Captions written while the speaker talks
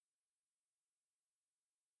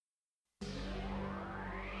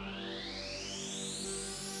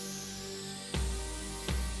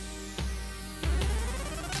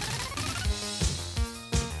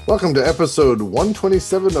Welcome to episode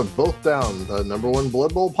 127 of Both Down, the number one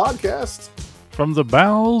Blood Bowl podcast. From the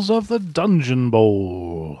bowels of the Dungeon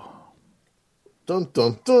Bowl. Dun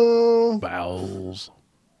dun dun. Bowels.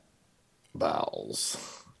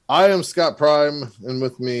 Bowels. I am Scott Prime, and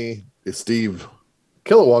with me is Steve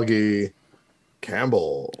Kilowoggy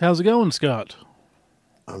Campbell. How's it going, Scott?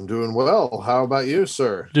 I'm doing well. How about you,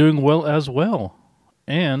 sir? Doing well as well.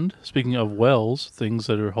 And speaking of wells, things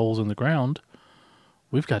that are holes in the ground,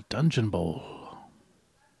 we've got Dungeon Bowl.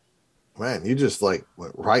 Man, you just went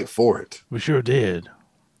right for it. We sure did.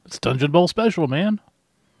 It's Dungeon Bowl special, man.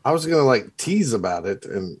 I was gonna tease about it,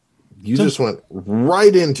 and you just went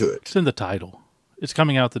right into it. It's in the title. It's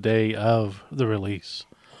coming out the day of the release.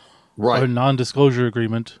 Right. Our non-disclosure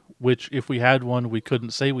agreement, which if we had one, we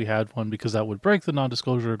couldn't say we had one because that would break the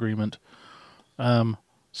non-disclosure agreement.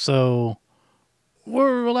 So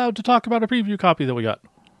we're allowed to talk about a preview copy that we got.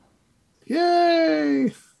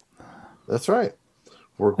 Yay! That's right.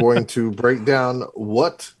 We're going to break down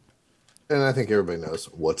what, and I think everybody knows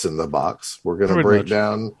what's in the box. We're going to break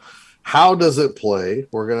down how does it play.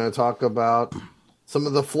 We're going to talk about some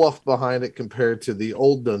of the fluff behind it compared to the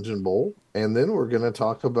old Dungeon Bowl. And then we're going to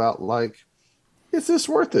talk about, is this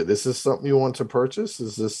worth it? Is this something you want to purchase?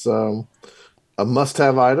 Is this a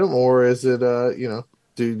must-have item? Or is it,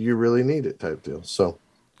 do you really need it type deal? So,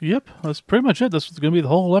 yep, that's pretty much it. That's going to be the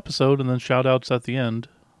whole episode, and then shout-outs at the end.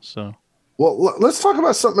 So, well, let's talk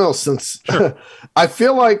about something else, since sure. I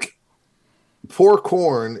feel like Poor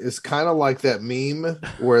Corn is kind of like that meme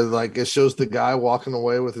where it shows the guy walking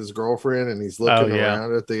away with his girlfriend and he's looking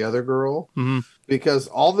around at the other girl. Mm-hmm. Because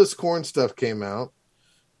all this corn stuff came out,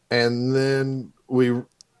 and then we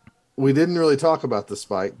didn't really talk about the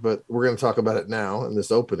spike, but we're going to talk about it now in this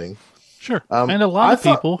opening. Sure. And a lot of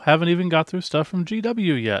people haven't even got through stuff from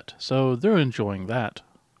GW yet, so they're enjoying that.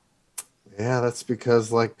 Yeah, that's because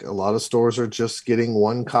a lot of stores are just getting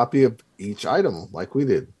one copy of each item like we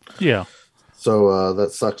did. Yeah. So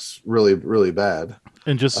that sucks really, really bad.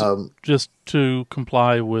 And just to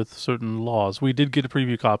comply with certain laws, we did get a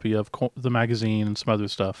preview copy of the magazine and some other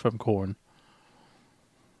stuff from Korn.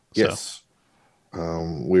 Yes.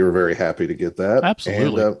 We were very happy to get that.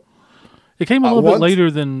 Absolutely. And, it came a little bit later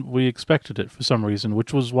than we expected it for some reason,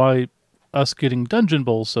 which was why us getting Dungeon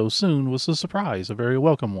Bowl so soon was a surprise, a very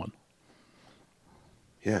welcome one.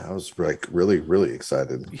 Yeah, I was really, really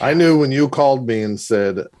excited. Yeah. I knew when you called me and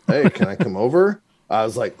said, "Hey, can I come over?" I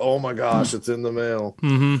was like, "Oh my gosh, it's in the mail."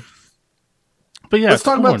 Mm-hmm. But yeah, let's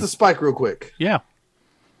talk about the spike real quick. Yeah,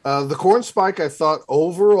 the corn spike, I thought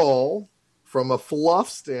overall, from a fluff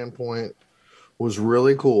standpoint, was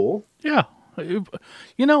really cool. Yeah,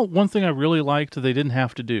 one thing I really liked they didn't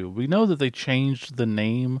have to do. We know that they changed the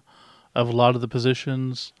name of a lot of the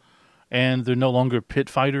positions, and they're no longer pit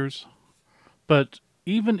fighters, but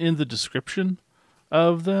even in the description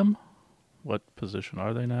of them, what position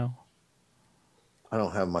are they now? I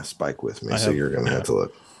don't have my spike with me, so you're going to have to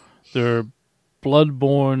look. They're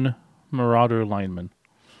Bloodborne Marauder linemen.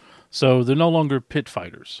 So they're no longer pit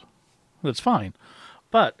fighters. That's fine.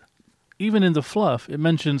 But even in the fluff, it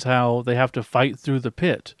mentions how they have to fight through the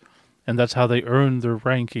pit, and that's how they earn their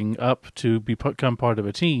ranking up to become part of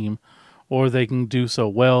a team, or they can do so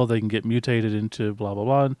well, they can get mutated into blah, blah,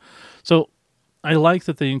 blah. So I like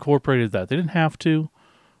that they incorporated that. They didn't have to.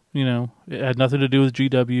 It had nothing to do with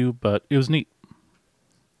GW, but it was neat.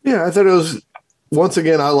 Yeah, I thought it was, once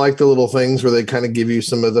again, I like the little things where they kind of give you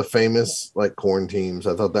some of the famous, corn teams.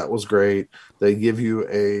 I thought that was great. They give you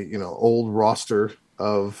a, old roster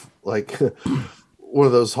of, one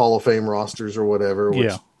of those Hall of Fame rosters or whatever,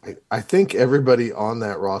 which I think everybody on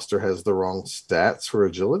that roster has the wrong stats for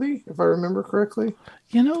agility, if I remember correctly.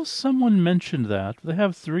 Someone mentioned that. They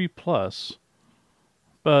have 3+.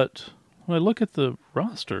 But when I look at the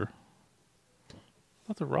roster, I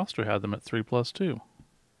thought the roster had them at 3+ too.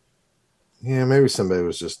 Yeah, maybe somebody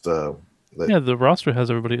was just... the roster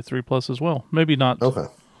has everybody at 3+ as well. Maybe not. Okay.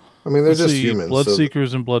 I mean, they're just humans.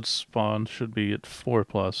 Bloodseekers and Bloodspawn should be at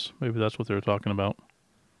 4+. Maybe that's what they were talking about.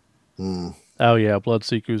 Oh, yeah,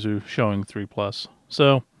 Bloodseekers are showing 3+.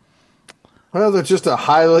 So... Well, they're just a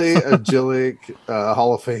highly agilic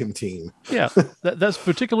Hall of Fame team. Yeah, that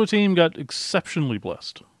particular team got exceptionally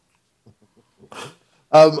blessed.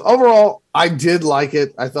 Overall, I did like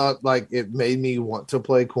it. I thought it made me want to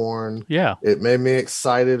play Korn. Yeah, it made me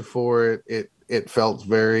excited for it. It felt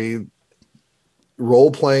very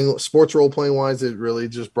sports role playing wise. It really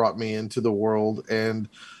just brought me into the world, and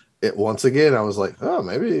it once again I was like, oh,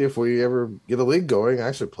 maybe if we ever get a league going,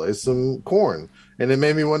 I should play some Korn. And it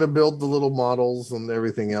made me want to build the little models and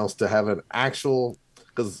everything else to have an actual,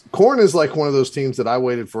 because Korn is one of those teams that I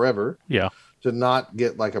waited forever to not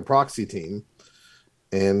get like a proxy team.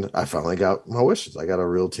 And I finally got my wishes. I got a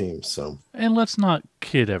real team. So, And let's not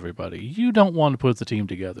kid everybody. You don't want to put the team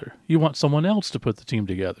together. You want someone else to put the team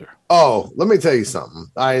together. oh, let me tell you something.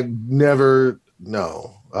 I never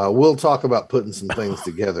know. We'll talk about putting some things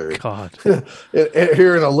together God.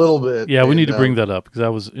 here in a little bit. Yeah, we need to bring that up because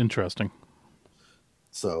that was interesting.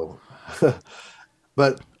 So,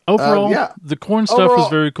 but overall, yeah, the corn stuff is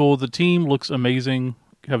very cool. The team looks amazing.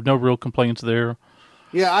 Have no real complaints there.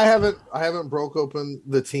 Yeah, I haven't broke open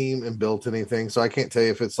the team and built anything, so I can't tell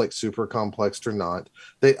you if it's like super complex or not.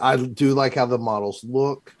 I do like how the models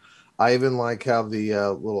look. I even like how the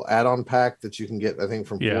little add-on pack that you can get, I think,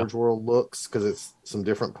 from Forge World looks, because it's some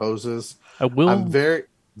different poses. I'm very,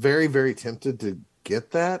 very, very tempted to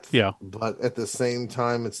get that. Yeah, but at the same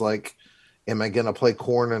time, it's like, am I going to play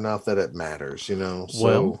corn enough that it matters? You know.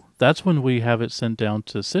 Well, that's when we have it sent down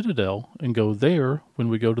to Citadel and go there when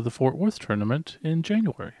we go to the Fort Worth tournament in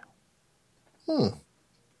January.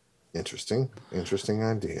 Interesting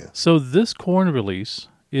idea. So this corn release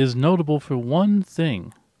is notable for one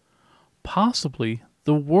thing. Possibly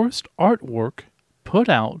the worst artwork put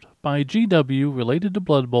out by GW related to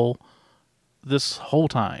Blood Bowl this whole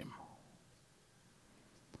time.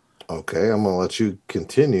 Okay, I'm going to let you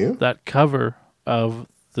continue. That cover of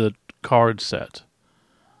the card set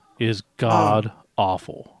is god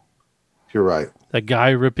awful. You're right. That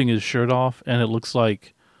guy ripping his shirt off, and it looks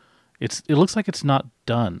like it's not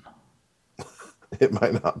done. It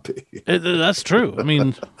might not be. That's true. I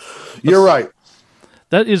mean, you're right.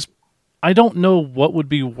 That is, I don't know what would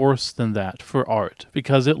be worse than that for art,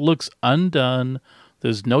 because it looks undone.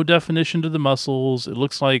 There's no definition to the muscles. It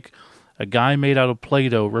looks like a guy made out of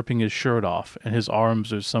Play-Doh ripping his shirt off, and his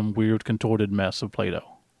arms are some weird contorted mess of Play-Doh.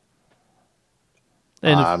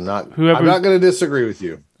 And I'm not going to disagree with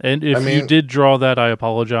you. And if you did draw that, I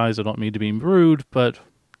apologize. I don't mean to be rude, but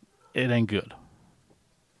it ain't good.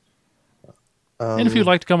 And if you'd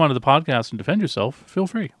like to come onto the podcast and defend yourself, feel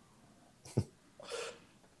free.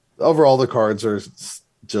 Overall, the cards are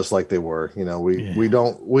just like they were. You know,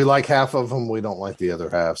 we like half of them. We don't like the other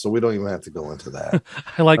half. So we don't even have to go into that.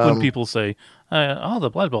 I like when people say, the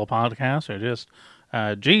Blood Bowl podcasts are just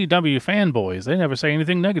GW fanboys. They never say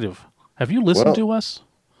anything negative. Have you listened to us?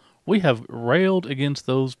 We have railed against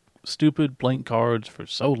those stupid blank cards for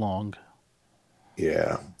so long.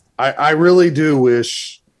 Yeah. I really do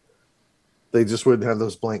wish they just wouldn't have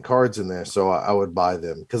those blank cards in there, so I would buy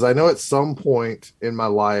them. Because I know at some point in my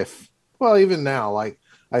life, well, even now, like,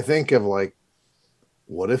 I think of, like,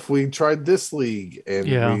 what if we tried this league and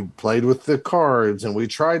we played with the cards and we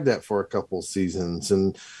tried that for a couple seasons?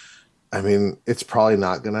 And I mean, it's probably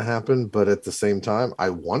not going to happen, but at the same time, I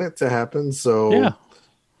want it to happen. So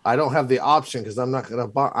I don't have the option because I'm not going to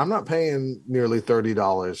buy. I'm not paying nearly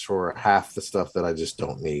 $30 for half the stuff that I just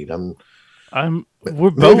don't need.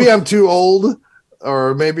 Maybe I'm too old,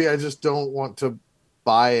 or maybe I just don't want to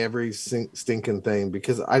buy every stinking thing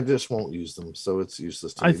because I just won't use them. So it's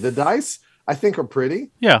useless to me. The dice, I think, are pretty.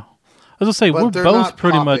 Yeah. I was gonna say we're both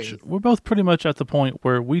pretty much at the point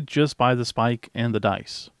where we just buy the spike and the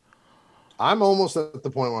dice. I'm almost at the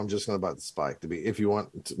point where I'm just going to buy the spike, if you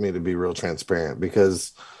want me to be real transparent,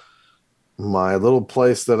 because my little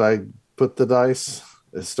place that I put the dice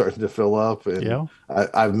is starting to fill up, and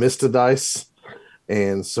I've missed a dice,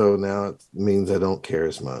 and so now it means I don't care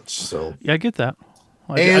as much. So yeah, I get that.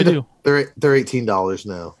 I do. They're $18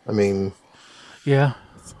 now. I mean, yeah,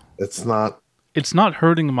 it's not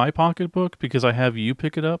hurting my pocketbook because I have you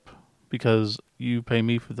pick it up because you pay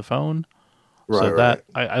me for the phone. Right.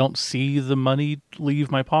 I don't see the money leave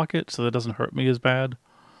my pocket, so that doesn't hurt me as bad.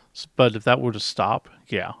 But if that were to stop,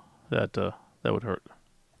 that would hurt.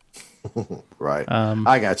 Right.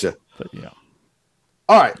 I gotcha. But yeah.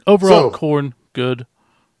 All right. Overall, corn good.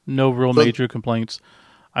 No real major complaints.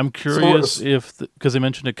 I'm curious because they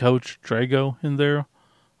mentioned a coach Drago in there.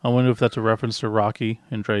 I wonder if that's a reference to Rocky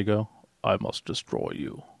and Drago. I must destroy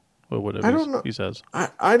you. Or whatever he says.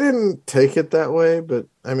 I didn't take it that way, but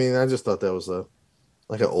I mean, I just thought that was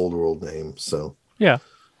like an old world name. So yeah.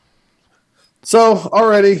 So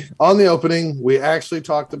already on the opening, we actually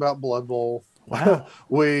talked about Blood Bowl. Wow.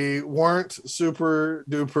 We weren't super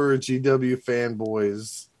duper GW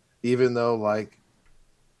fanboys, even though, like,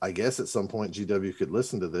 I guess at some point GW could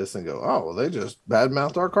listen to this and go, "Oh, well, they just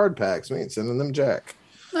badmouth our card packs. We ain't sending them jack."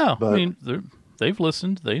 No, but, I mean, they've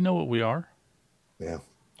listened. They know what we are. Yeah.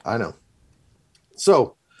 I know.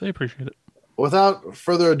 So they appreciate it. Without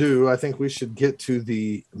further ado, I think we should get to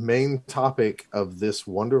the main topic of this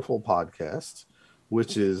wonderful podcast,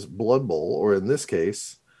 which is Blood Bowl, or in this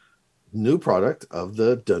case, new product of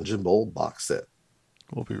the Dungeon Bowl box set.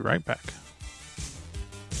 We'll be right back.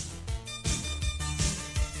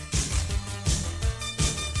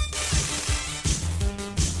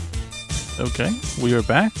 Okay, we are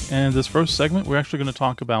back, and this first segment, we're actually going to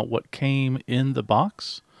talk about what came in the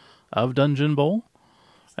box of Dungeon Bowl,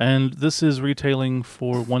 and this is retailing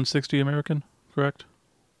for 160 American, correct?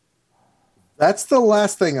 That's the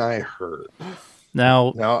last thing I heard.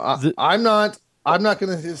 Now, I'm not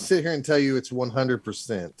going to sit here and tell you it's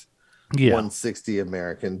 100% 160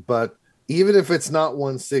 American, but even if it's not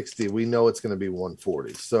 160, we know it's going to be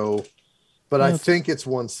 140. So, but I think it's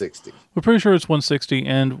 160. We're pretty sure it's 160,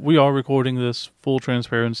 and we are recording this full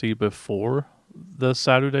transparency before the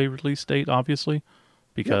Saturday release date, obviously,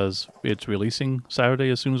 because it's releasing Saturday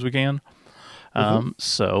as soon as we can.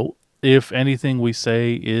 So if anything we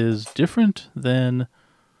say is different, then,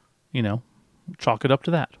 chalk it up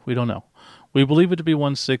to that. We don't know. We believe it to be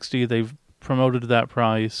 160. They've promoted that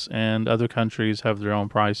price, and other countries have their own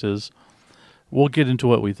prices. We'll get into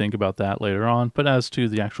what we think about that later on. But as to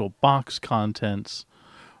the actual box contents,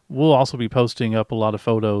 we'll also be posting up a lot of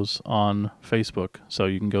photos on Facebook, so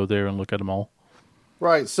you can go there and look at them all.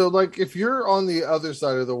 Right. So, like, if you're on the other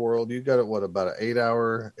side of the world, you got about an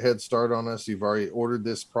 8-hour head start on us. You've already ordered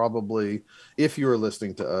this probably if you were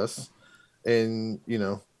listening to us. And,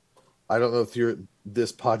 I don't know if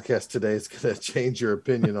this podcast today is going to change your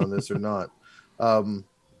opinion on this or not.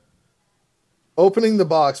 Opening the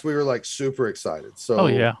box, we were like super excited. So, oh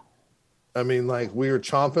yeah, I mean, like we were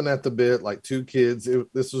chomping at the bit like two kids.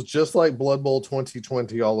 This was just like Blood Bowl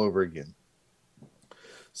 2020 all over again.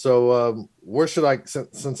 So, where should I,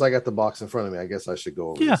 since I got the box in front of me, I guess I should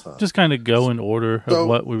go over this. Huh? Just kind of go in order of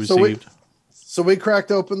what we received. So we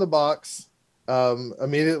cracked open the box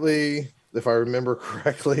immediately, if I remember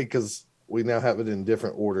correctly, because we now have it in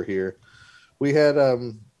different order here. We had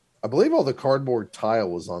I believe all the cardboard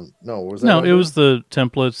tile was on. No, was that? No, it was the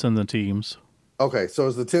templates and the teams. Okay, so it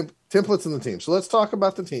was the templates and the teams. So let's talk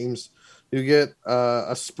about the teams. You get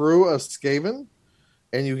a sprue of Skaven,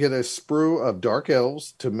 and you get a sprue of Dark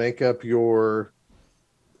Elves to make up your.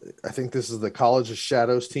 I think this is the College of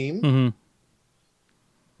Shadows team,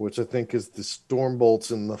 which I think is the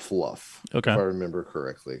Stormbolts and the Fluff, if I remember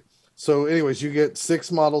correctly. So, anyways, you get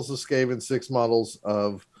 6 models of Skaven, 6 models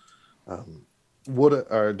of wood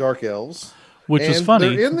or Dark Elves, which is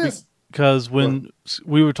funny because when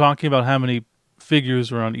we were talking about how many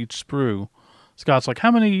figures are on each sprue, Scott's like, how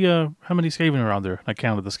many Skaven are on there? And I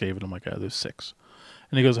counted the Skaven. I'm like, there's 6.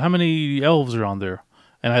 And he goes, how many elves are on there?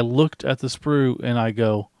 And I looked at the sprue and I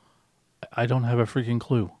go, I don't have a freaking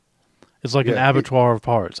clue. It's like an abattoir of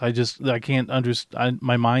parts. I can't understand.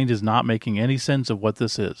 My mind is not making any sense of what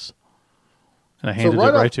this is. And I handed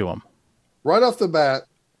it right to him. Right off the bat,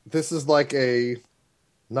 this is like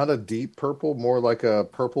not a deep purple, more like a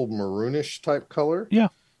purple maroonish type color. Yeah.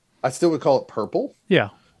 I still would call it purple. Yeah.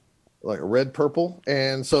 Like a red purple.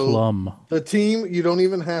 And so plum. The team, you don't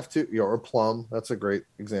even have to, or plum. That's a great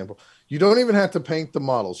example. You don't even have to paint the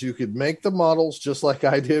models. You could make the models just like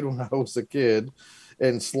I did when I was a kid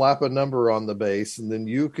and slap a number on the base, and then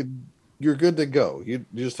you're good to go. You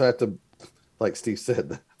just have to, like Steve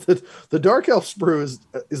said, the Dark Elf sprue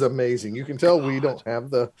is amazing. You can tell we don't have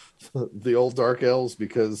the old Dark Elves,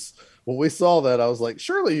 because when we saw that, I was like,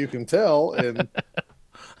 surely you can tell. And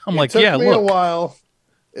I'm like, yeah, look. It took me a while,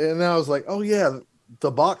 and I was like, oh yeah, the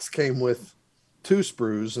box came with 2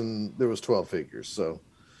 sprues, and there was 12 figures. So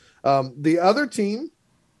the other team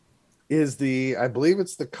is I believe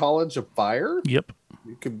it's the College of Fire. Yep.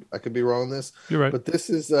 I could be wrong on this. You're right. But this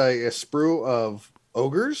is a sprue of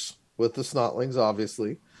ogres with the snotlings,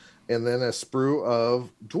 obviously, and then a sprue of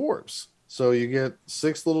dwarves. So you get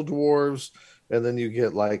 6 little dwarves, and then you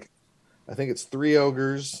get I think it's 3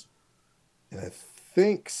 ogres, and I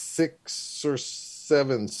think 6 or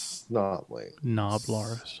 7 snotlings.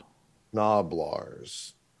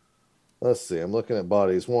 Gnoblars. Let's see. I'm looking at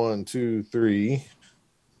bodies. 1, 2, 3,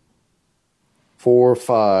 4,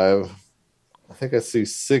 5. I think I see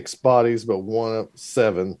 6 bodies, but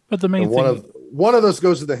 7. But the main thing, one of those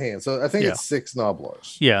goes to the hand. So I think it's 6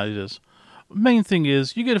 Gnoblars. Yeah, it is. Main thing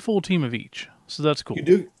is you get a full team of each, so that's cool. You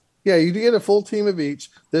do. Yeah, you do get a full team of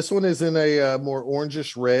each. This one is in a more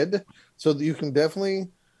orangish red, so that you can definitely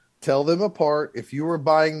tell them apart. If you were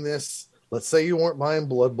buying this, let's say you weren't buying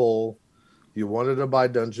Blood Bowl, you wanted to buy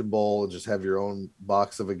Dungeon Bowl and just have your own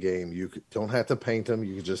box of a game, you don't have to paint them.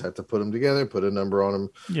 You just have to put them together, put a number on them.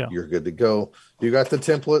 Yeah. You're good to go. You got the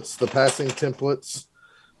templates, the passing templates.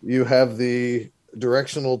 You have the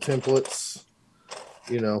directional templates,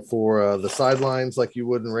 for the sidelines like you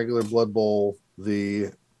would in regular Blood Bowl.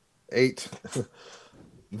 The 8,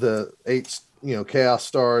 Chaos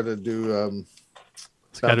Star to do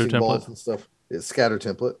scatter template and stuff. It's scatter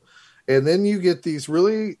template. And then you get these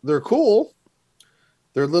they're cool.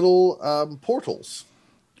 They're little portals.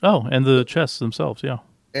 Oh, and the chests themselves, yeah.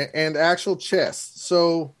 and actual chests.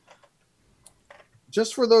 So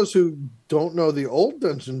just for those who don't know, the old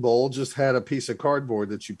Dungeon Bowl just had a piece of cardboard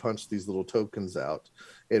that you punched these little tokens out.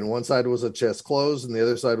 And one side was a chest closed, and the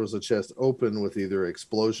other side was a chest open with either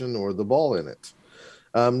explosion or the ball in it.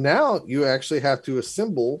 Now you actually have to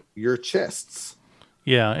assemble your chests.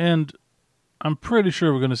 Yeah, and I'm pretty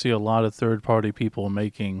sure we're going to see a lot of third-party people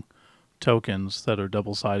making tokens that are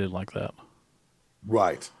double-sided like that.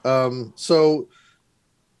 Right. So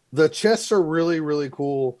the chests are really, really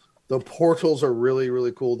cool. The portals are really,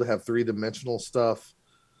 really cool to have three-dimensional stuff.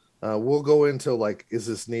 We'll go into like, is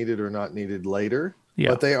this needed or not needed later? Yeah.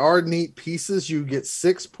 But they are neat pieces. You get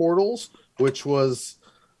 6 portals, which was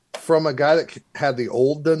from a guy that had the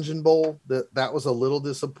old Dungeon Bowl. That was a little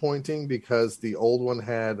disappointing because the old one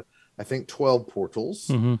had, I think, 12 portals.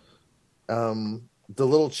 Mm-hmm. The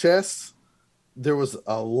little chests, there was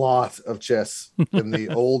a lot of chests in the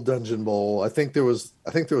old Dungeon Bowl. I think there was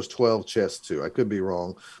 12 chests too. I could be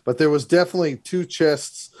wrong, but there was definitely 2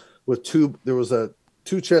 chests with 2. There was a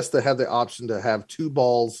 2 chests that had the option to have 2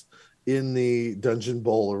 balls in the Dungeon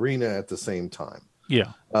Bowl arena at the same time.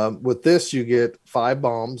 Yeah. With this, you get 5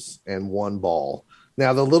 bombs and 1 ball.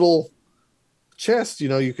 Now the little chest,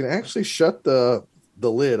 you can actually shut the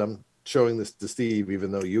lid. I'm showing this to Steve,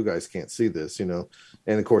 even though you guys can't see this, and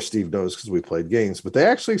of course Steve knows because we played games, but they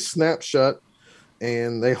actually snap shut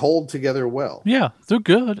and they hold together well. Yeah, they're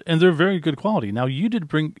good and they're very good quality. Now you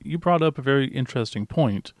brought up a very interesting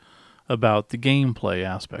point about the gameplay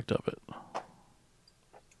aspect of it.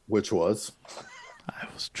 Which was? I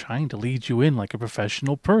was trying to lead you in like a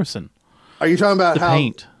professional person. Are you talking about how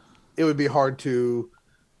paint? It would be hard to,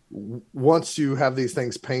 once you have these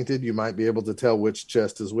things painted, you might be able to tell which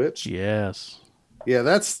chest is which. Yes. Yeah,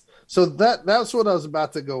 that's what I was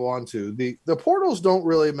about to go on to. The portals don't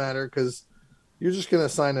really matter because you're just going to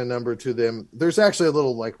assign a number to them. There's actually a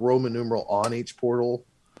little like Roman numeral on each portal.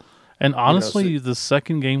 And honestly, the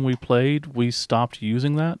second game we played, we stopped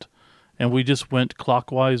using that, and we just went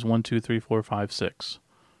clockwise 1, 2, 3, 4, 5, 6.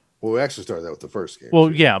 Well, we actually started that with the first game. Well,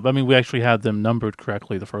 too. Yeah, but I mean, we actually had them numbered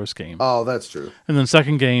correctly the first game. Oh, that's true. And then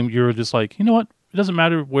second game, you were just like, you know what? It doesn't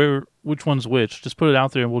matter which one's which. Just put it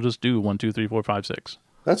out there, and we'll just do 1, 2, 3, 4, 5, 6.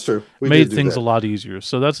 That's true. We made things a lot easier.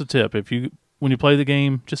 So that's a tip. When you play the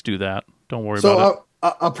game, just do that. Don't worry about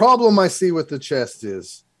it. A problem I see with the chest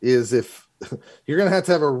is if you're going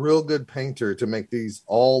to have a real good painter to make these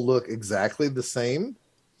all look exactly the same.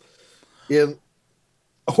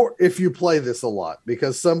 Or if you play this a lot,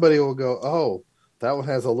 because somebody will go, oh, that one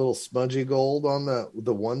has a little smudgy gold on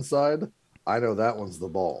the one side. I know that one's the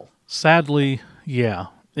ball. Sadly, yeah.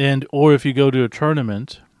 Or if you go to a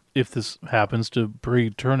tournament, if this happens to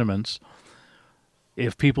breed tournaments,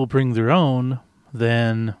 if people bring their own,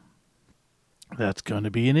 then that's going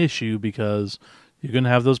to be an issue because you're going to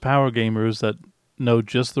have those power gamers that know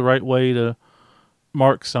just the right way to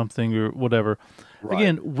mark something or whatever. Right.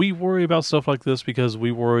 Again, we worry about stuff like this because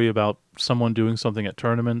we worry about someone doing something at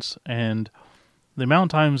tournaments, and the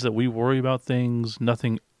amount of times that we worry about things,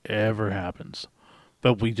 nothing ever happens.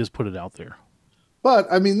 But we just put it out there. But,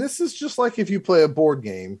 I mean, this is just like if you play a board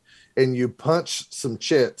game and you punch some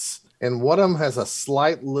chits and one of them has a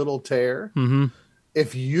slight little tear. Mm-hmm.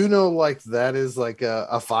 If you know, like, that is like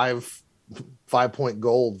a 5-point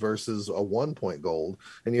gold versus a 1-point gold,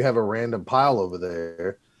 and you have a random pile over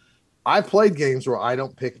there. I played games where I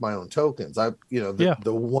don't pick my own tokens. The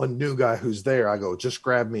one new guy who's there, I go, just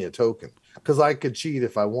grab me a token because I could cheat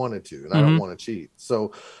if I wanted to, and I don't want to cheat.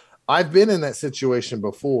 So I've been in that situation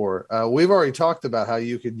before. We've already talked about how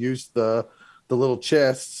you could use the little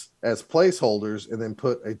chests as placeholders and then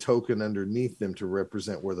put a token underneath them to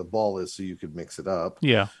represent where the ball is so you could mix it up.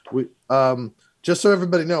 Yeah. Just so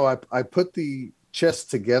everybody know, I put the chests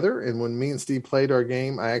together, and when me and Steve played our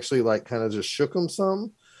game, I actually kind of just shook them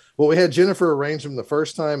some. Well, we had Jennifer arrange them the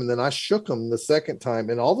first time, and then I shook them the second time,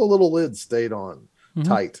 and all the little lids stayed on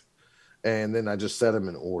tight. And then I just set them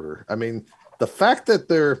in order. I mean, the fact that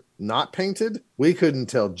they're not painted, we couldn't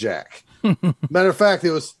tell jack. Matter of fact,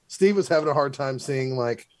 Steve was having a hard time seeing,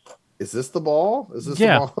 like, is this the ball? Is this the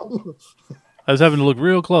ball? I was having to look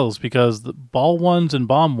real close because the ball ones and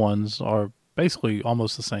bomb ones are basically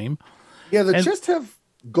almost the same. Yeah, they just have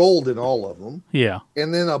gold in all of them. Yeah.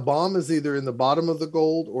 And then a bomb is either in the bottom of the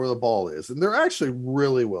gold or the ball is. And they're actually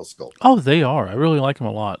really well sculpted. Oh, they are. I really like them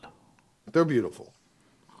a lot. They're beautiful.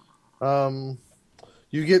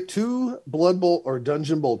 You get 2 Blood Bowl or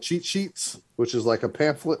Dungeon Bowl cheat sheets, which is like a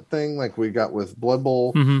pamphlet thing like we got with Blood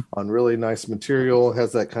Bowl on really nice material. It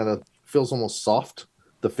has that kind of, feels almost soft.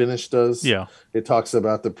 The finish does. Yeah. It talks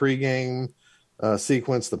about the pregame.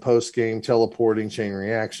 sequence, the post game, teleporting, chain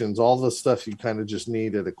reactions, all the stuff you kind of just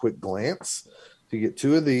need at a quick glance. You get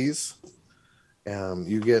 2 of these.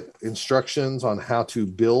 You get instructions on how to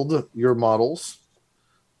build your models.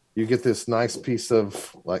 You get this nice piece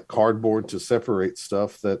of like cardboard to separate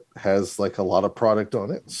stuff that has like a lot of product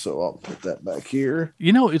on it. So I'll put that back here.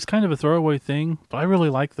 It's kind of a throwaway thing, but I really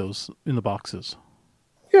like those in the boxes.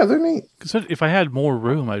 Yeah, they're neat. Because if I had more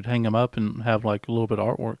room, I'd hang them up and have like a little bit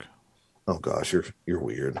of artwork. Oh gosh, you're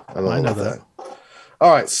weird. I don't know about that.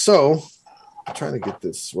 All right, so I'm trying to get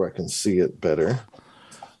this where I can see it better.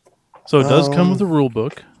 So it does come with a rule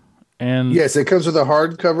book. And yes, it comes with a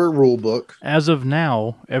hardcover rule book. As of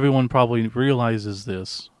now, everyone probably realizes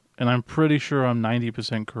this, and I'm pretty sure I'm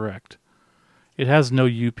 90% correct. It has no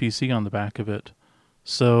UPC on the back of it,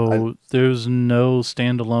 so there's no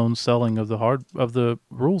standalone selling of the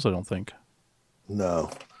rules. I don't think. No,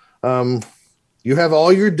 you have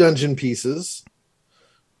all your dungeon pieces.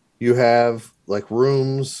 You have like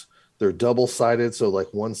rooms. They're double-sided, so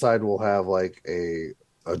like one side will have like a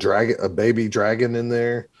dragon, a baby dragon in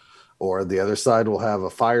there. Or the other side will have a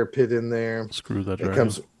fire pit in there. Screw that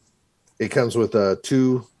dragon. It comes with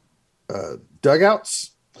 2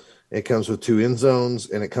 dugouts. It comes with 2 end zones,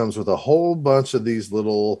 and it comes with a whole bunch of these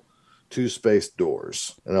little 2-space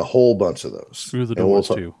doors, and a whole bunch of those. Screw the doors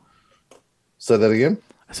too. Say that again.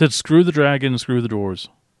 I said screw the dragon, screw the doors.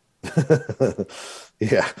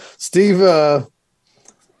 Yeah, Steve.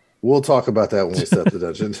 We'll talk about that when we set the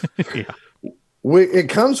dungeon. Yeah. It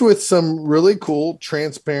comes with some really cool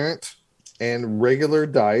transparent and regular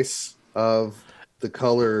dice of the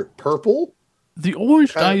color purple. The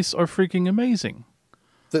orange dice are freaking amazing.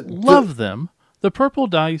 Love them. The purple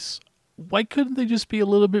dice, why couldn't they just be a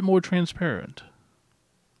little bit more transparent?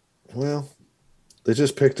 Well, they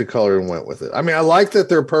just picked a color and went with it. I mean, I like that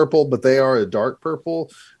they're purple, but they are a dark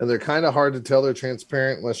purple, and they're kind of hard to tell they're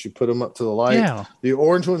transparent unless you put them up to the light. Yeah. The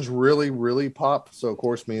orange ones really, really pop. So, of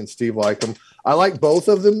course, me and Steve like them. I like both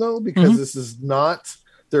of them, though, because this is not,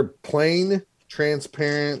 they're plain,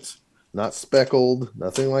 transparent, not speckled,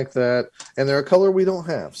 nothing like that. And they're a color we don't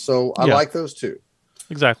have. So I like those too.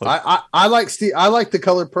 Exactly. I like Steve. I like the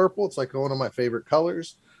color purple. It's like one of my favorite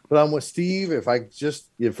colors. But I'm with Steve. If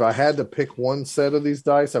I had to pick one set of these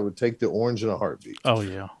dice, I would take the orange in a heartbeat. Oh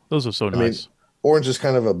yeah, those are so nice. Mean, orange is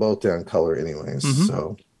kind of a both down color, anyways.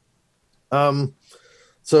 So,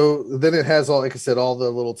 so then it has all, like I said, all the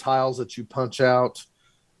little tiles that you punch out,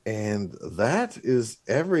 and that is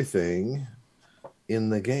everything in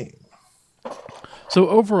the game. So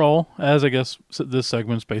overall, as I guess this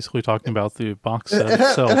segment's basically talking about the box set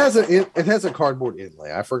itself. It has a cardboard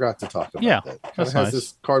inlay. I forgot to talk about that. It has nice.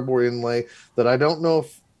 This cardboard inlay that I don't know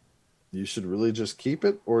if you should really just keep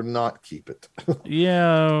it or not keep it.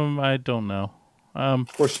 Yeah, I don't know. Of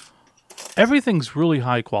course, everything's really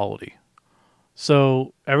high quality.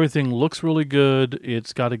 So everything looks really good.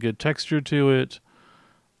 It's got a good texture to it.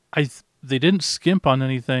 They didn't skimp on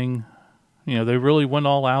anything. You know, they really went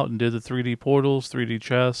all out and did the 3D portals, 3D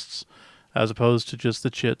chests, as opposed to just the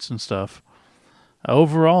chits and stuff.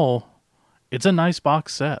 Overall, it's a nice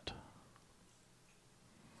box set.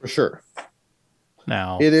 For sure.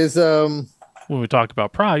 Now, it is. When we talk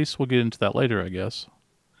about price, we'll get into that later, I guess.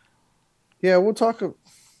 Yeah, we'll talk.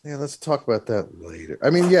 Yeah, let's talk about that later. I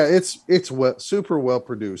mean, yeah, it's super well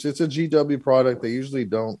produced. It's a GW product. They usually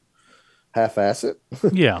don't half-ass it.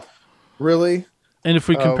 Yeah. Really? And if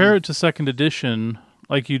we compare it to second edition,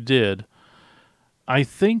 like you did, I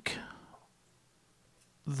think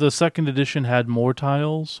the second edition had more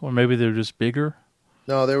tiles, or maybe they're just bigger.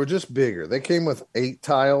 No, they were just bigger. They came with 8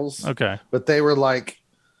 tiles. Okay. But they were like,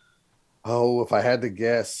 if I had to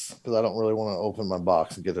guess, because I don't really want to open my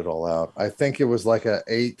box and get it all out. I think it was like a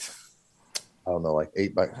 8. I don't know, like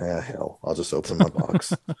 8 by hell. I'll just open my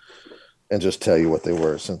box and just tell you what they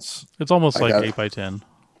were, since it's almost like 8 by 10.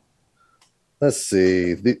 Let's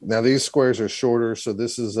see. Now these squares are shorter, so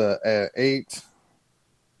this is a 8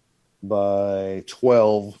 by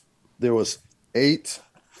 12. There was 8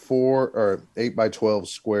 by 12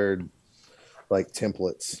 squared like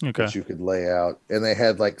templates that you could lay out, and they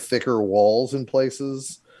had like thicker walls in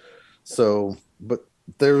places. So, but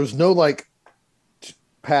there was no like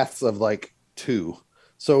paths of like 2.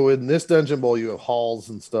 So in this Dungeon Bowl, you have halls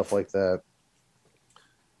and stuff like that.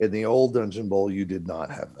 In the old Dungeon Bowl, you did not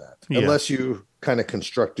have that, unless you kind of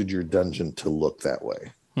constructed your dungeon to look that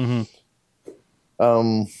way.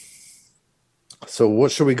 Mm-hmm. So what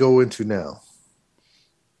should we go into now?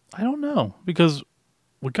 I don't know, because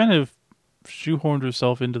we kind of shoehorned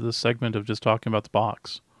ourselves into this segment of just talking about the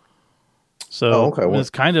box. So it's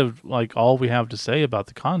kind of like all we have to say about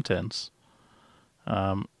the contents.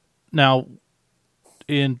 Now,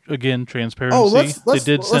 in again Oh, transparency, they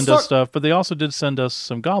did let's send us talk. stuff, but they also did send us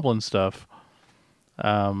some goblin stuff.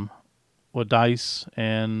 With dice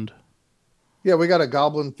and Yeah, we got a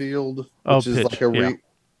Goblin Field, which is like pitch. a Yeah.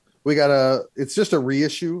 we got a. It's just a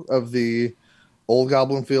reissue of the old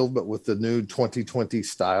Goblin Field, but with the new 2020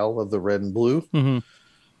 style of the red and blue. Mm-hmm.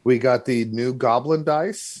 We got the new Goblin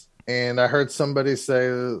dice, and I heard somebody say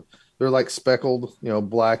they're like speckled,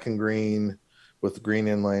 black and green with green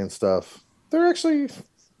inlay and stuff. They're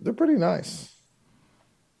pretty nice.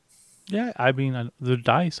 Yeah, I mean the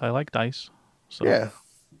dice. I like dice, so Yeah,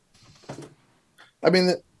 I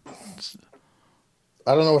mean,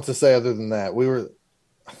 I don't know what to say other than that. We were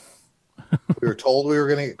told we were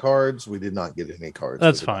going to get cards. We did not get any cards.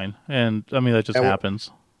 that's fine. And I mean that just And happens.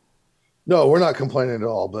 no, we're not complaining at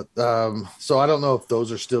all. But so I don't know if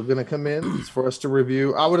those are still going to come in for us to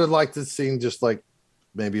review. I would have liked to seen just like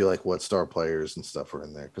maybe like what star players and stuff are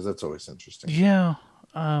in there because that's always interesting. Yeah.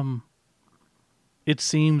 It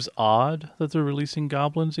seems odd that they're releasing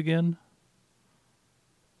goblins again.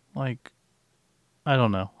 Like, I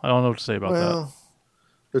don't know. I don't know what to say about that. Well,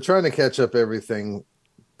 they're trying to catch up everything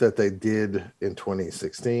that they did in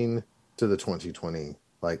 2016 to the 2020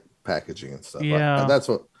 like packaging and stuff. Yeah, That's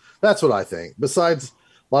what I think. Besides,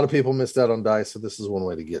 a lot of people missed out on dice, so this is one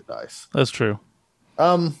way to get dice. that's true.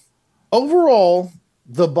 Um, Overall,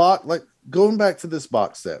 the box, like going back to this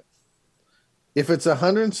box set, if it's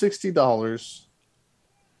 $160,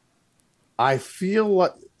 I feel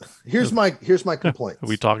like here's my complaint. Are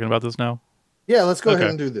we talking about this now? Yeah, let's go Okay. ahead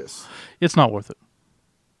and do this. It's not worth it.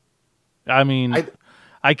 I mean, I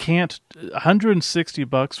I can't.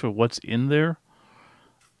 $160 for what's in there.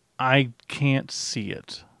 I can't see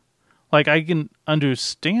it. Like I can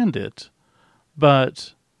understand it,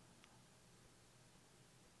 but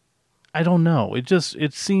I don't know.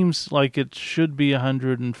 It seems like it should be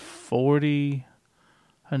 140,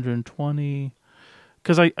 120.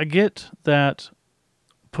 Because I get that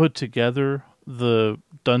put together, the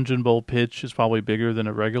Dungeon Bowl pitch is probably bigger than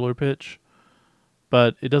a regular pitch,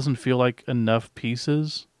 but it doesn't feel like enough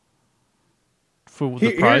pieces for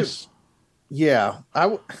the price. Yeah,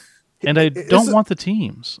 And I don't want the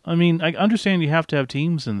teams. I mean, I understand you have to have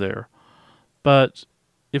teams in there, but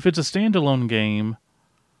if it's a standalone game,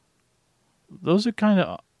 those are kind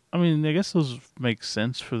of. I mean, I guess those make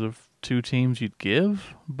sense for the two teams you'd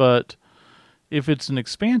give, but if it's an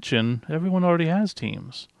expansion, everyone already has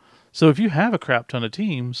teams. So if you have a crap ton of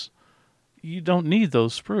teams, you don't need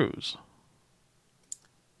those sprues.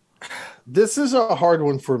 This is a hard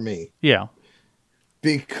one for me Yeah.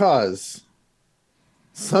 because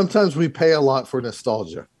sometimes we pay a lot for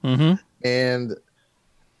nostalgia. Mm-hmm. And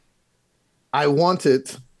I want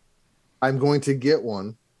it. I'm going to get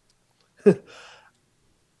one.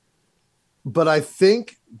 But I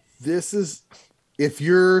think this is if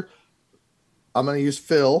you're I'm going to use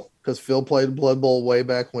Phil because Phil played Blood Bowl way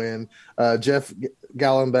back when. Jeff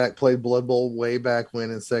Gallenbach played Blood Bowl way back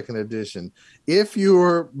when in second edition. If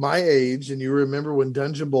you're my age and you remember when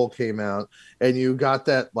Dungeon Bowl came out and you got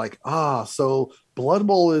that like, so Blood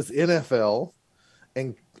Bowl is NFL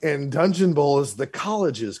and Dungeon Bowl is the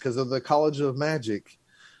colleges because of the College of Magic.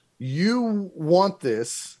 You want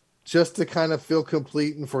this just to kind of feel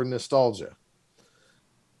complete and for nostalgia.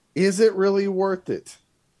 Is it really worth it?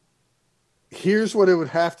 Here's what it would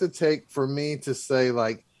have to take for me to say,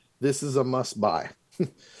 like, this is a must buy.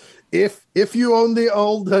 If you own the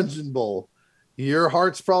old Dungeon Bowl, your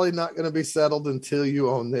heart's probably not going to be settled until you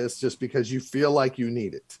own this just because you feel like you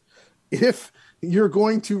need it. If you're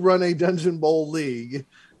going to run a Dungeon Bowl league,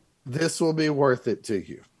 this will be worth it to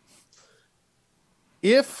you.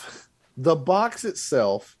 If the box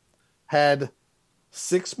itself had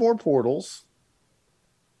 6 more portals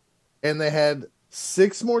and they had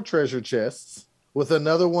 6 more treasure chests with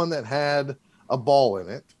another one that had a ball in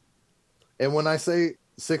it. And when I say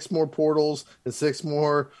 6 more portals and 6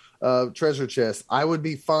 more treasure chests, I would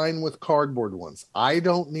be fine with cardboard ones. I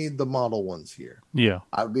don't need the model ones here. Yeah.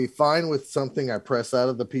 I would be fine with something I press out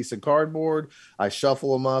of the piece of cardboard, I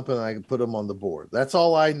shuffle them up, and I can put them on the board. That's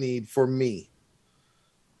all I need for me.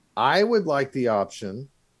 I would like the option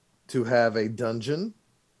to have a dungeon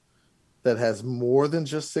that has more than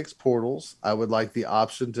just 6 portals. I would like the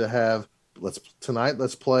option to have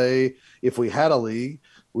let's play. If we had a league,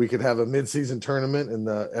 we could have a mid-season tournament and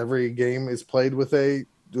every game is played with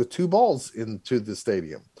 2 balls into the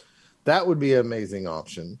stadium. That would be an amazing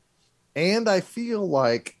option. And I feel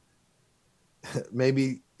like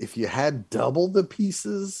maybe if you had double the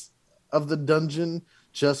pieces of the dungeon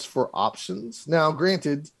just for options. Now,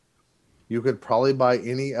 granted, you could probably buy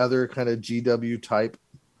any other kind of GW type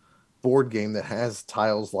board game that has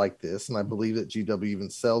tiles like this, and I believe that GW even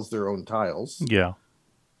sells their own tiles, Yeah.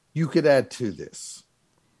 you could add to this.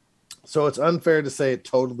 So it's unfair to say it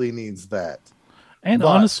totally needs that. And But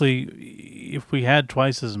honestly, if we had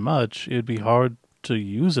twice as much, it'd be hard to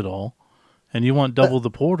use it all. And you want double the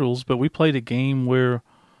portals, but we played a game where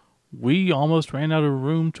we almost ran out of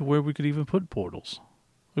room to where we could even put portals,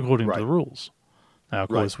 according to the right, rules. Now,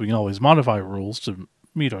 of right, course, we can always modify rules to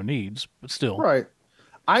meet our needs, but still. right.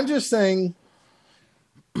 I'm just saying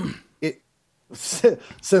it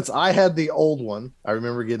since I had the old one, I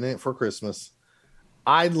remember getting it for Christmas.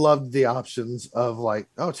 I loved the options of like,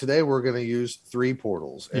 oh, today we're going to use 3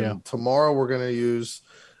 portals, Yeah. and tomorrow we're going to use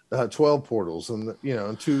 12 portals, and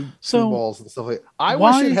and two So, balls and stuff like that. I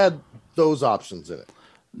wish it why? had those options in it.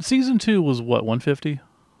 Season 2 was what, 150?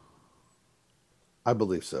 I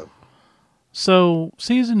believe so. So,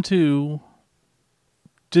 Season 2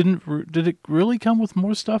 did it really come with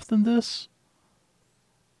more stuff than this?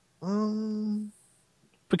 Um,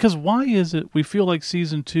 Because why is it we feel like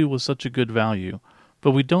Season 2 was such a good value,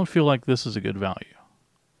 but we don't feel like this is a good value?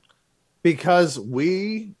 because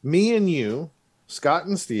me and you, Scott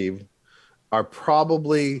and Steve, are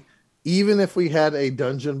probably, even if we had a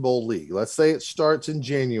Dungeon Bowl league, let's say it starts in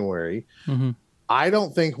January, Mm-hmm. I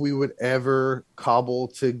don't think we would ever cobble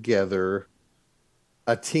together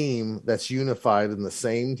a team that's unified in the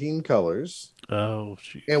same team colors. Oh,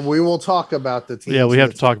 And jeez. we will talk about the Yeah, teams we in have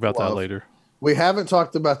the to talk Team about that Fluff. later. We haven't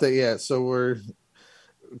talked about that yet, so we're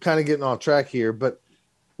kind of getting off track here. But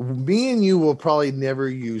me and you will probably never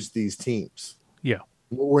use these teams. Yeah.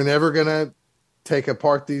 We're never gonna take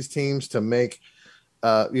apart these teams to make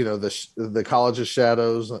the colleges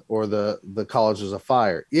shadows or the colleges of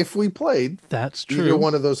fire. If we played That's either true.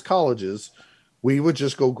 one of those colleges, we would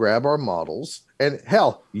just go grab our models. And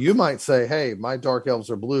hell, you might say, hey, my dark elves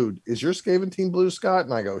are blue. Is your Skaven team blue, Scott?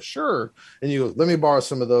 And I go, sure. And you go, let me borrow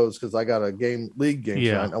some of those because I got a league game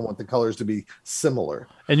Yeah. tonight. I want the colors to be similar.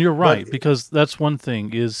 And you're But right, because that's one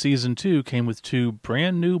thing is Season 2 came with 2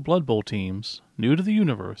 brand new Blood Bowl teams, new to the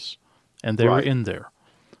universe, and they were right. in there.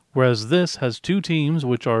 Whereas this has 2 teams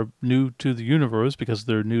which are new to the universe because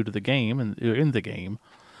they're new to the game and they're in the game,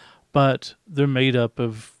 but they're made up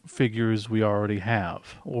of figures we already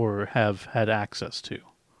have or have had access to.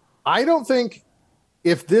 I don't think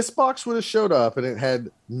if this box would have showed up and it had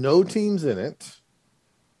no teams in it,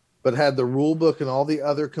 but had the rule book and all the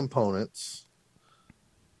other components,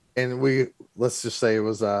 and let's just say it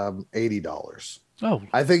was $80. Oh,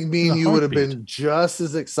 I think me in a and you would have heartbeat. been just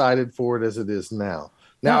as excited for it as it is now.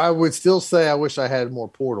 Now Now, I would still say I wish I had more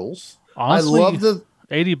portals. I love honestly,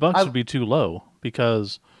 the $80 I would be too low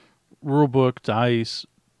because rulebook, dice,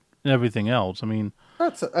 and everything else. I mean,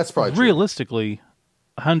 that's probably true. realistically,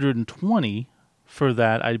 120 for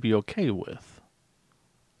that I'd be okay with.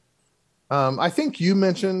 I think you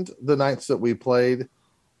mentioned the nights that we played.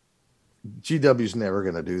 GW's never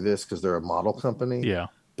going to do this because they're a model company, Yeah.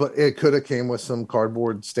 but it could have came with some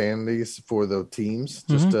cardboard standees for the teams,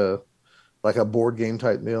 Mm-hmm. just like a board game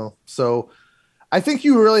type deal. So I think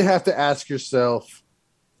you really have to ask yourself,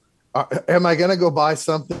 am I going to go buy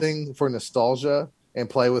something for nostalgia and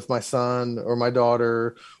play with my son or my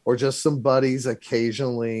daughter or just some buddies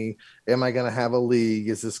occasionally? Am I going to have a league?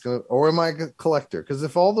 Is this going to, or am I a collector? Because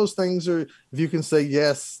if all those things are, if you can say,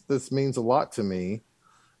 yes, this means a lot to me,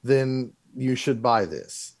 then you should buy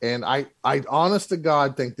this. And I honest to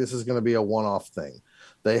God think this is going to be a one-off thing.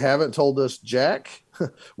 They haven't told us Jack.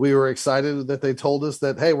 We were excited that they told us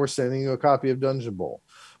that, hey, we're sending you a copy of Dungeon Bowl.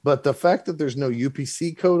 But the fact that there's no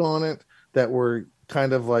UPC code on it, that we're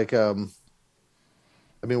kind of like, I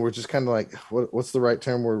mean, we're just kind of like, what's the right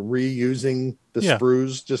term? We're reusing the Yeah.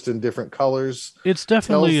 sprues just in different colors. It's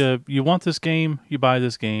definitely Tells a you want this game, you buy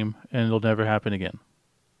this game, and it'll never happen again.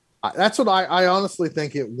 That's what I honestly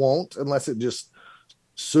think it won't unless it just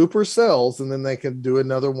super sells and then they can do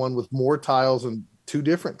another one with more tiles and 2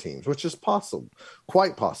 different teams, which is possible,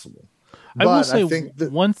 quite possible. I will But I say think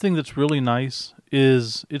that one thing that's really nice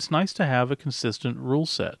is it's nice to have a consistent rule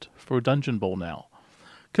set for Dungeon Bowl now.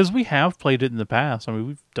 Because we have played it in the past. I mean,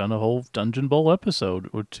 we've done a whole Dungeon Bowl episode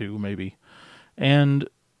or 2, maybe. And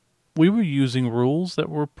we were using rules that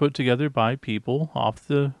were put together by people off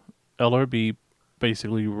the LRB,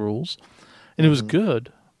 basically, rules. And it was mhm.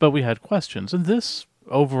 good, but we had questions. And this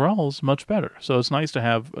overall is much better. So it's nice to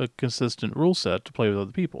have a consistent rule set to play with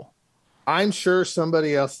other people. I'm sure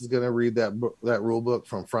somebody else is going to read that rule book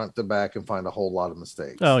from front to back and find a whole lot of Oh,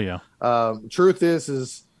 mistakes. yeah. Truth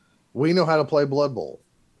is we know how to play Blood Bowl.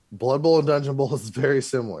 Blood Bowl and Dungeon Bowl is very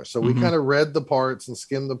similar. So we Hmm. kind of read the parts and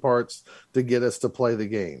skimmed the parts to get us to play the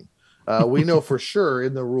game. We know for sure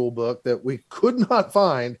in the rule book that we could not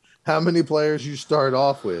find how many players you start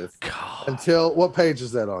off with God, until what page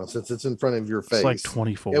is that on? Since it's in front of your it's like face,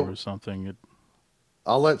 24 or something.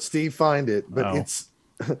 I'll let Steve find it, but Oh, it's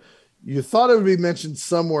you thought it would be mentioned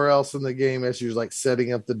somewhere else in the game as you was like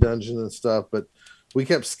setting up the dungeon and stuff, but we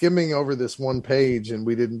kept skimming over this one page and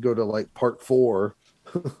we didn't go to like part 4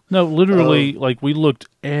 no, literally, of like we looked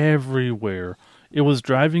everywhere. It was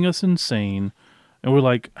driving us insane, and we're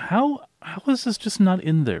like, how is this just not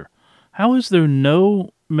in there? How is there no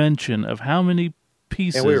mention of how many and we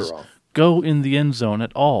were pieces wrong. go in the end zone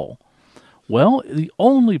at all? Well, the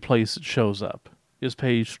only place it shows up is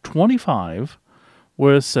page 25,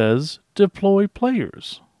 where it says deploy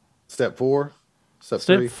players. Step 4, step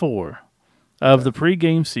Step 3. 4 of Okay. the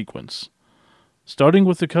pre-game sequence. Starting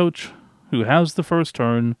with the coach who has the first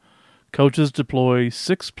turn, coaches deploy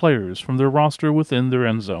 6 players from their roster within their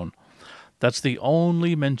end zone. That's the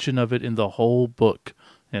only mention of it in the whole book.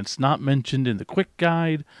 And it's not mentioned in the quick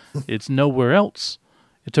guide. It's nowhere else.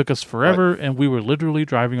 It took us Right. forever, and we were literally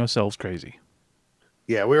driving ourselves crazy.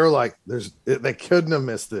 Yeah, we were like, they couldn't have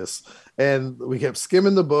missed this. And we kept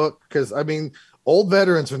skimming the book because I mean, old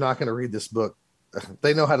veterans are not going to read this book.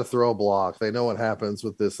 They know how to throw a block, they know what happens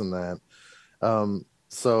with this and that.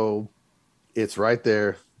 So it's right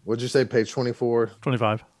there. What'd you say? Page 24,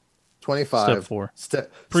 25. Step 25. 4.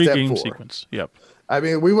 Step Pre-game 4. sequence. Yep. I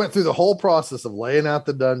mean, we went through the whole process of laying out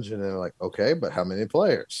the dungeon and like, okay, but how many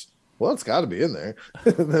players? Well, it's got to be in there.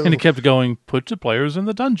 And Then it kept going, put the players in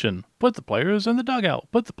the dungeon. Put the players in the dugout.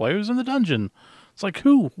 Put the players in the dungeon. It's like,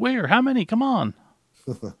 who? Where? How many? Come on.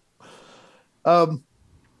 um,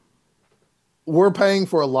 we're paying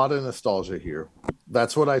for a lot of nostalgia here.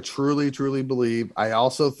 That's what I truly, truly believe. I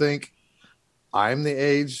also think I'm the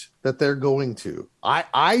age that they're going to.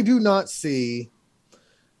 I do not see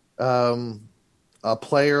um, a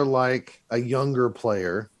player like a younger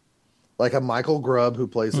player, like a Michael Grubb who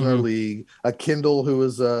plays in our Mm-hmm. league, a Kindle who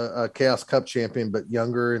is a Chaos Cup champion but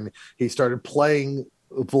younger, and he started playing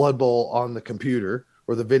Blood Bowl on the computer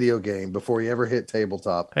or the video game before he ever hit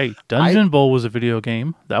tabletop. Hey, I Dungeon Bowl was a video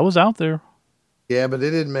game. That was out there. Yeah, but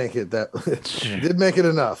it didn't make it that it didn't make it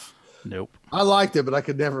enough. Nope. I liked it, but I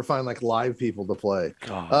could never find like live people to play.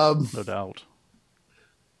 God, Um, no doubt.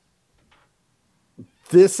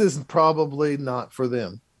 this is probably not for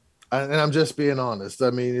them, and I'm just being honest. I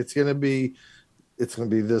mean, it's gonna be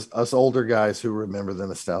this us older guys who remember the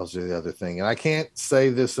nostalgia of the other thing, and I can't say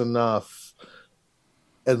this enough.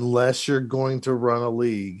 Unless you're going to run a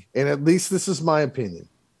league, and at least this is my opinion,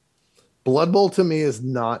 Blood Bowl to me is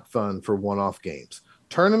not fun for one-off games.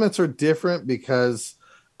 Tournaments are different because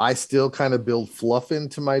I still kind of build fluff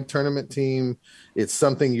into my tournament team. It's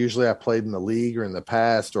something usually I played in the league or in the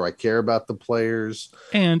past, or I care about the players.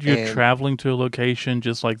 And you're And traveling to a location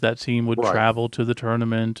just like that team would right. travel to the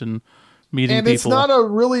tournament and meeting And it's people. not a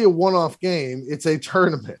really a one-off game, it's a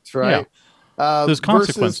tournament, Yeah, right? there's Versus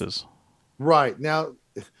consequences. right. Now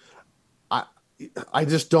I I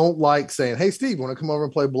just don't like saying, "Hey, Steve, want to come over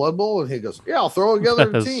and play Blood Bowl?" And he goes, "Yeah, I'll throw That together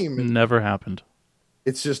a has team." And never happened.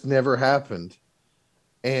 it's just never happened.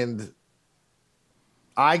 And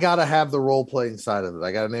I got to have the role playing side of it.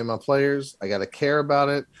 I got to name my players. I got to care about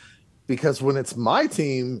it because when it's my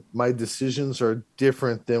team, my decisions are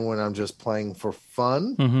different than when I'm just playing for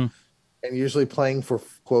fun. Hmm. And usually playing for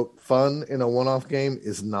quote fun in a one off game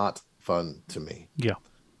is not fun to me. Yeah.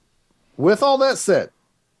 With all that said,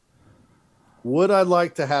 would I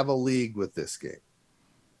like to have a league with this game?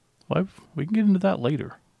 Well, we can get into that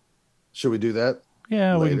later. Should we do that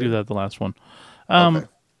Yeah, we can do later? that the last one. Okay.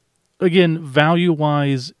 Again, value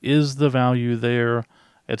wise, is the value there?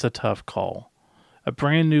 It's a tough call. A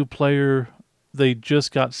brand new player, they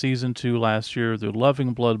just got season 2 last year. They're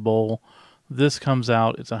loving Blood Bowl. This comes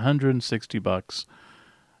out, it's $160.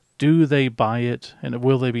 Do they buy it and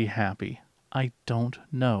will they be happy? I don't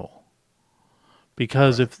know.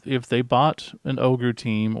 Because Right. if they bought an ogre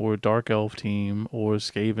team or a dark elf team or a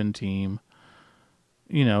skaven team,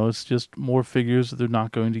 it's just more figures that they're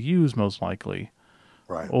not going to use most likely.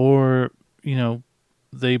 Right. Or, you know,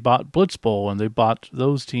 they bought Blitz Bowl and they bought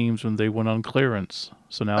those teams when they went on clearance.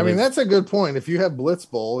 So now I mean, they, that's a good point. If you have Blitz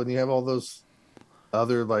Bowl and you have all those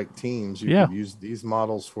other like teams, you yeah, could use these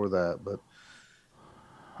models for that. But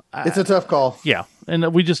it's uh, a tough call. yeah,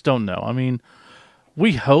 and we just don't know. I mean,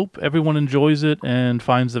 we hope everyone enjoys it and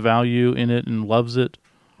finds the value in it and loves it.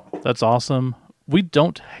 That's awesome. We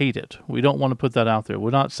don't hate it. We don't want to put that out there. We're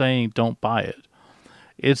not saying don't buy it.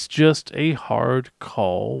 It's just a hard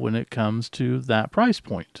call when it comes to that price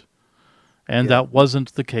point. And Yeah. that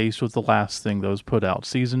wasn't the case with the last thing that was put out.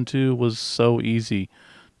 Season 2 was so easy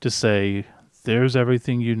to say, there's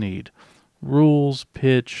everything you need. Rules,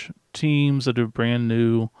 pitch, teams that are brand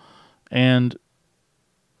new. And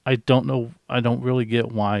I don't know. I don't really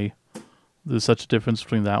get why there's such a difference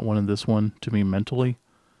between that one and this one to me mentally,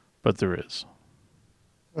 but there is.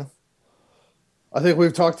 I think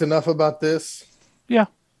we've talked enough about this. Yeah.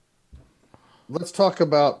 Let's talk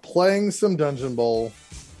about playing some Dungeon Bowl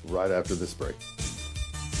right after this break.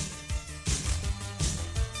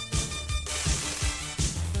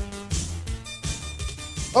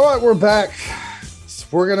 All right, we're back.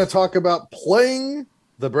 We're going to talk about playing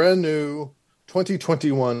the brand new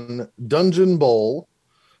 2021 Dungeon Bowl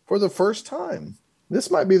for the first time.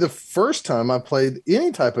 This might be the first time I played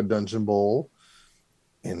any type of Dungeon Bowl.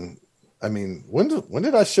 When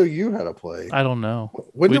did I show you how to play? I don't know.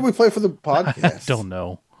 When did we play for the podcast? I don't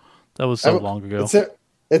know. That was so long ago.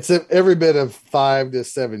 It's every bit of 5 to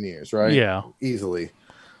 7 years, right? Yeah. Easily.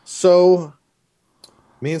 So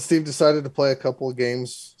me and Steve decided to play a couple of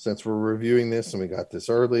games since we're reviewing this and we got this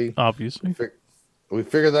early. Obviously. We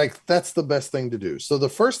figured like that's the best thing to do. So the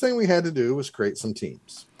first thing we had to do was create some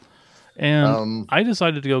teams. And I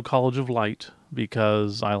decided to go College of Light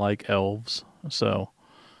because I like elves. So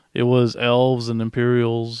it was elves and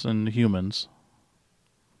Imperials and humans.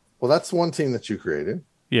 Well, that's one team that you created.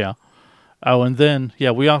 Yeah. Oh, and then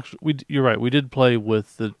you're right. We did play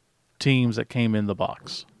with the teams that came in the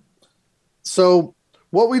box. So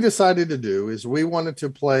what we decided to do is we wanted to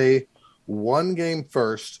play one game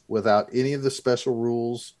first without any of the special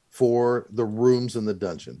rules for the rooms in the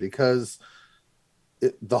dungeon, because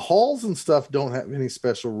the halls and stuff don't have any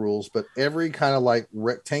special rules, but every kind of like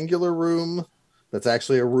rectangular room that's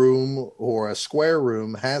actually a room or a square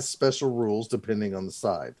room has special rules depending on the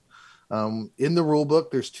side. In the rule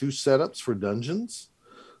book, there's 2 setups for dungeons.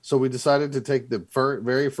 So we decided to take the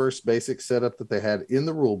very first basic setup that they had in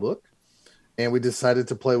the rule book, and we decided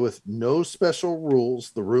to play with no special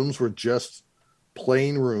rules. The rooms were just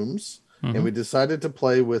plain rooms. Mm-hmm. And we decided to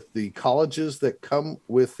play with the colleges that come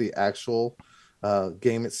with the actual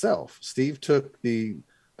game itself. Steve took the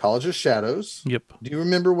College of Shadows. Yep. Do you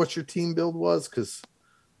remember what your team build was? Because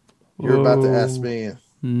you're about to ask me.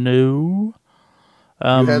 No.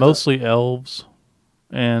 Mostly elves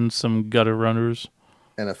and some gutter runners.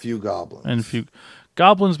 And a few goblins. And a few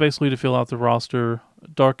goblins basically to fill out the roster.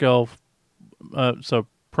 Dark elf, so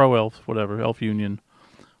pro elf, whatever, elf union.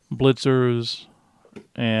 Blitzers,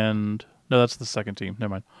 and no, that's the second team.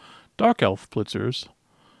 Never mind. Dark elf blitzers,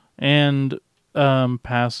 and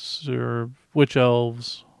passer witch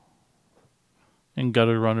elves, and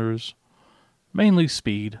gutter runners, mainly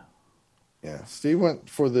speed. Yeah, Steve went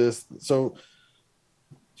for this. So,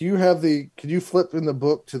 do you have could you flip in the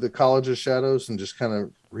book to the College of Shadows and just kind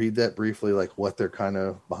of read that briefly, like what they're kind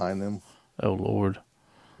of behind them? Oh, Lord.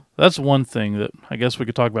 That's one thing that I guess we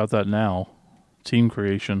could talk about that now. Team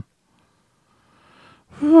creation.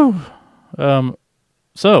 Whew.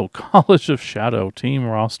 So, College of Shadow team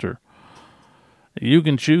roster. You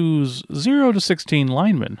can choose 0 to 16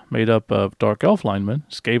 linemen made up of Dark Elf linemen,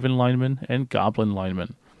 Skaven linemen, and Goblin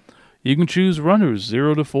linemen. You can choose runners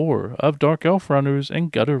 0 to 4 of Dark Elf runners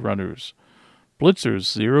and Gutter runners.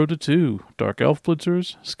 Blitzers 0 to 2, Dark Elf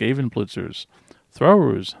blitzers, Skaven blitzers.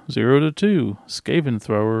 Throwers 0 to 2, Skaven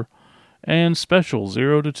thrower. And special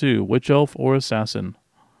 0 to 2, Witch Elf or Assassin.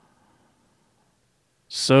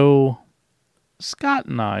 So, Scott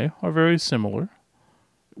and I are very similar.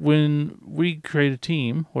 When we create a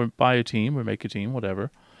team, or buy a team, or make a team,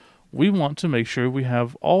 whatever, we want to make sure we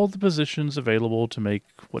have all the positions available to make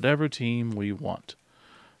whatever team we want.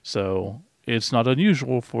 So, it's not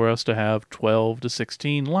unusual for us to have 12 to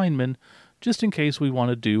 16 linemen, just in case we want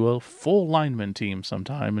to do a full lineman team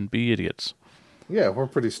sometime and be idiots. Yeah, we're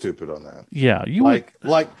pretty stupid on that. Yeah,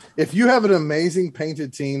 like if you have an amazing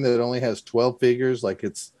painted team that only has 12 figures, like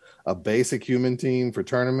it's a basic human team for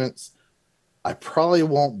tournaments, I probably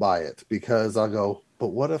won't buy it because I'll go, but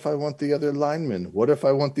what if I want the other linemen? What if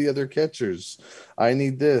I want the other catchers? I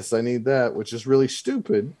need this, I need that, which is really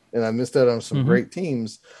stupid. And I missed out on some great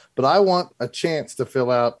teams, but I want a chance to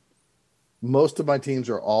fill out. Most of my teams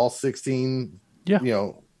are all 16,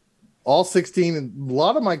 all 16. And a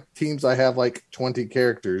lot of my teams, I have like 20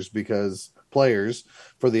 characters because players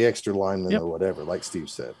for the extra linemen or whatever, like Steve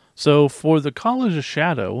said. So for the College of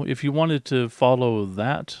Shadow, if you wanted to follow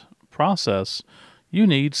that process, you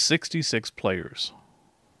need 66 players.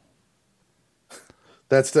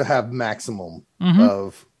 That's to have maximum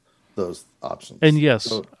of those options. And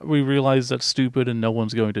yes, we realize that's stupid and no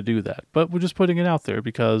one's going to do that, but we're just putting it out there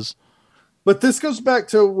because... But this goes back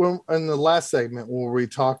to in the last segment where we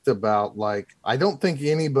talked about, like, I don't think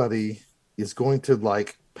anybody is going to,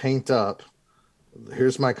 like, paint up,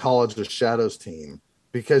 here's my College of Shadows team,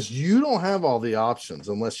 because you don't have all the options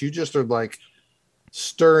unless you just are like,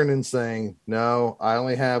 stern in saying, no, I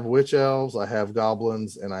only have witch elves, I have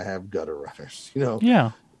goblins, and I have gutter runners.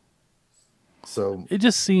 Yeah. So It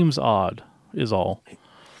just seems odd, is all.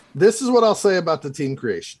 this is what I'll say about the team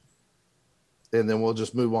creation. And then we'll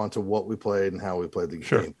just move on to what we played and how we played the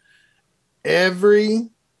game.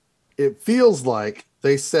 It feels like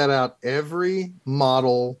they set out every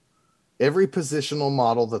model, every positional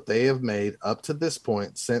model that they have made up to this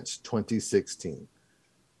point since 2016.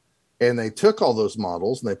 And they took all those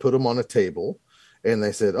models and they put them on a table and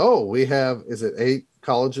they said, oh, we have, is it 8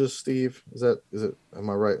 colleges, Steve? Is it, am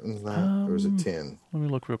I right in that? Or is it 10? Let me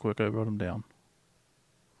look real quick. I wrote them down.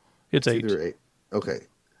 It's 8. Either 8. Okay.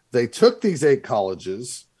 They took these 8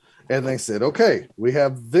 colleges and they said, okay, we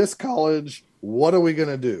have this college. What are we going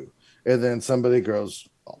to do? And then somebody goes,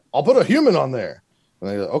 I'll put a human on there. And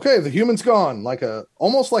they go, okay, the human's gone,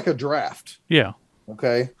 almost like a draft. Yeah.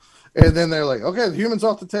 Okay. And then they're like, okay, the human's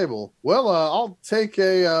off the table. Well, I'll take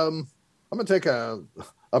I'm going to take a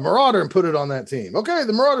Marauder and put it on that team. Okay,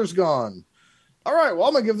 the Marauder's gone. All right, well,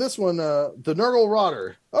 I'm going to give this one the Nurgle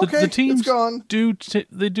Rauder. Okay, the teams it's gone.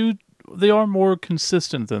 They are more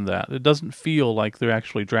consistent than that. It doesn't feel like they're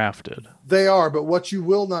actually drafted. They are, but what you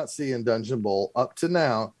will not see in Dungeon Bowl up to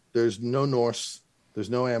now, there's no Norse, there's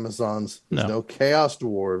no Amazons, there's no Chaos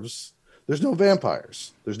Dwarves, there's no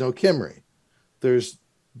vampires, there's no Khemri, there's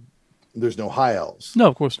no High Elves. No,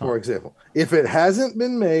 of course not. For example, if it hasn't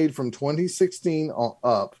been made from 2016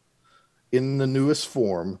 up in the newest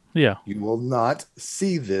form, you will not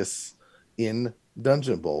see this in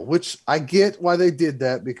Dungeon Bowl, which I get why they did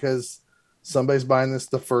that, because somebody's buying this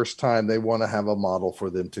the first time. They want to have a model for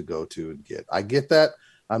them to go to and get. I get that.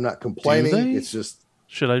 I'm not complaining. It's just...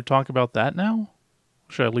 Should I talk about that now?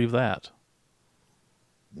 Should I leave that?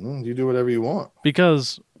 You do whatever you want.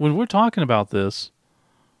 Because when we're talking about this,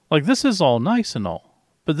 like, this is all nice and all,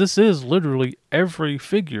 but this is literally every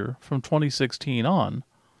figure from 2016 on.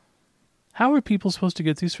 How are people supposed to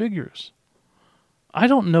get these figures? I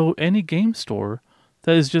don't know any game store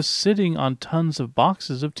that is just sitting on tons of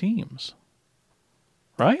boxes of teams.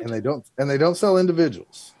 Right? And they don't sell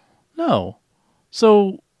individuals. No.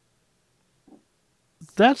 So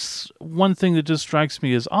that's one thing that just strikes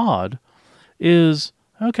me as odd is,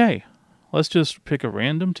 okay, let's just pick a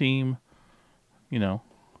random team,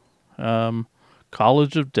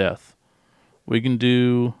 College of Death. We can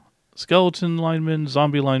do skeleton linemen,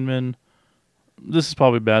 zombie linemen. This is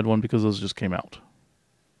probably a bad one because those just came out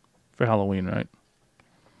for Halloween, right?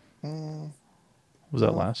 Was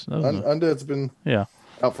that last? Undead's been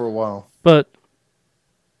out for a while. But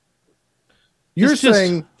you're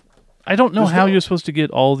saying... I don't know how you're supposed to get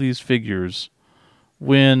all these figures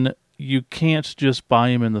when you can't just buy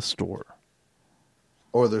them in the store.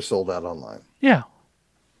 Or they're sold out online. Yeah.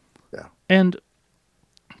 Yeah. And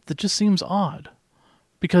that just seems odd.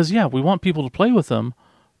 Because, we want people to play with them,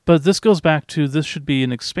 but this goes back to this should be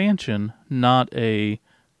an expansion, not a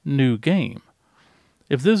new game.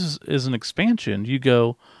 If this is an expansion, you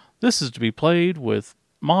go, this is to be played with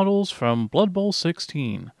models from Blood Bowl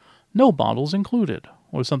 16. No models included,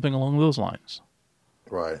 or something along those lines.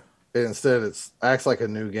 Right. And instead, it acts like a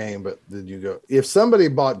new game, but then you go, if somebody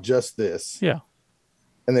bought just this,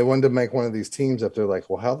 and they wanted to make one of these teams up, they're like,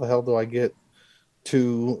 well, how the hell do I get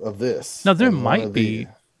 2 of this? Now, there might be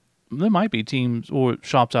teams or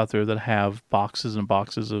shops out there that have boxes and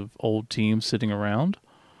boxes of old teams sitting around,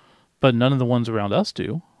 but none of the ones around us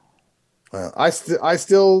do. I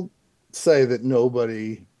still say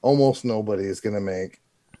that almost nobody is going to make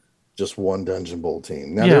just one Dungeon Bowl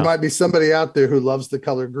team. Now, there might be somebody out there who loves the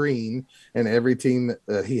color green, and every team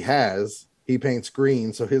that he paints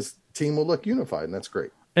green, so his team will look unified, and that's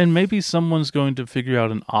great. And maybe someone's going to figure out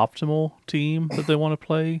an optimal team that they want to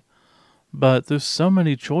play, but there's so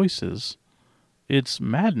many choices. It's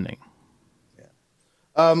maddening.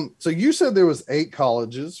 Yeah. So you said there was 8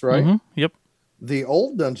 colleges, right? Mm-hmm. Yep. The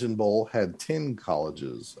old Dungeon Bowl had 10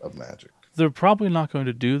 colleges of Magic. They're probably not going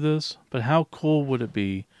to do this, but how cool would it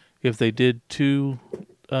be if they did 2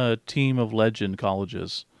 Team of Legend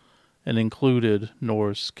colleges and included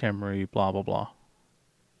Norse, Khemri, blah, blah, blah.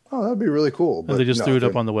 Oh, that'd be really cool. But they just threw it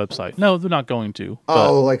up on the website. No, they're not going to.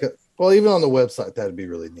 Even on the website, that'd be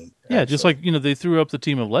really neat. Yeah, just like, they threw up the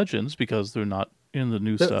Team of Legends because they're not in the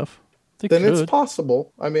new stuff. Then it's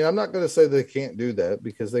possible. I mean, I'm not going to say they can't do that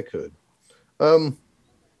because they could.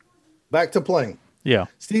 Back to playing. Yeah.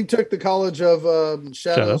 Steve took the College of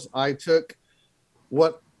Shadows. I took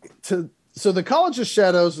so the College of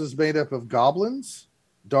Shadows is made up of goblins,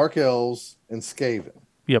 dark elves, and Skaven.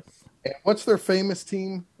 Yep. And what's their famous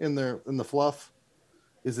team in the fluff?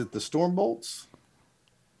 Is it the Stormbolts?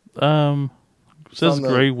 Says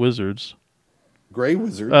Grey Wizards. Gray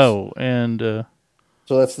Wizards. Oh, and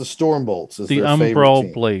So that's the Stormbolts is the their favorite Umbral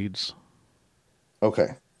team. Blades. Okay.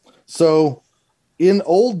 So in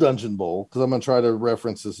old Dungeon Bowl, because I'm going to try to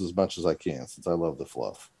reference this as much as I can since I love the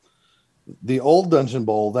fluff. The old Dungeon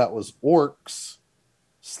Bowl, that was Orcs,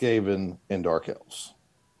 Skaven, and Dark Elves.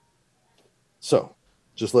 So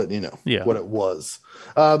just letting you know what it was.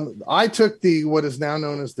 I took what is now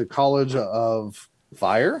known as the College of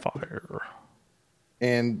Fire.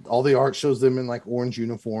 And all the art shows them in like orange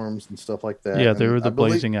uniforms and stuff like that. Yeah, and they were the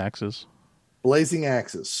Blazing Axes. Blazing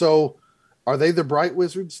Axes. So are they the Bright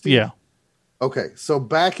Wizards, Steve? Yeah. Okay, so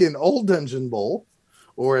back in old Dungeon Bowl,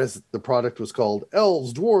 or as the product was called,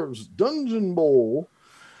 Elves, Dwarves, Dungeon Bowl.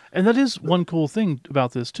 And that is one cool thing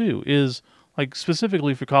about this, too, is like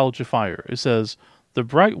specifically for College of Fire. It says, the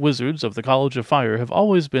Bright Wizards of the College of Fire have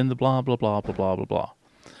always been the blah, blah, blah, blah, blah, blah, blah.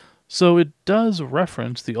 So it does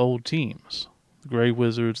reference the old teams. The Gray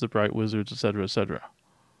Wizards, the Bright Wizards, etc., etc.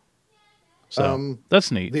 So that's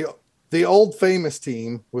neat. The old famous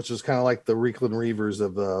team, which is kind of like the Reekland Reavers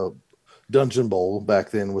of the Dungeon Bowl back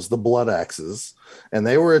then, was the Blood Axes, and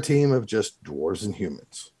they were a team of just dwarves and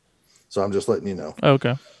humans. So I'm just letting you know.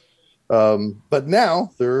 Okay. But now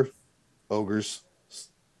they're ogres,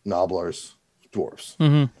 nobblers, dwarves.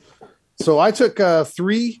 Mm-hmm. So I took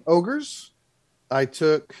 3 ogres. I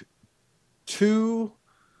took 2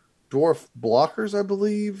 dwarf blockers, I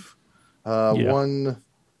believe. 1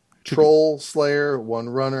 troll slayer, 1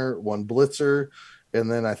 runner, 1 blitzer, and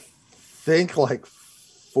then I think like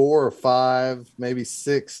 4 or 5, maybe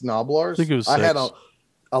 6 nobblers. I think it was 6. I had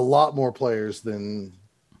a lot more players than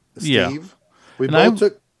Steve. Yeah. We both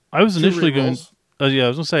took. I was initially going. I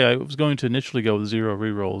was gonna say I was going to initially go with 0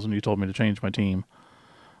 rerolls, and you told me to change my team.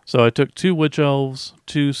 So I took 2 Witch Elves,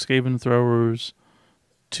 2 Skaven Throwers,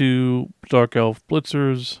 2 Dark Elf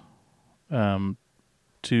Blitzers,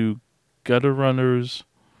 2 Gutter Runners,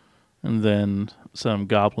 and then some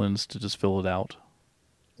Goblins to just fill it out.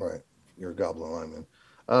 Right, you're a Goblin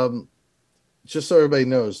lineman. Just so everybody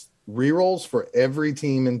knows, rerolls for every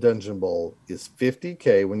team in Dungeon Bowl is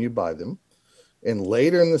 50K when you buy them, and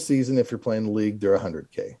later in the season, if you're playing the league, they're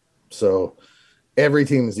 100K. So every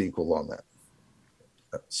team is equal on that.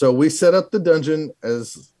 So we set up the dungeon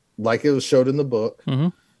as like it was showed in the book. Mm-hmm.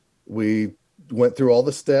 We went through all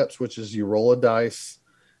the steps, which is you roll a dice,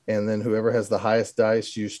 and then whoever has the highest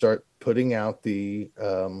dice, you start putting out the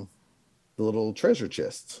little treasure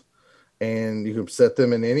chests, and you can set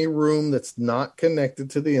them in any room that's not connected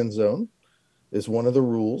to the end zone. Is one of the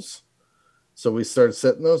rules. So we started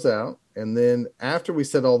setting those out, and then after we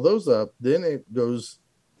set all those up, then it goes.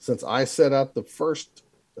 Since I set out the first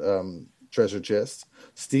treasure chest,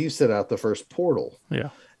 Steve set out the first portal. Yeah,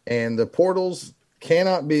 and the portals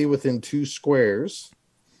cannot be within 2 squares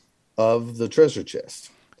of the treasure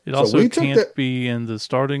chest. It also can't be in the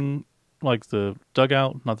starting, like the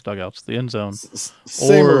dugout, not the dugouts, the end zone,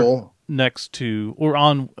 same rule. Next to or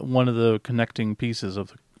on one of the connecting pieces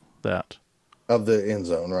of that. Of the end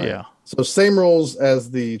zone, right? Yeah. So same rules as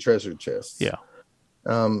the treasure chests. Yeah.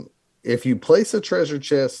 If you place a treasure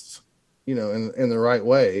chest, in the right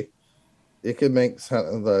way, it could make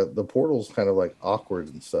the portals kind of like awkward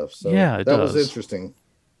and stuff. So yeah, that was interesting.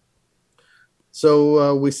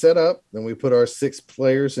 So we set up, and we put our 6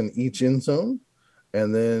 players in each end zone,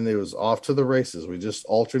 and then it was off to the races. We just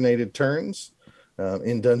alternated turns.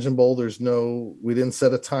 In Dungeon Bowl, we didn't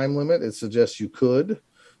set a time limit. It suggests you could.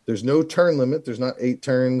 There's no turn limit. There's not 8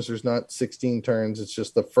 turns. There's not 16 turns. It's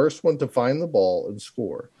just the first one to find the ball and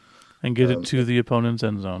score. And get it to the opponent's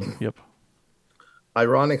end zone. Yep.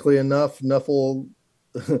 Ironically enough, Nuffle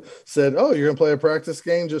said, "Oh, you're going to play a practice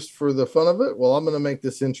game just for the fun of it? Well, I'm going to make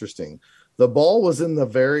this interesting." The ball was in the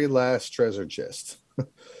very last treasure chest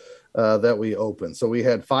that we opened. So we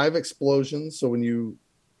had 5 explosions. So when you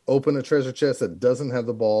open a treasure chest that doesn't have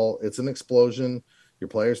the ball, it's an explosion. Your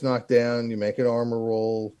player's knocked down. You make an armor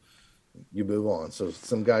roll. You move on. So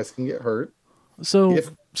some guys can get hurt. So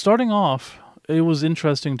starting off, it was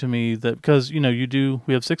interesting to me that because,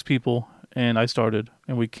 we have 6 people, and I started,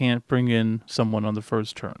 and we can't bring in someone on the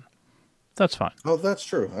first turn. That's fine. Oh, that's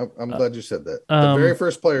true. I'm glad you said that. The very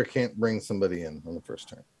first player can't bring somebody in on the first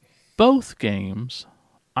turn. Both games,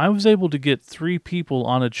 I was able to get 3 people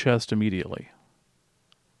on a chest immediately.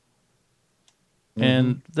 Mm-hmm.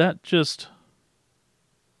 And that just,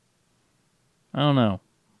 I don't know.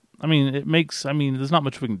 I mean, there's not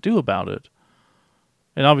much we can do about it.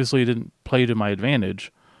 And obviously it didn't play to my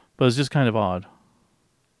advantage, but it's just kind of odd.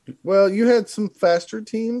 Well, you had some faster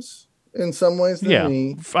teams in some ways than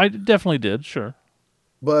me. I definitely did, sure.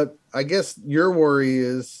 But I guess your worry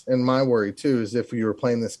is, and my worry too, is if you were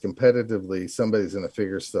playing this competitively, somebody's going to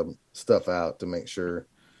figure some stuff out to make sure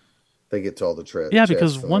they get to all the Yeah,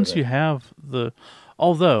 because chests and once you everything. have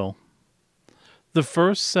although the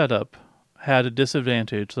first setup had a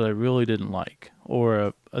disadvantage that I really didn't like,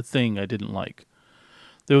 or a thing I didn't like.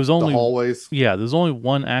 There was The only, hallways. yeah, there's only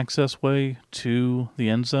one access way to the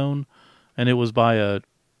end zone, and it was by a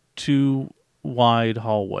two wide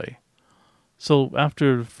hallway. So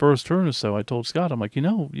after the first turn or so, I told Scott, I'm like,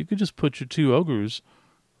 you could just put your two ogres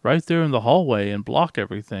right there in the hallway and block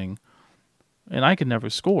everything, and I could never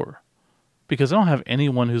score because I don't have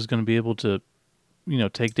anyone who's going to be able to,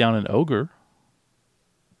 take down an ogre,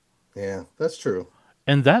 Yeah, that's true.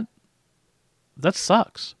 and that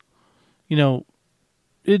sucks. You know,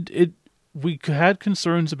 it we had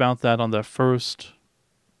concerns about that on the first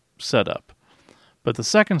setup, but the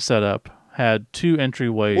second setup had two Whoa,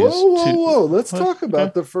 entryways whoa, to. whoa. Let's What? talk Okay.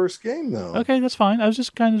 about the first game, though. Okay, that's fine. I was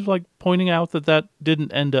just kind of like pointing out that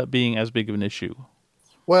didn't end up being as big of an issue.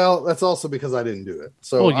 Well, that's also because I didn't do it.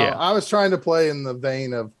 So Well, yeah. I was trying to play in the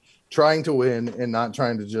vein of trying to win and not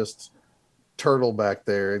trying to just turtle back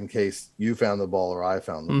there in case you found the ball or I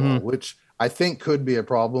found the Mm-hmm. ball, which I think could be a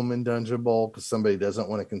problem in Dungeon Ball because somebody doesn't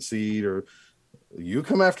want to concede or you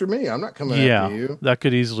come after me. I'm not coming after Yeah, you. that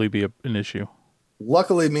could easily be an issue.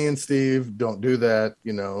 Luckily, me and Steve don't do that.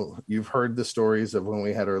 You know, you've heard the stories of when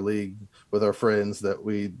we had our league with our friends that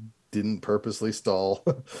we didn't purposely stall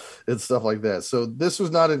and stuff like that. So this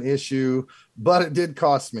was not an issue, but it did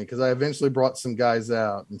cost me because I eventually brought some guys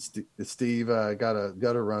out, and Steve got a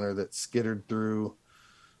gutter runner that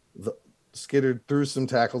the skittered through some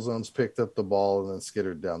tackle zones, picked up the ball, and then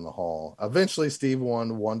skittered down the hall. Eventually, Steve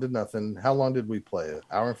won 1-0. How long did we play? An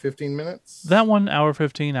hour and 15 minutes. That one, hour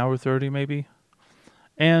 15, hour 30, maybe.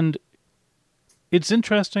 And it's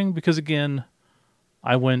interesting because, again,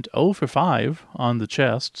 I went 0 for 5 on the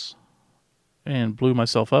chests and blew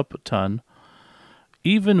myself up a ton.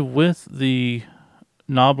 Even with the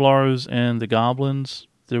Noblars and the Goblins,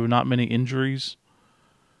 there were not many injuries.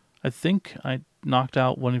 I think I knocked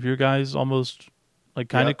out one of your guys almost like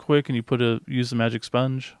kind of Yep. quick, and use the magic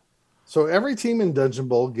sponge. So every team in Dungeon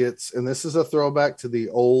Bowl gets, and this is a throwback to the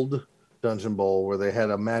old Dungeon Bowl where they had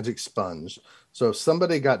a magic sponge. So if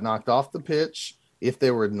somebody got knocked off the pitch, if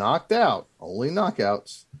they were knocked out, only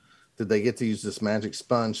knockouts, did they get to use this magic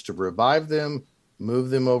sponge to revive them, move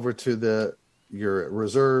them over to your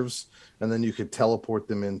reserves, and then you could teleport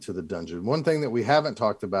them into the dungeon. One thing that we haven't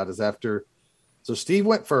talked about is so Steve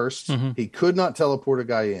went 1st. Mm-hmm. He could not teleport a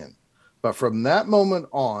guy in. But from that moment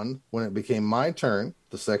on, when it became my turn,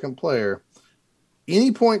 the second player,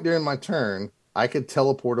 any point during my turn, I could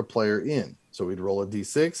teleport a player in. So we'd roll a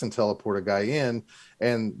d6 and teleport a guy in,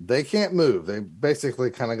 and they can't move. They basically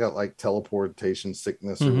kind of got like teleportation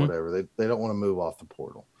sickness or Mm-hmm. whatever. They don't want to move off the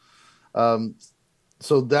portal. Um,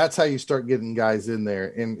 so that's how you start getting guys in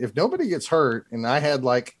there. And if nobody gets hurt, and I had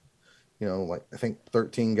like I think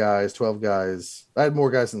 13 guys, 12 guys. I had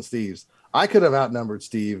more guys than Steve's. I could have outnumbered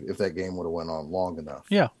Steve if that game would have went on long enough.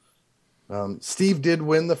 Yeah. Steve did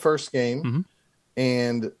win the first game, Mm-hmm.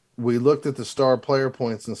 and we looked at the star player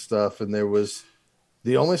points and stuff, and there was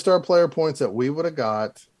the only star player points that we would have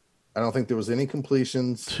got. I don't think there was any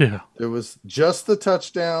completions. Yeah. There was just the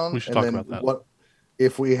touchdown, We should and talk then about that. what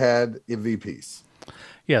if we had MVPs?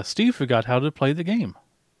 Yeah, Steve forgot how to play the game.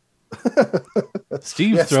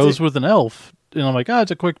 Steve Yeah, throws Steve. with an elf, and I'm like,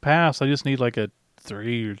 it's a quick pass. I just need like a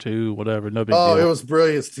 3 or 2, whatever. No big Oh, it deal. was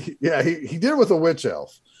brilliant. Yeah, he did it with a witch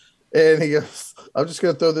elf. And he goes, I'm just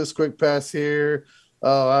going to throw this quick pass here.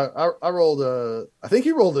 Oh, I rolled I think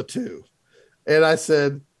he rolled a 2. And I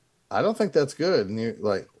said, I don't think that's good. And you're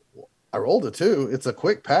like, I rolled a 2. It's a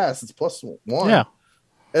quick pass. It's +1. Yeah.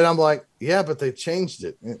 And I'm like, yeah, but they changed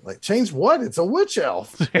it. Like, changed what? It's a witch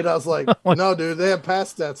elf. And I was like, no, dude, they have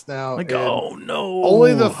pass stats now. Like, And oh no.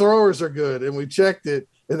 only the throwers are good. And we checked it.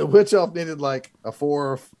 And the witch elf needed like a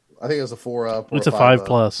 4. I think it was a 4 up or It's a a 5 5 up.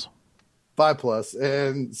 plus. 5+.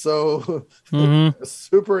 And so Mm-hmm. a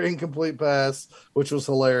super incomplete pass, which was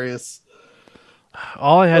hilarious.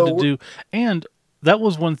 All I had to So do, and that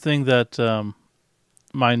was one thing that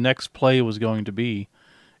my next play was going to be,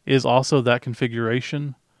 is also that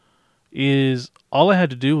configuration. Is all I had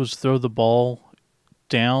to do was throw the ball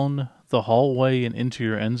down the hallway and into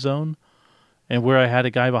your end zone, and where I had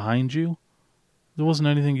a guy behind you, there wasn't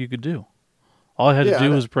anything you could do. All I had to yeah,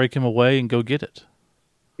 do was break him away and go get it.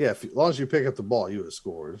 yeah. As long as you pick up the ball, you would have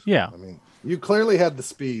scored. Yeah. I mean, you clearly had the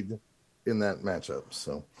speed in that matchup.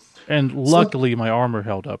 And So luckily, my armor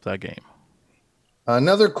held up that game.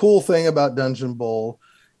 another cool thing about Dungeon Bowl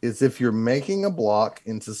is if you're making a block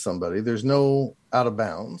into somebody, there's no out of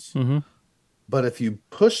bounds. Mm-hmm. But if you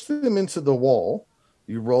push them into the wall,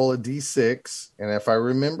 you roll a d6. And if I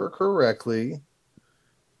remember correctly,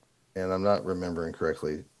 and I'm not remembering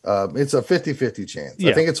correctly, it's a 50-50 chance. I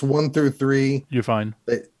Yeah, think it's 1 through 3. you're fine.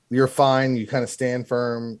 You're fine. You kind of stand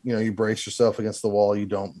firm. You brace yourself against the wall. You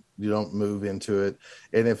don't move into it.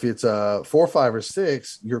 And if it's a 4, 5, or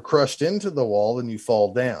 6, you're crushed into the wall and you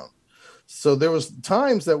fall down. So there was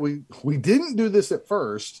times that we didn't do this at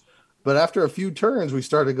first, but after a few turns, we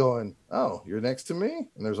started going, "Oh, you're next to me,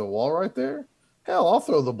 and there's a wall right there. Hell, I'll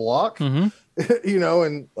throw the block." Mm-hmm.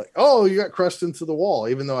 And like, "Oh, you got crushed into the wall,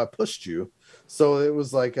 even though I pushed you." So it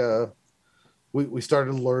was like we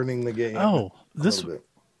started learning the game Oh, a this little bit.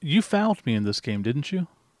 you fouled me in this game, didn't you?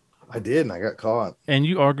 I did, and I got caught. And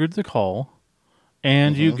you argued the call,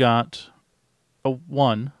 and you Hmm. got a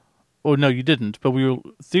 1. Oh, no, you didn't. But we were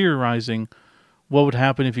theorizing what would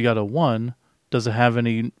happen if you got a 1. Does it have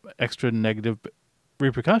any extra negative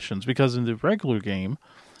repercussions? Because in the regular game,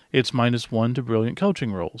 it's -1 to brilliant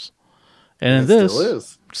coaching rolls. And And in it still this,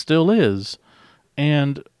 is. still is.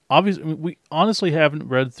 And obviously, we honestly haven't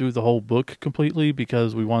read through the whole book completely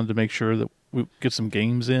because we wanted to make sure that we get some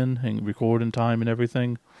games in and record in time and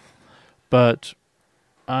everything. But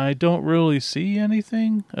I don't really see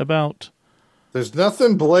anything about. There's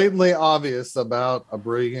nothing blatantly obvious about a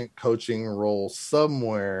brilliant coaching role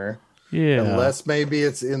somewhere, Yeah. unless maybe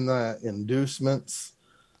it's in the inducements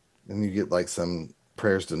and you get like some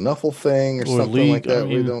prayers to Nuffle thing or Or something like league. I that.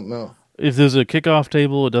 We mean, don't know. if there's a kickoff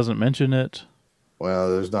table, it doesn't mention it. Well,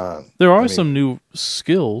 there's not. There I are mean, some new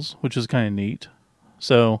skills, which is kind of neat.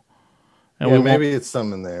 So, and yeah, we won't. maybe it's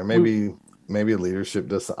some in there. We, Maybe leadership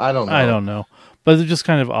does. I don't I know. don't know, but it's just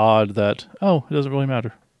kind of odd that it doesn't really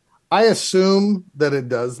matter. I assume that it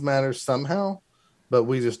does matter somehow, but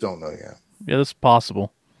we just don't know yet. Yeah, that's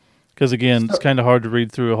possible. Because again, it's So, kind of hard to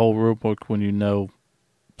read through a whole rule book when you know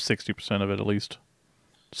 60% of it at least.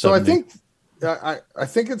 so I 70. think I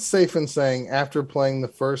think it's safe in saying after playing the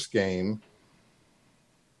first game,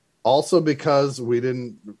 also because we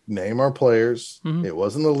didn't name our players, Mm-hmm. it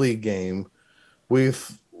wasn't a league game. We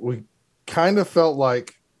kind of felt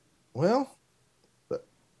like, well,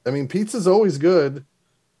 I mean, pizza's always good,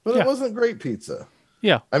 but it Yeah, wasn't great pizza.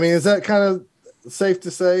 yeah, I mean, is that kind of safe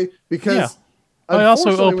to say? yeah. Because I also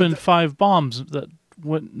unfortunately, with opened 5 bombs that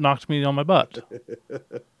knocked me on my butt.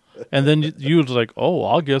 And then you was like, "Oh,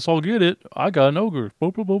 I guess I'll get it. I got an ogre."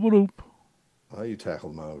 Boop boop boop boop. Boop. oh, you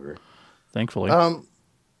tackled my ogre. Thankfully, Um,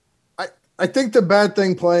 I I think the bad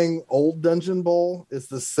thing playing old Dungeon Bowl is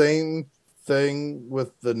the same thing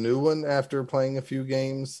with the new one. After playing a few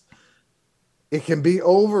games, it can be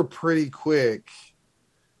over pretty quick.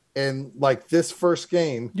 And like this first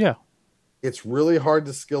game, yeah. it's really hard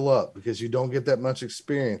to skill up because you don't get that much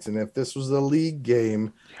experience. And if this was a league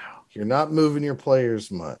game, you're not moving your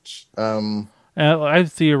players much. And I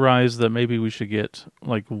theorized that maybe we should get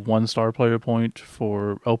like 1 star player point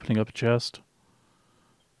for opening up a chest.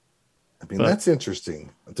 I mean, But that's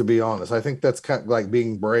interesting, to be honest. I think that's kind of like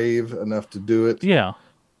being brave enough to do it. yeah,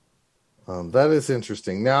 That is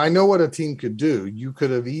interesting. Now, I know what a team could do. You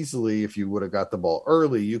could have easily, if you would have got the ball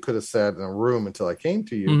early, you could have sat in a room until I came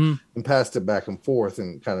to you hmm and passed it back and forth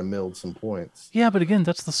and kind of milled some points. yeah. But again,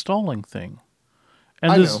 that's the stalling thing,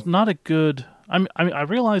 and I there's know. not a good. I mean, I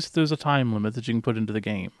realize there's a time limit that you can put into the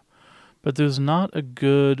game, but there's not a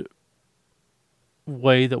good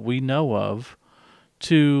way that we know of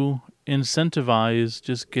to incentivize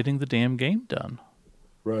just getting the damn game done.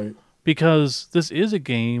 Right. Because this is a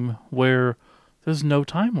game where there's no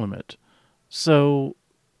time limit. So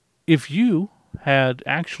if you had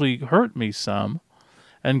actually hurt me some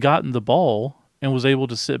and gotten the ball and was able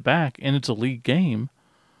to sit back and it's a league game,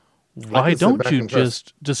 I why can sit don't back you and trust.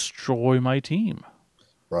 just destroy my team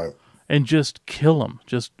Right. and just kill them?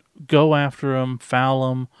 Just go after them, foul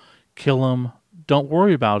them, kill them. Don't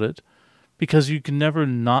worry about it because you can never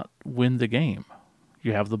not win the game.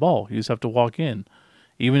 You have the ball. You just have to walk in.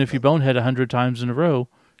 Even if you bonehead 100 times in a row,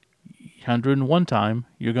 101 time,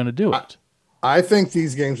 you're going to do I, it. I think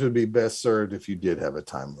these games would be best served if you did have a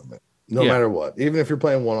time limit, no Yeah. matter what, even if you're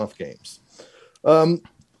playing one off games. Um,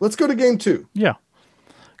 let's go to game two. Yeah.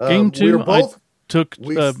 Game We are two, both.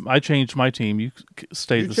 We I changed my team. You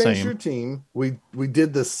stayed You the changed same. your team. We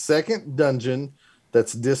did the second dungeon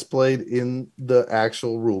that's displayed in the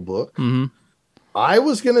actual rule book. Hmm. I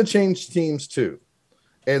was going to change teams too.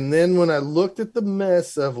 And then when I looked at the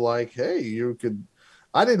mess of like, hey,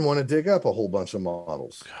 I didn't want to dig up a whole bunch of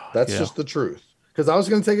models. That's Yeah. just the truth. Because I was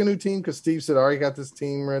going to take a new team because Steve said, I already got this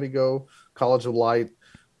team ready to go. College of Light.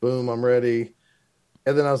 Boom, I'm ready.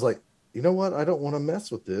 And then I was like, you know what? I don't want to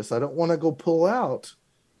mess with this. I don't want to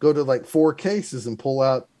go to like 4 cases and pull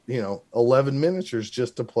out, 11 miniatures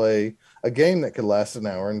just to play a game that could last an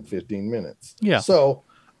hour and 15 minutes. Yeah. So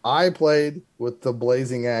I played with the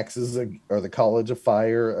Blazing Axes or the College of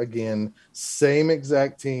Fire again, same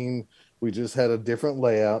exact team. We just had a different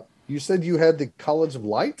layout. You said you had the College of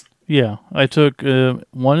Light? Yeah, I took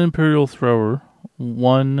one Imperial Thrower,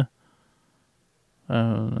 one,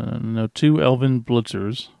 no, two Elven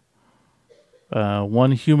Blitzers,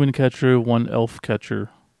 one Human Catcher, one Elf Catcher,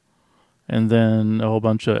 and then a whole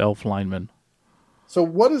bunch of Elf Linemen. So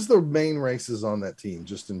what is the main races on that team,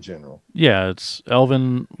 just in general? Yeah, it's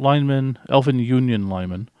Elven Linemen, Elven Union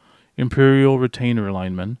Linemen, Imperial Retainer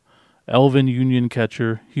Linemen, Elven Union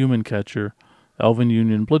Catcher, Human Catcher, Elven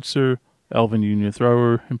Union Blitzer, Elven Union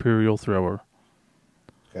Thrower, Imperial Thrower.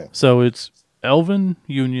 Okay. So it's Elven,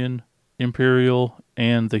 Union, Imperial,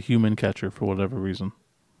 and the Human Catcher for whatever reason.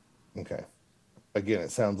 Okay. Again,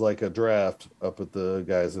 it sounds like a draft up at the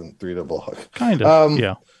guys in 3 to Vlog. Kind of,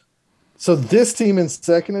 yeah. So this team in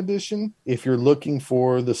second edition, if you're looking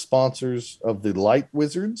for the sponsors of the Light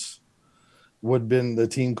Wizards, would have been the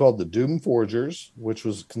team called the Doom Forgers, which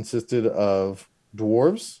was consisted of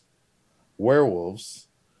dwarves, werewolves,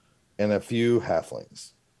 and a few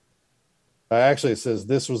halflings. Actually, it says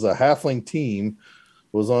this was a halfling team,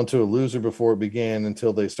 was onto a loser before it began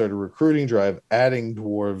until they started recruiting drive, adding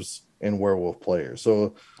dwarves and werewolf players.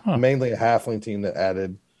 So mainly a halfling team that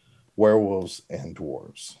added werewolves and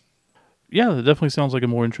dwarves. Yeah, that definitely sounds like a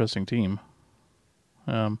more interesting team.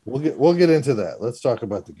 We'll get into that. Let's talk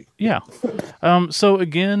about the game. Yeah. So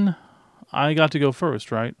again, I got to go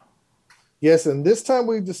first, right? Yes, and this time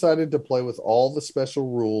we decided to play with all the special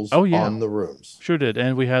rules on the rooms. Sure did.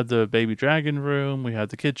 And we had the baby dragon room, we had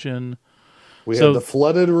the kitchen. We had the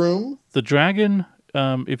flooded room. The dragon,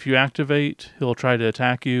 if you activate, he'll try to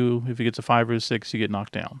attack you. If he gets a 5 or a 6, you get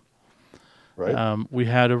knocked down. Right. We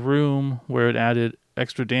had a room where it added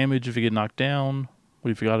extra damage if you get knocked down.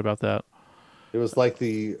 We forgot about that. It was like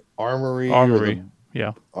the armory.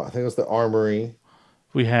 Yeah. I think it was the armory.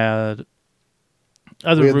 We had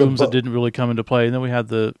other rooms that didn't really come into play. And then we had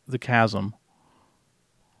the chasm.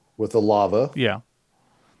 With the lava. Yeah.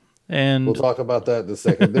 And we'll talk about that in a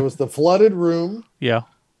second. There was the flooded room. Yeah.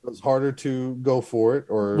 It was harder to go for it.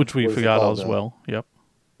 Which we forgot as well. Yep.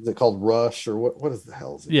 Is it called rush or what is the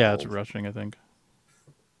hell is it called? It's rushing, I think.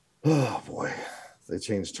 Oh, boy. They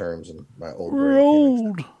changed terms in my old brain.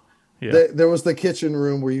 Old. Yeah. There was the kitchen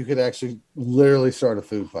room where you could actually literally start a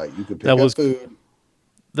food fight. You could pick up food.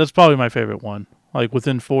 That's probably my favorite one. Like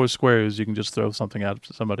within 4 squares, you can just throw something at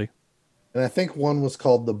somebody. And I think one was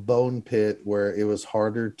called the bone pit, where it was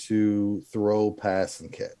harder to throw, pass, and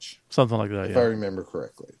catch. Something like that, if I remember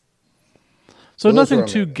correctly. So nothing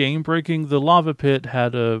too game-breaking. The lava pit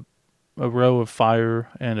had a row of fire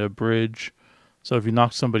and a bridge. So if you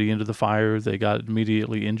knocked somebody into the fire, they got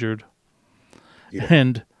immediately injured. Yeah.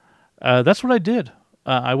 And that's what I did.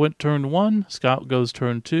 I went turn 1. Scott goes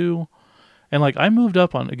turn 2. And I moved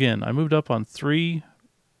up on 3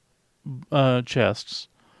 chests.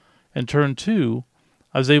 And turn 2,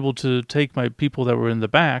 I was able to take my people that were in the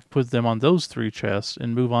back, put them on those 3 chests,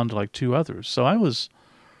 and move on to 2 others. So I was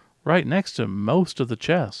right next to most of the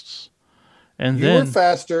chests. And you were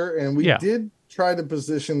faster, and we did try to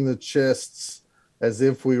position the chests as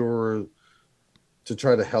if we were to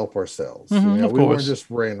try to help ourselves. Mm-hmm, of we course. weren't just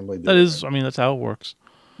randomly doing that. That's how it works.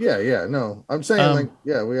 Yeah, no. I'm saying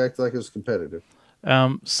we act like it was competitive.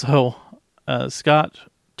 So Scott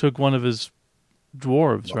took one of his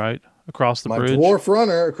dwarves, right? Across the bridge. My dwarf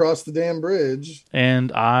runner across the damn bridge.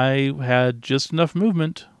 And I had just enough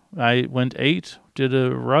movement. I went 8, did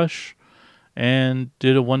a rush, and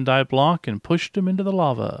did a 1-die block and pushed him into the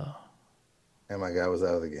lava. And my guy was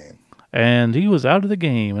out of the game. And he was out of the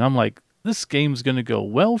game. And I'm like, this game's going to go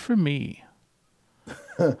well for me.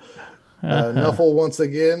 Nuffle, once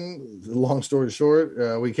again, long story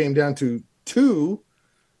short, we came down to 2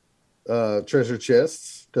 treasure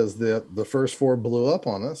chests because the first 4 blew up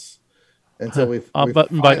on us until we but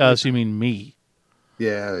by us you mean me.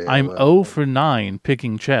 Yeah, I'm 0 for 9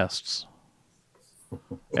 picking chests.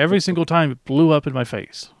 Every single time it blew up in my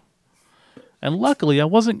face. And luckily I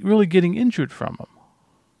wasn't really getting injured from them.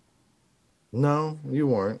 No, you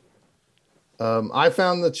weren't. I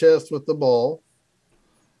found the chest with the ball.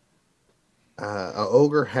 An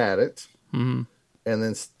ogre had it. Mm-hmm.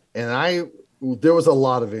 And there was a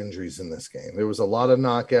lot of injuries in this game. There was a lot of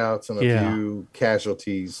knockouts and a few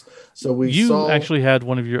casualties. So you actually had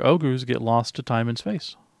one of your ogres get lost to time and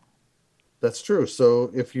space. That's true.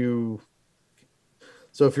 So if you're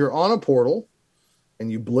on a portal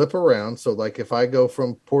and you blip around. So, like if I go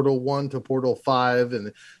from portal 1 to portal 5,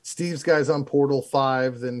 and Steve's guy's on portal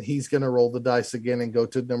 5, then he's going to roll the dice again and go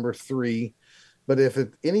to number 3. But if at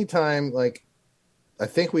any time, like I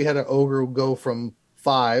think we had an ogre go from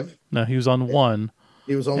 5, No, he was on 1,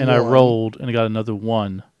 he was on and I 1, rolled and got another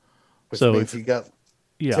 1. which So means if he got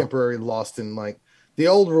yeah, temporarily lost in, like, the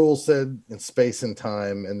old rule said in space and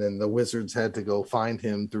time, and then the wizards had to go find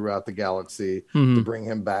him throughout the galaxy to hmm bring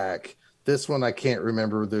him back. This one, I can't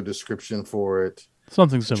remember the description for it,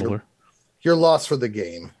 something but similar. you're lost for the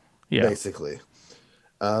game, Yeah, basically.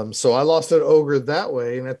 So I lost an ogre that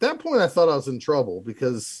way, and at that point, I thought I was in trouble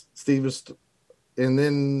because Steve was. And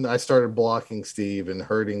then I started blocking Steve and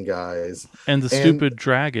hurting guys, and the and stupid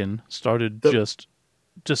dragon started the just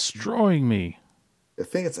destroying me. I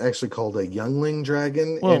think it's actually called a youngling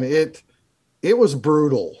dragon, and Well, it was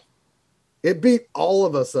brutal. It beat all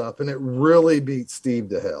of us up, and it really beat Steve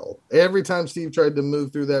to hell. Every time Steve tried to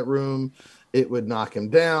move through that room, it would knock him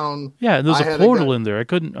down. yeah, and there's I a had a guy, portal in there. I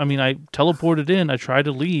couldn't. I mean, I teleported in. I tried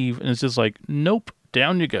to leave, and it's just like, nope,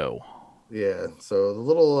 down you go. yeah. So the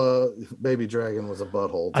little baby dragon was a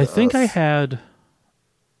butthole I to think I us. had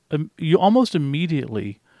you almost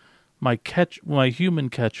immediately. My human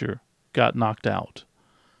catcher got knocked out,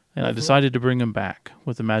 and I Hmm. decided to bring him back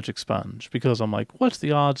with the magic sponge because I'm like, what's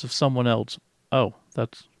the odds of someone else? Oh,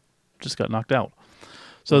 that's just got knocked out.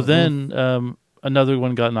 So Hmm. then another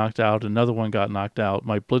one got knocked out. Another one got knocked out.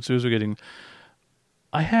 My blitzers are getting.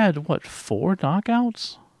 I had what 4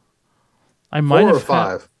 knockouts? I might Four or have had.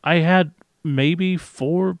 five. I had maybe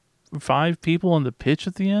 4, 5 people on the pitch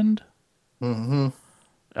at the end. Hmm.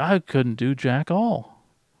 I couldn't do jack all.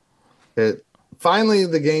 It finally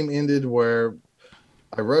the game ended where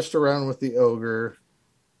I rushed around with the ogre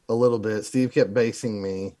a little bit. Steve kept basing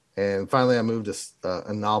me, and finally I moved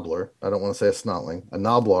a nobbler. I don't want to say a snotling, a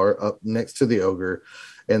nobbler up next to the ogre,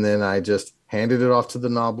 and then I just handed it off to the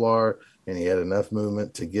nobbler, and he had enough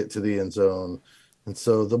movement to get to the end zone. And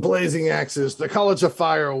so the Blazing Axes, the College of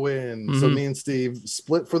Fire win. So Hmm. me and Steve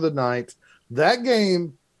split for the night. That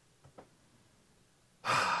game,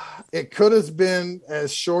 it could have been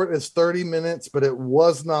as short as 30 minutes, but it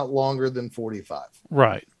was not longer than 45.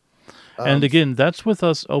 Right. And Um, again, that's with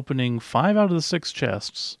us opening 5 out of the 6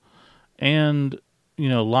 chests, and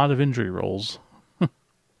a lot of injury rolls.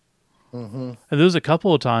 mhm. And there was a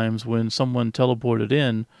couple of times when someone teleported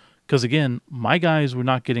in, because again, my guys were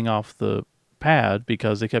not getting off the pad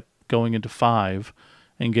because they kept going into 5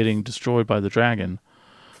 and getting destroyed by the dragon.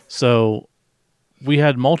 So we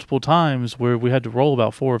had multiple times where we had to roll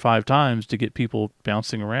about 4 or 5 times to get people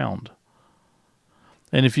bouncing around.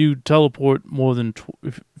 And if you teleport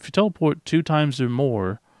if you teleport 2 times or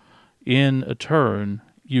more in a turn,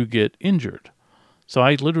 you get injured. So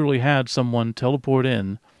I literally had someone teleport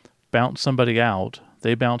in, bounce somebody out,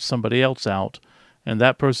 they bounced somebody else out, and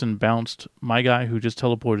that person bounced my guy who just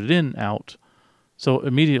teleported in out. So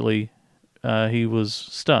immediately he was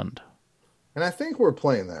stunned. And I think we're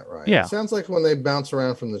playing that right. It Yeah, sounds like when they bounce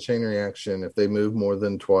around from the chain reaction, if they move more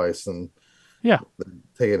than twice, then yeah,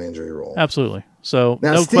 take an injury roll. absolutely. So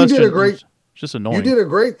Now, no Steve did a question, it great. was just You annoying. did a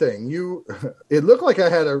great thing. You, it looked like I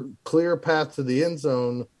had a clear path to the end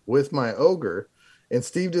zone with my ogre, and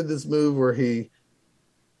Steve did this move where he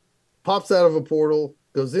pops out of a portal,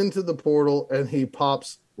 goes into the portal, and he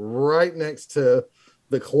pops right next to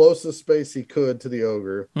the closest space he could to the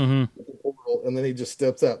ogre, Hmm. and then he just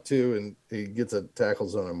steps out too, and he gets a tackle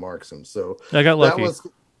zone and marks him. So I got that lucky, was,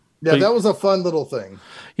 yeah, but that was a fun little thing.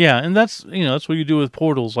 yeah, and that's what you do with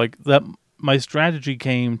portals. Like that, my strategy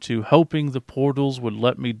came to hoping the portals would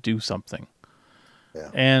let me do something. Yeah.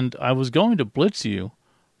 And I was going to blitz you,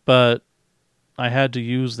 but I had to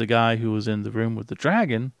use the guy who was in the room with the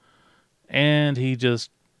dragon, and he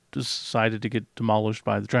just decided to get demolished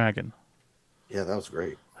by the dragon. Yeah, that was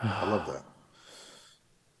great. I love that.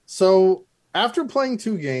 So after playing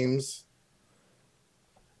 2 games,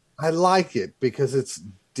 I like it because it's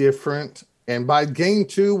different. And by game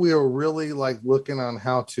 2, we were really like looking on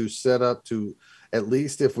how to set up to, at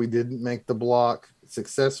least if we didn't make the block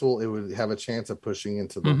successful, it would have a chance of pushing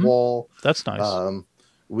into the Hmm. wall. That's nice. Um,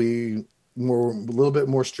 we were a little bit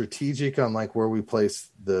more strategic on like where we place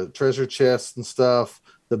the treasure chests and stuff.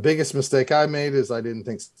 The biggest mistake I made is I didn't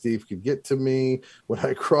think Steve could get to me when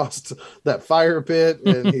I crossed that fire pit,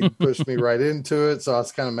 and he pushed me right into it. So I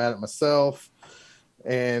was kind of mad at myself.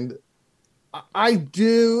 And I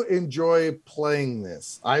do enjoy playing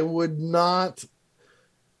this. I would not,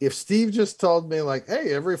 if Steve just told me, like,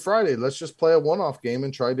 hey, every Friday, let's just play a one off game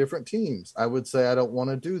and try different teams, I would say I don't want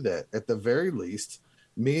to do that. At the very least,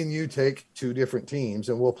 me and you take 2 different teams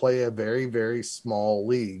and we'll play a very, very small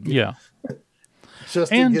league. Yeah.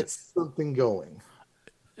 just to And get something going.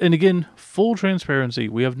 and again, full transparency,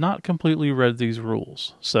 we have not completely read these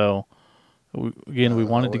rules. So we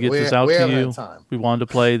wanted to get this out We to haven't had you. time. We wanted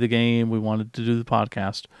to play the game. We wanted to do the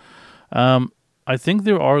podcast. Um, I think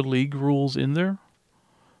there are league rules in there,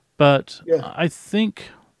 but Yeah. I think,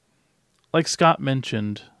 like Scott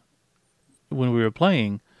mentioned when we were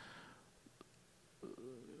playing,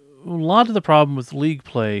 a lot of the problem with league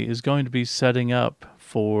play is going to be setting up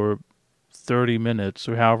for 30 minutes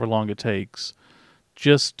or however long it takes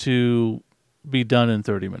just to be done in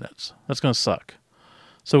 30 minutes. That's going to suck.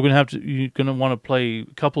 So you're going to want to play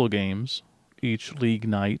a couple of games each league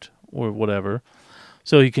night or whatever.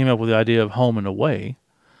 So he came up with the idea of home and away.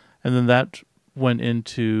 And then that went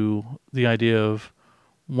into the idea of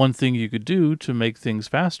one thing you could do to make things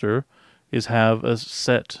faster is have a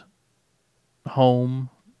set home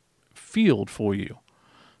field for you.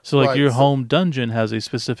 So like Right. your So home dungeon has a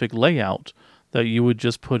specific layout that you would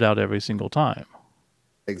just put out every single time.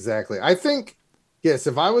 exactly. I think, yes,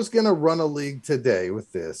 if I was going to run a league today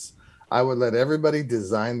with this, I would let everybody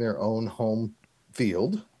design their own home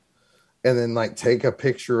field and then like take a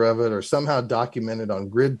picture of it or somehow document it on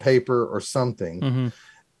grid paper or something. Mm-hmm.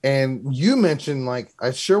 And you mentioned like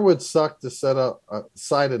I sure would suck to set up a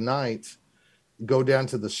site at night, go down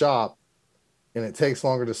to the shop, and it takes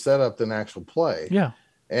longer to set up than actual play. Yeah.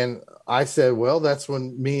 And I said, well, that's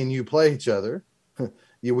when me and you play each other.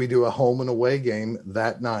 We do a home and away game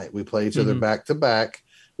that night. We play each other Mm-hmm. back to back,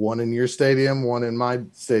 one in your stadium, one in my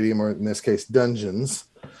stadium, or in this case, Dungeons.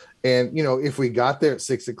 And if we got there at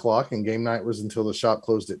 6 o'clock and game night was until the shop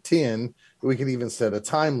closed at 10, we could even set a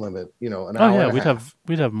time limit, an Oh hour yeah, and a half.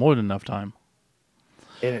 we'd have more than enough time.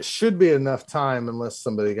 And it should be enough time unless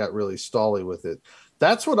somebody got really stally with it.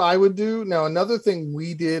 That's what I would do. Now, another thing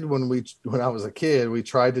we did when I was a kid, we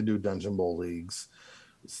tried to do Dungeon Bowl leagues.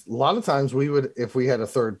 A lot of times we would, if we had a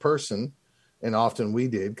third person, and often we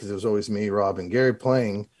did because it was always me, Rob, and Gary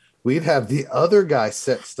playing, we'd have the other guy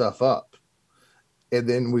set stuff up, and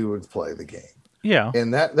then we would play the game. Yeah.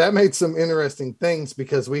 And that made some interesting things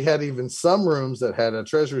because we had even some rooms that had a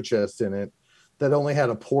treasure chest in it that only had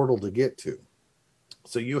a portal to get to.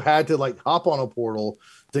 So you had to like hop on a portal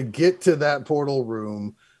to get to that portal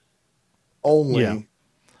room only. Yeah.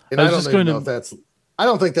 And I I was don't just even going know if to I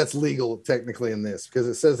don't think that's legal technically in this because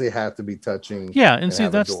it says they have to be touching Yeah, and and see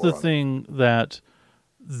have a that's the door on it. thing that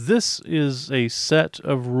this is a set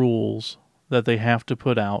of rules that they have to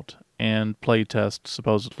put out and play test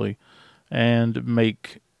supposedly and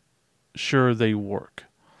make sure they work.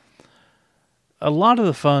 A lot of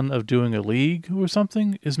the fun of doing a league or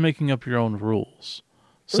something is making up your own rules.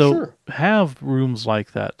 For So sure. have rooms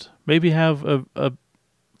like that. Maybe have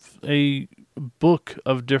a book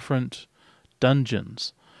of different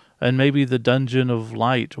dungeons. And maybe the Dungeon of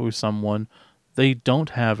Light or someone, they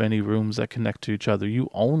don't have any rooms that connect to each other. You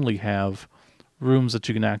only have rooms that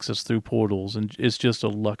you can access through portals, and it's just a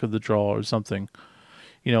luck of the draw or something.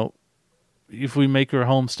 You know, if we make our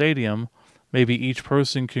home stadium, maybe each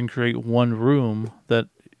person can create one room that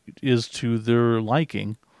is to their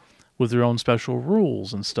liking with their own special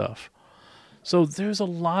rules and stuff. So there's a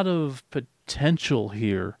lot of potential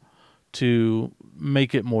here to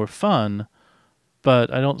make it more fun,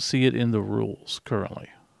 but I don't see it in the rules currently.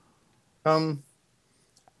 Um,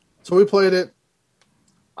 so we played it.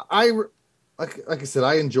 I like I said,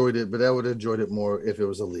 I enjoyed it, but I would have enjoyed it more if it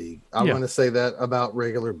was a league. I'm Yeah. going to say that about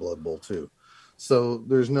regular Blood Bowl too. So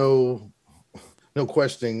there's no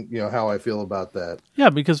questioning, how I feel about that.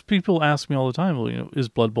 Yeah, because people ask me all the time, well, is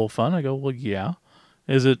Blood Bowl fun? I go, well, yeah.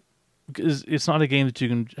 Is it? It's not a game that you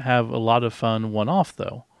can have a lot of fun one off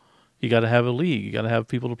though. You got to have a league. You got to have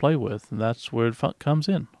people to play with, and that's where it comes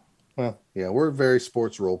in. Well, yeah, we're very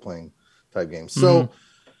sports role playing type games. Mm-hmm. So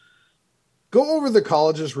go over the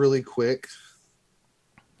colleges really quick.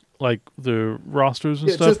 Like the rosters and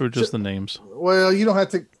Yeah, stuff, or just the names. well, you don't have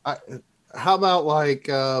to. How about like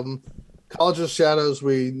College of Shadows?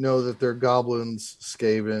 We know that they're goblins,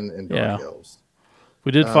 Skaven, and dark Yeah, elves.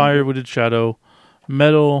 we did fire, we did shadow.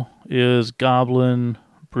 Metal is goblin,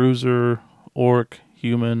 bruiser, orc,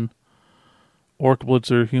 human, orc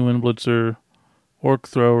blitzer, human blitzer, orc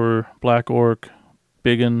thrower, black orc,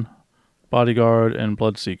 biggin, bodyguard, and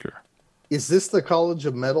bloodseeker. Is this the College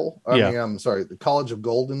of Metal? I Yeah. mean, I'm sorry, the College of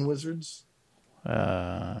Golden Wizards,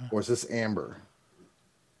 Uh, or is this Amber?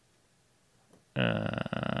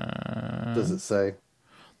 Does uh, it say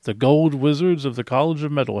the Gold Wizards of the College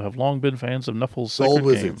of Metal have long been fans of Nuffle's Gold sacred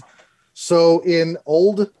game. Wizards? So in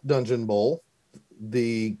old Dungeon Bowl,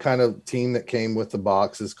 the kind of team that came with the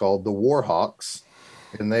box is called the Warhawks,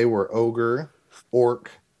 and they were ogre, orc,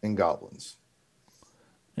 and goblins.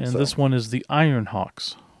 And So, this one is the Iron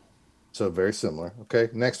Hawks. so very similar. Okay,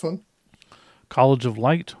 next one. College of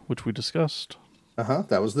Light, which we discussed.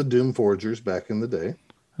 That was the Doom Forgers back in the day.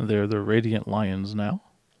 They're the Radiant Lions now.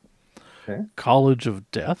 Okay. College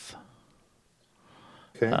of Death.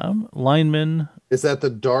 Okay. Linemen. Is that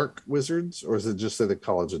the Dark Wizards, or is it just the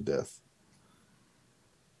College of Death?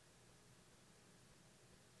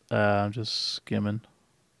 I'm just skimming.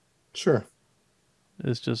 Sure.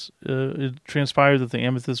 It's just it transpired that the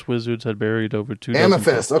Amethyst Wizards had buried over 2 dozen.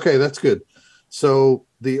 Amethyst. Okay, that's good. So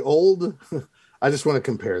the old, I just want to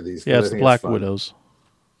compare these. Yeah, it's the Black Widows.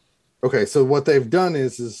 Okay, so what they've done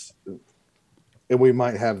is, and we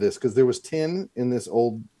might have this because there was 10 in this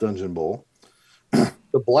old Dungeon Bowl.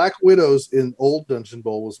 The Black Widows in old Dungeon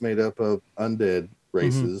Bowl was made up of undead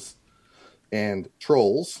races and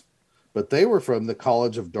trolls, but they were from the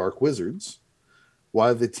College of Dark Wizards.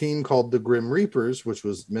 While the team called the Grim Reapers, which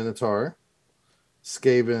was Minotaur,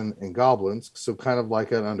 Skaven, and Goblins, so kind of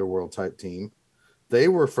like an underworld type team, they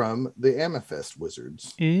were from the Amethyst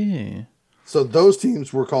Wizards. Yeah. So those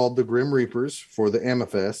teams were called the Grim Reapers for the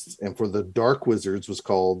Amethysts, and for the Dark Wizards was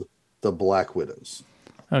called the Black Widows.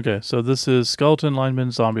 Okay, so this is Skeleton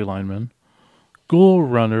Lineman, Zombie Lineman, Ghoul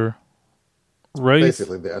Runner, Wraith,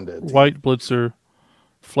 basically the undead team. White Blitzer,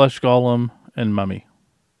 Flesh Golem, and Mummy.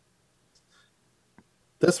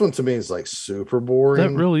 This one to me is like super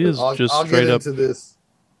boring. That really is I'll straight get up into this.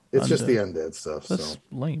 It's undead. just the undead stuff. That's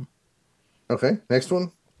lame. Okay, next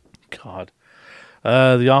one. God.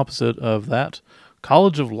 The opposite of that.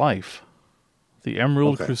 College of Life. The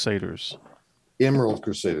Emerald Crusaders. Emerald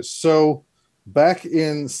Crusaders. So back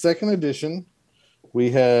in second edition,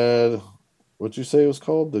 we had, what'd you say it was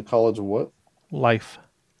called? The College of what? Life.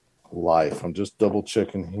 I'm just double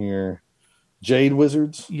checking here. Jade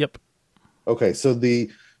Wizards? Yep. Okay, so the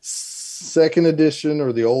second edition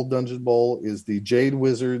or the old Dungeon Bowl is the Jade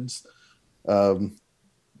Wizards.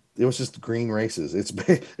 It was just green races.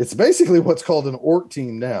 It's basically what's called an orc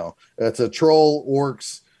team now. It's a troll,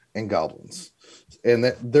 orcs, and goblins. And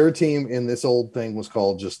that their team in this old thing was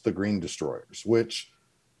called just the Green Destroyers, which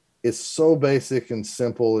is so basic and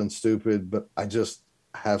simple and stupid, but I just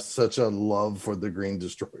have such a love for the Green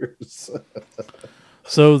Destroyers.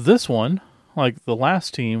 So this one, like the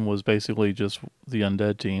last team, was basically just the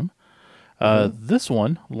undead team. This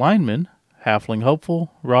one, linemen, halfling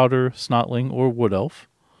hopeful, rauder, snotling, or wood elf.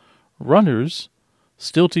 Runners,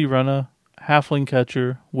 stilty runner, halfling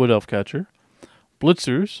catcher, wood elf catcher.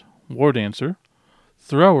 Blitzers, war dancer.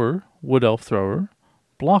 Thrower, wood elf thrower.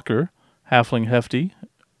 Blocker, halfling hefty,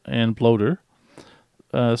 and bloater.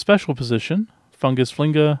 Special position, fungus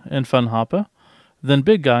flinga and funhoppa. Then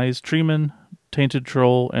big guys, treeman, tainted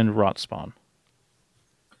troll, and rot spawn.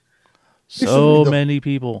 So many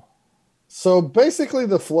people. So basically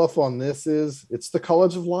the fluff on this is it's the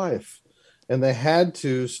College of Life. And they had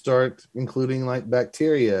to start including like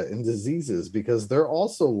bacteria and diseases because they're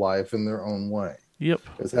also life in their own way. Yep.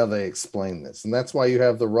 Is how they explain this. And that's why you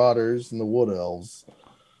have the Rotters and the Wood Elves.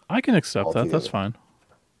 I can accept that. That's fine.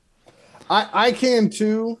 I can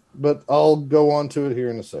too, but I'll go on to it here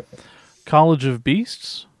in a second. College of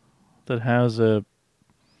Beasts that has a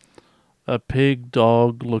pig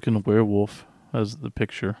dog looking werewolf as the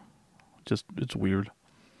picture. Just it's weird.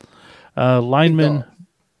 Linemen,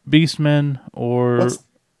 beastmen, or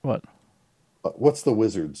what? What's the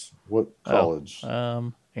Wizards? What college?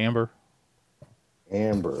 Amber.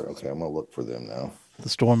 Okay, I'm gonna look for them now. The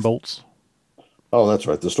Stormbolts. Oh, that's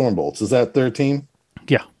right. The Stormbolts. Is that their team?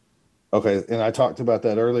 Yeah. Okay, and I talked about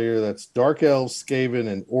that earlier. That's Dark Elves, Skaven,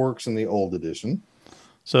 and Orcs in the old edition.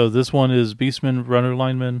 So this one is Beastmen, Runner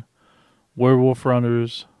Linemen, Werewolf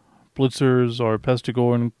Runners, Blitzers are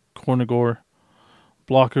Pestigore and Cornigore,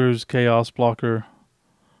 Blockers, Chaos Blocker,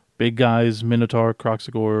 Big Guys, Minotaur,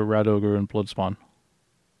 Croxigore, Rat Ogre, and Bloodspawn.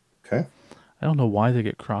 Okay. I don't know why they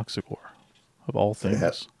get Croxigore, of all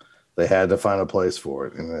things. They had to find a place for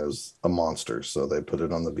it, and it was a monster, so they put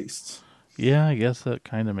it on the beasts. Yeah, I guess that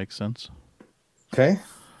kind of makes sense. Okay.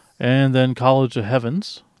 And then College of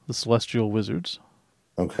Heavens, the Celestial Wizards.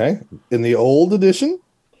 Okay. In the old edition,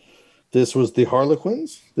 this was the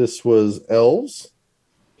Harlequins. This was elves,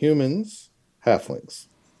 humans, halflings.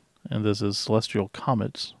 And this is Celestial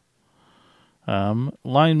Comets.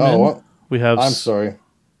 Linemen, we have... I'm sorry.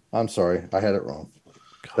 I had it wrong.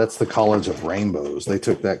 God. That's the College of Rainbows. They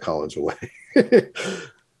took that college away.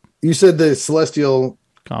 You said the Celestial...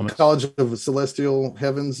 Comets. College of Celestial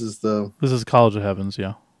Heavens is the... This is College of Heavens,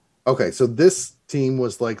 yeah. Okay, so this team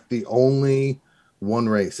was like the only one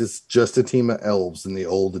race. It's just a team of elves in the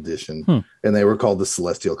old edition, and they were called the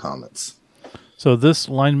Celestial Comets. So this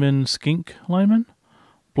lineman, Skink lineman,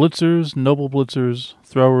 Blitzers, Noble Blitzers,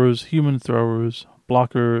 Throwers, Human Throwers,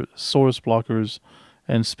 Blocker, Source Blockers,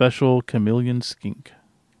 and Special Chameleon Skink.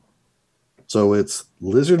 So it's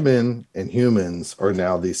lizardmen and humans are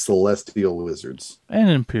now the celestial wizards. And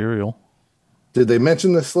Imperial. Did they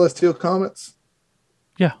mention the celestial comets?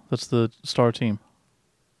 Yeah, that's the star team.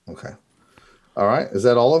 Okay. All right. Is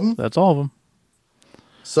that all of them? That's all of them.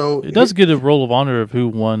 So it does get a roll of honor of who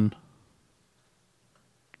won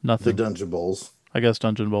nothing. The Dungeon Bowls. I guess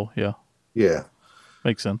Dungeon Bowl, yeah. Yeah.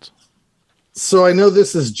 Makes sense. So I know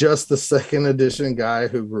this is just the second edition guy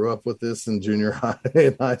who grew up with this in junior high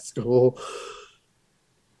and high school.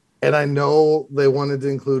 And I know they wanted to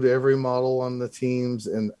include every model on the teams,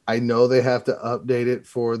 and I know they have to update it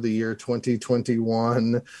for the year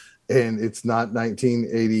 2021, and it's not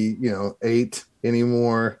 1988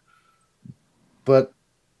 anymore. But,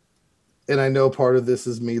 and I know part of this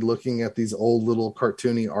is me looking at these old little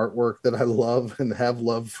cartoony artwork that I love and have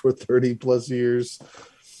loved for 30 plus years.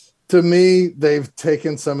 To me, they've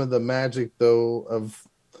taken some of the magic, though, of,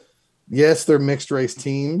 yes, they're mixed race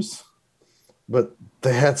teams, but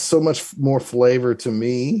they had so much more flavor to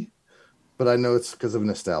me, but I know it's because of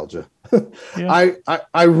nostalgia. Yeah.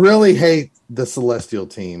 I really hate the Celestial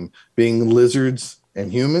team being lizards and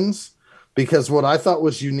humans, because what I thought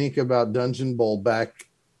was unique about Dungeon Bowl back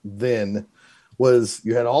then was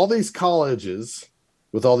you had all these colleges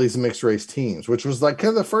with all these mixed race teams, which was like kind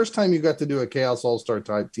of the first time you got to do a Chaos All-Star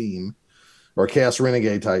type team or a Chaos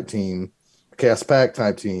Renegade type team, Chaos Pack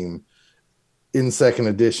type team in second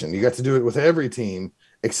edition. You got to do it with every team,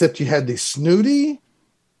 except you had these snooty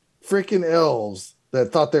freaking elves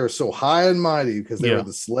that thought they were so high and mighty because they were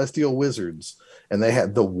the Celestial Wizards, and they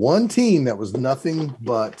had the one team that was nothing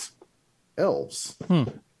but elves.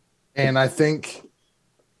 And I think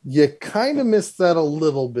you kind of missed that a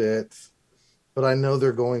little bit, but I know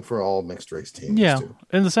they're going for all mixed race teams. Yeah, too.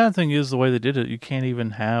 And the sad thing is the way they did it, you can't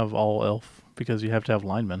even have all elf because you have to have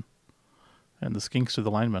linemen, and the skinks are the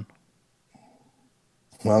linemen.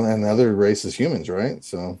 Well, and the other race is humans, right?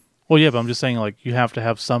 So, well, yeah, but I'm just saying, like, you have to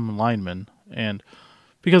have some linemen, and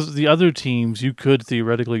because the other teams, you could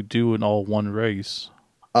theoretically do an all one race.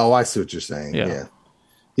 Oh, I see what you're saying. Yeah.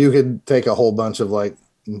 You could take a whole bunch of like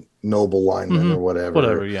noble linemen or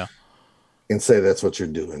whatever. Yeah. And say that's what you're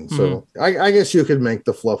doing. So I guess you could make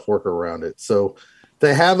the fluff work around it. So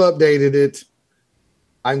they have updated it.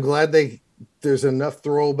 I'm glad there's enough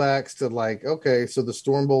throwbacks to like, okay, so the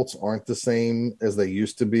Stormbolts aren't the same as they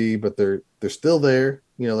used to be, but they're still there.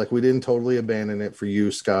 You know, like we didn't totally abandon it for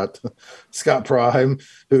you, Scott Prime,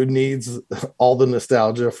 who needs all the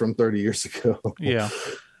nostalgia from 30 years ago. Yeah.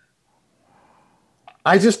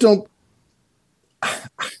 I just don't.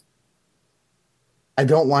 I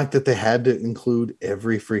don't like that they had to include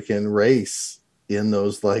every freaking race in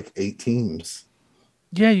those like 8 teams.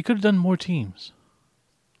 Yeah, you could have done more teams.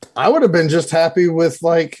 I would have been just happy with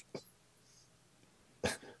like,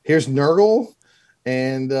 here's Nurgle,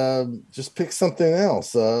 and just pick something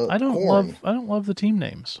else. I don't love the team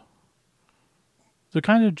names. They're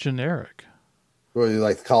kind of generic. Really,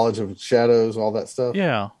 like College of Shadows, all that stuff.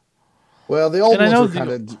 Yeah. Well, the old ones were kind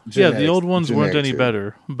of generic. Yeah, the old ones weren't any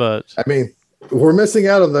better, but I mean, we're missing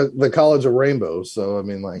out on the College of Rainbow. So I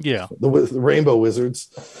mean, like, the Rainbow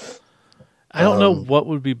Wizards. I don't know what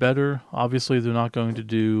would be better. Obviously, they're not going to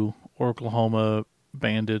do Oklahoma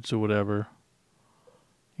Bandits or whatever,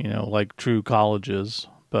 you know, like true colleges.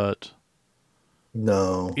 But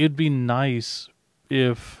no, it'd be nice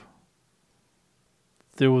if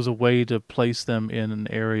there was a way to place them in an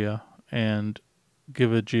area and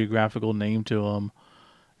give a geographical name to them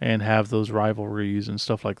and have those rivalries and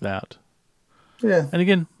stuff like that. Yeah. And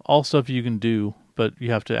again, all stuff you can do, but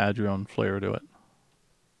you have to add your own flair to it.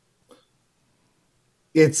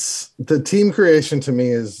 It's the team creation to me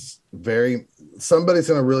is somebody's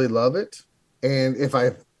going to really love it. And if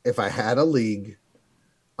I had a league,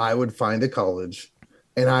 I would find a college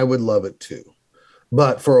and I would love it too.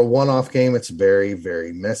 But for a one-off game, it's very,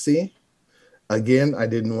 very messy. Again, I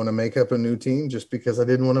didn't want to make up a new team just because I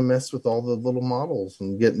didn't want to mess with all the little models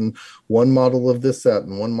and getting one model of this out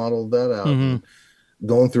and one model of that out and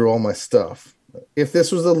going through all my stuff. If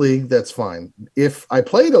this was a league, that's fine. If I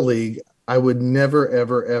played a league, I would never,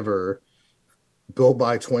 ever, ever go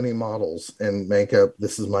buy 20 models and make up,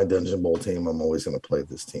 this is my Dungeon Bowl team. I'm always going to play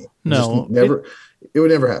this team. No. It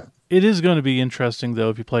would never happen. It is going to be interesting, though,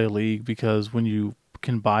 if you play a league, because when you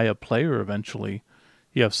can buy a player eventually,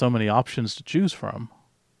 you have so many options to choose from.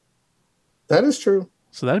 That is true.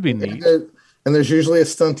 So that'd be neat. And there's usually a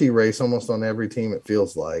stunty race almost on every team, it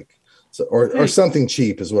feels like. So, or something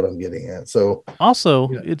cheap is what I'm getting at. So also,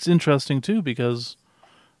 it's interesting, too, because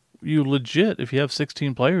you legit, if you have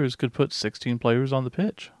 16 players, could put 16 players on the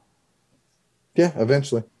pitch. Yeah,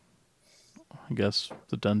 eventually. I guess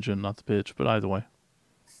the dungeon, not the pitch, but either way.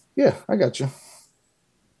 Yeah, I got you.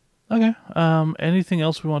 Okay. Anything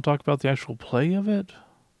else we want to talk about the actual play of it?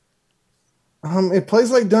 It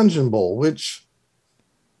plays like Dungeon Bowl, which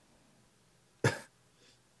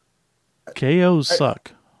KOs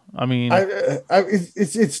suck. I mean,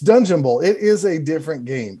 it's Dungeon Bowl. It is a different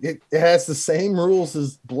game. It has the same rules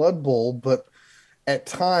as Blood Bowl, but at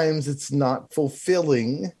times it's not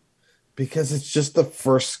fulfilling because it's just the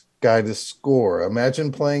first guy to score.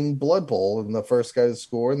 Imagine playing Blood Bowl and the first guy to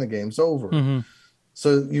score and the game's over. mm-hmm.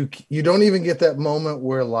 So you don't even get that moment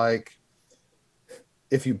where, like,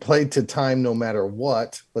 if you played to time no matter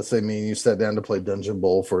what, let's say me and you sat down to play Dungeon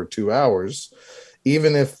Bowl for 2 hours,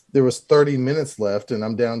 even if there was 30 minutes left and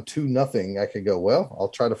I'm down 2-0, I could go, well, I'll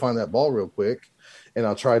try to find that ball real quick and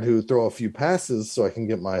I'll try to throw a few passes so I can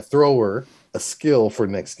get my thrower a skill for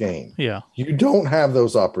next game. Yeah. You don't have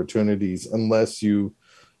those opportunities unless you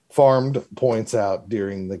farmed points out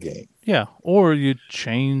during the game. Yeah, or you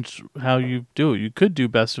change how you do it. You could do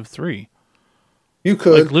best of 3. You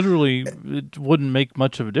could. Like, literally, it wouldn't make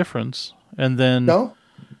much of a difference. And then, no?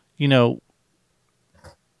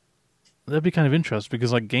 That'd be kind of interesting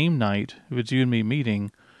because, like, game night, if it's you and me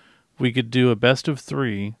meeting, we could do a best of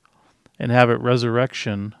 3 and have it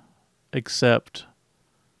resurrection, except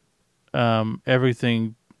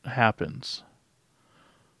everything happens.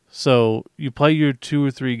 So you play your 2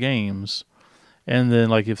 or 3 games, and then,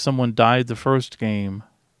 like, if someone died the first game,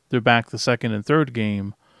 they're back the second and third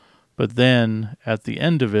game, but then at the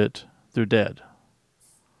end of it, they're dead.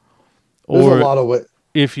 There's a lot of it.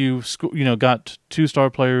 If you got 2 star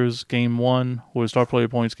players game 1 or star player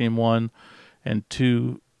points game 1 and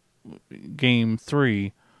 2 game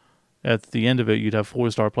 3, at the end of it you'd have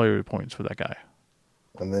 4 star player points for that guy.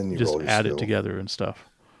 And then you just add skill. It together and stuff.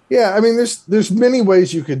 Yeah, I mean there's many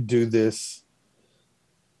ways you could do this.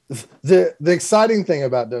 The exciting thing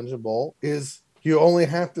about Dungeon Bowl is you only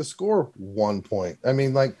have to score 1 point. I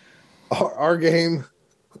mean, like our game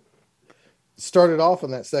started off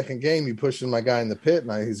in that second game, you pushing my guy in the pit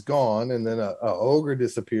and he's gone, and then a ogre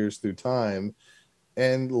disappears through time,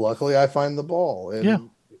 and luckily I find the ball. And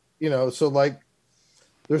so like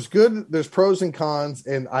there's pros and cons,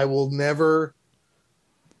 and I will never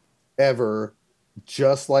ever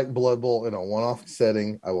just like Blood Bowl in a one-off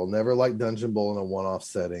setting. I will never like Dungeon Bowl in a one-off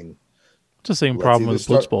setting. It's the same problem with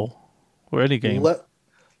Blitz Bowl or any game.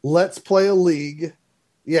 Let's play a league.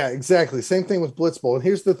 Yeah, exactly. Same thing with Blitz Bowl. And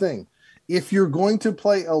here's the thing. If you're going to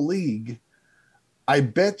play a league, I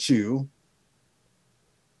bet you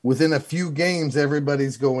within a few games,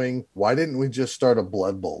 everybody's going, why didn't we just start a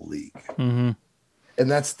Blood Bowl league? Mm-hmm.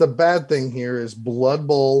 And that's the bad thing here is Blood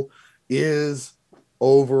Bowl is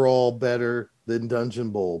overall better than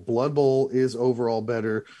Dungeon Bowl. Blood Bowl is overall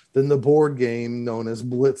better than the board game known as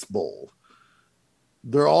Blitz Bowl.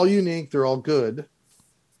 They're all unique. They're all good.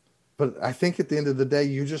 But I think at the end of the day,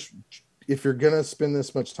 if you're going to spend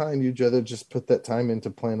this much time, you'd rather just put that time into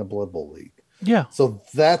playing a Blood Bowl league. Yeah. So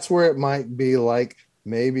that's where it might be like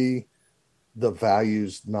maybe the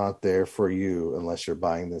value's not there for you unless you're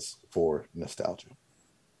buying this for nostalgia.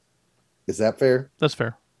 Is that fair? That's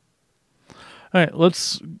fair. All right,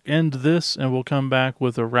 let's end this and we'll come back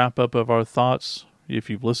with a wrap up of our thoughts. If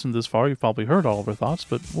you've listened this far, you've probably heard all of our thoughts,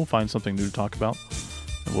 but we'll find something new to talk about.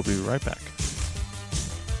 And we'll be right back.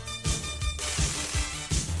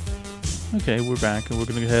 Okay, we're back, and we're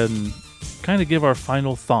going to go ahead and kind of give our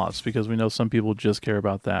final thoughts because we know some people just care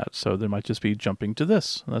about that, so they might just be jumping to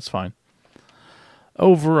this, and that's fine.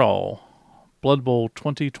 Overall, Blood Bowl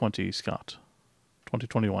 2020, Scott.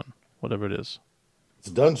 2021, whatever it is. It's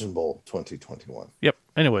Dungeon Bowl 2021. Yep.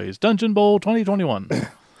 Anyways, Dungeon Bowl 2021.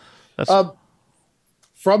 That's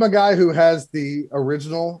from a guy who has the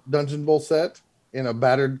original Dungeon Bowl set in a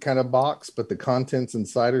battered kind of box, but the contents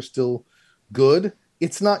inside are still good.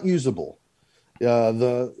 It's not usable.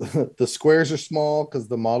 The squares are small because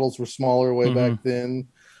the models were smaller way back then.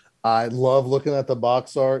 I love looking at the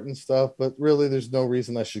box art and stuff, but really there's no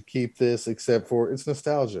reason I should keep this except for it's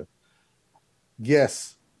nostalgia.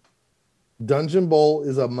 Yes, Dungeon Bowl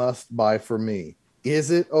is a must buy for me. Is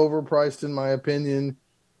it overpriced in my opinion?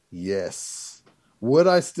 Yes. Would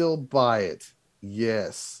I still buy it?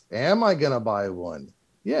 Yes. Am I going to buy one?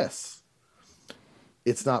 Yes.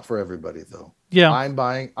 It's not for everybody though. Yeah. I'm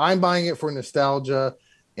buying it for nostalgia,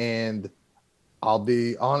 and I'll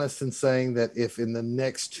be honest in saying that if in the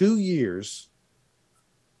next 2 years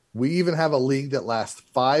we even have a league that lasts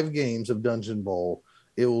 5 games of Dungeon Bowl,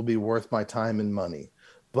 it will be worth my time and money.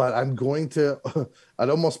 But I'd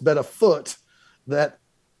almost bet a foot that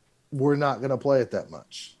we're not going to play it that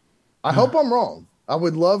much. I hope I'm wrong. I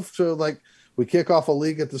would love to, like, we kick off a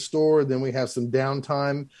league at the store, then we have some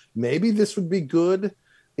downtime. Maybe this would be good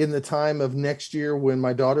in the time of next year when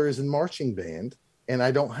my daughter is in marching band and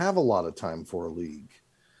I don't have a lot of time for a league.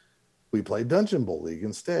 We play Dungeon Bowl League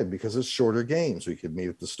instead because it's shorter games. We could meet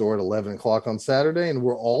at the store at 11 o'clock on Saturday and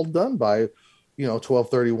we're all done by,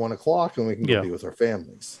 12:30, 1 o'clock, and we can go Yeah. be with our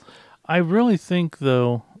families. I really think,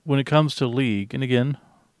 though, when it comes to League, and again,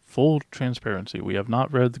 full transparency, we have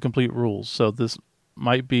not read the complete rules, so this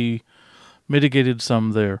might be mitigated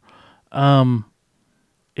some there.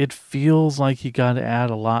 It feels like you got to add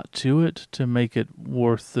a lot to it to make it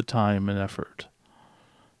worth the time and effort.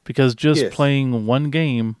 Because just Yes. playing one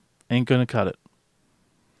game ain't going to cut it.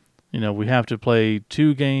 We have to play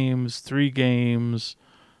 2 games, 3 games,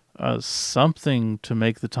 something to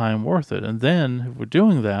make the time worth it. And then, if we're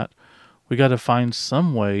doing that, we got to find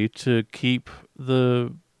some way to keep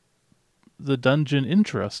the dungeon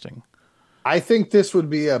interesting. I think this would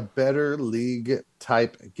be a better league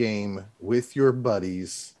type game with your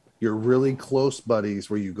buddies, your really close buddies,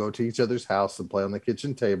 where you go to each other's house and play on the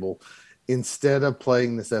kitchen table instead of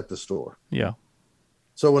playing this at the store. Yeah.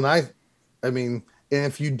 So and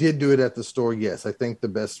if you did do it at the store, yes, I think the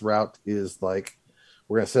best route is like,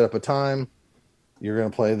 we're going to set up a time. You're going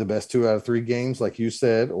to play the best 2 out of 3 games, like you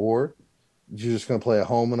said, or you're just going to play a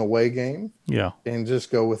home and away game. Yeah. And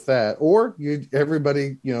just go with that. Or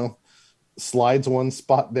everybody, slides one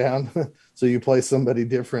spot down so you play somebody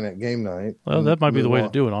different at game night. Well, that might be the way to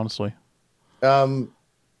do it, honestly. But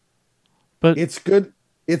it's good.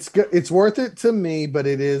 It's good. It's worth it to me, but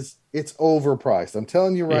it's overpriced. I'm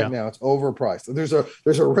telling you right now, it's overpriced. There's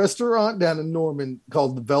a restaurant down in Norman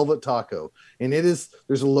called the Velvet Taco, and there's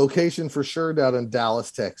a location for sure down in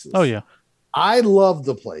Dallas, Texas. Oh yeah. I love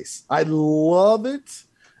the place. I love it.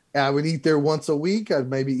 I would eat there once a week. I'd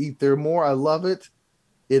maybe eat there more. I love it.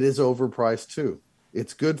 It is overpriced too.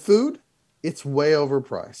 It's good food. It's way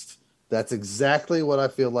overpriced. That's exactly what I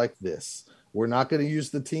feel like this. We're not going to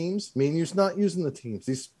use the teams. Me and you's not using the teams.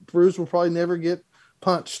 These brews will probably never get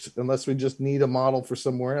punched unless we just need a model for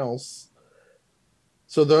somewhere else.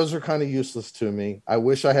 So those are kind of useless to me. I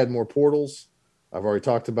wish I had more portals. I've already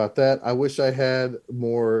talked about that. I wish I had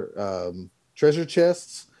more treasure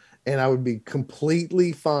chests. And I would be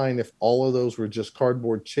completely fine if all of those were just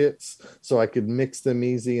cardboard chits so I could mix them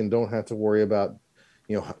easy and don't have to worry about,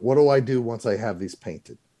 what do I do once I have these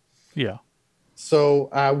painted? Yeah. So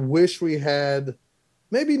I wish we had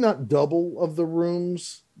maybe not double of the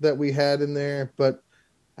rooms that we had in there, but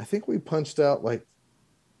I think we punched out like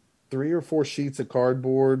 3 or 4 sheets of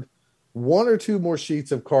cardboard, 1 or 2 more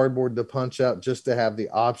sheets of cardboard to punch out just to have the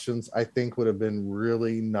options. I think would have been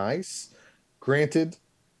really nice. Granted,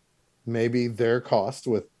 maybe their cost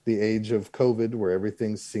with the age of COVID where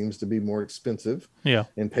everything seems to be more expensive,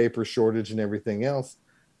 and paper shortage and everything else.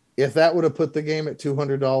 If that would have put the game at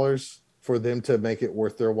 $200 for them to make it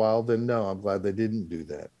worth their while, then no, I'm glad they didn't do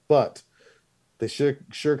that. But they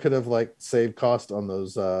sure could have saved cost on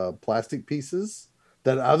those plastic pieces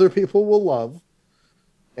that other people will love,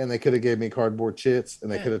 and they could have gave me cardboard chits,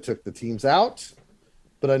 and they could have took the teams out.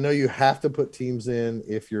 But I know you have to put teams in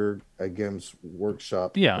if you're a Games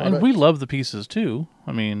Workshop. Yeah, product. and we love the pieces too.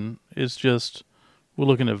 I mean, it's just we're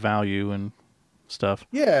looking at value and stuff.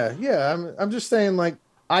 Yeah. I'm just saying,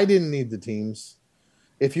 I didn't need the teams.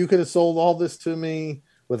 If you could have sold all this to me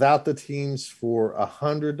without the teams for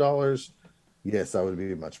 $100, yes, I would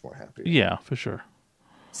be much more happy. Yeah, for sure.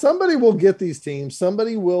 Somebody will get these teams.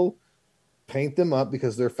 Somebody will paint them up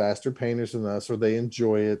because they're faster painters than us, or they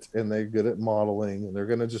enjoy it and they're good at modeling, and they're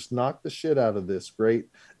going to just knock the shit out of this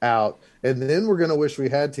out. And then we're going to wish we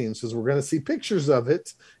had teams because we're going to see pictures of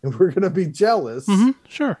it and we're going to be jealous. Mm-hmm,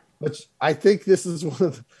 sure. But I think this is one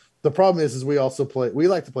of the problem is we also we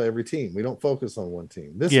like to play every team. We don't focus on one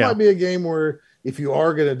team. This might be a game where if you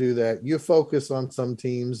are going to do that, you focus on some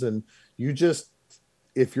teams, and you just,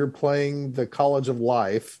 if you're playing the College of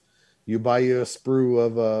Life, you buy you a sprue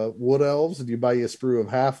of wood elves and you buy you a sprue of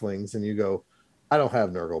halflings, and you go, I don't have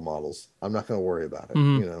Nurgle models. I'm not going to worry about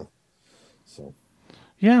it, So.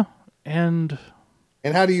 Yeah, and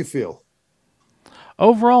how do you feel?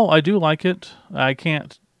 Overall, I do like it. I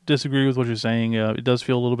can't disagree with what you're saying. It does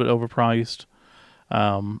feel a little bit overpriced.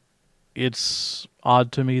 It's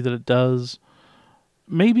odd to me that it does.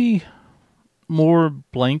 Maybe more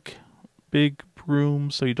blank big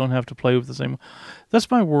rooms so you don't have to play with the same. That's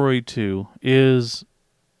my worry too, is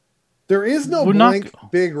there is no blank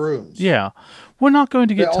big rooms. Yeah. We're not going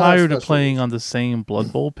to get tired of playing on the same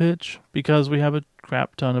Blood Bowl pitch because we have a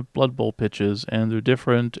crap ton of Blood Bowl pitches and they're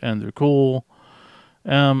different and they're cool.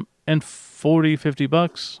 And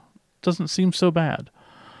 $40-$50 doesn't seem so bad.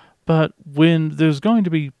 But when there's going to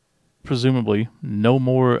be, presumably, no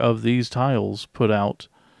more of these tiles put out,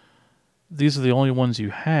 these are the only ones you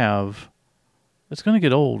have, it's going to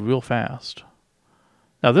get old real fast.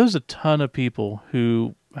 Now, there's a ton of people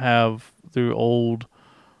who have their old,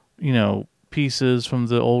 pieces from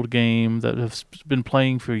the old game that have been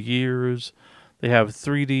playing for years. They have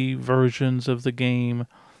 3D versions of the game.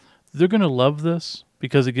 They're going to love this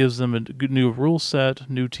because it gives them a good new rule set,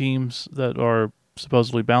 new teams that are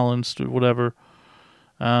supposedly balanced or whatever.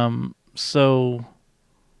 Or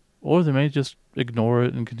they may just ignore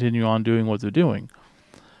it and continue on doing what they're doing.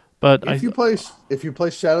 But if you play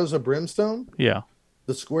Shadows of Brimstone, yeah,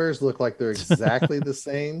 the squares look like they're exactly the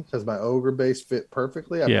same because my ogre base fit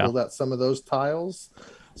perfectly. I pulled out some of those tiles.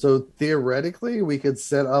 So theoretically, we could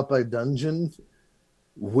set up a dungeon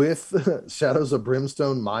with Shadows of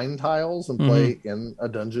Brimstone mine tiles and play in a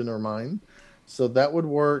dungeon or mine. So that would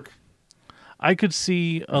work. I could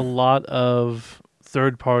see a lot of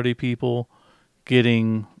third-party people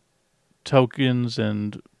getting tokens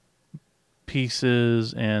and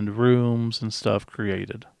pieces and rooms and stuff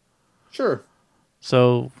created. Sure.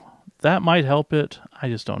 So that might help it. I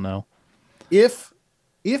just don't know. If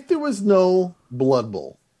there was no Blood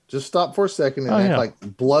Bowl, just stop for a second and act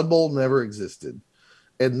like Blood Bowl never existed.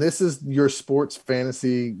 And this is your sports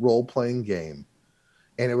fantasy role-playing game.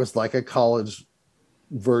 And it was like a college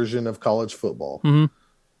version of college football. Mm-hmm.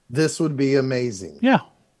 This would be amazing. Yeah.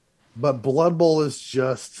 But Blood Bowl is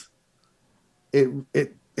just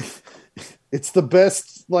it's the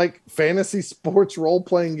best like fantasy sports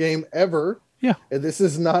role-playing game ever. Yeah. And this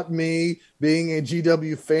is not me being a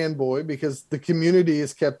GW fanboy because the community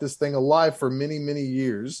has kept this thing alive for many, many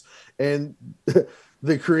years. And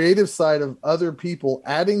the creative side of other people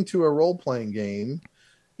adding to a role-playing game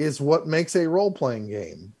is what makes a role-playing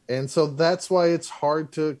game. And so that's why it's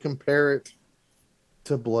hard to compare it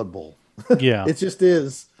to Blood Bowl. Yeah. It just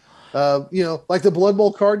is. Like the Blood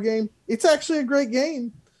Bowl card game, it's actually a great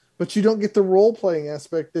game. But you don't get the role-playing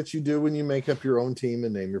aspect that you do when you make up your own team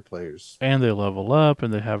and name your players. And they level up,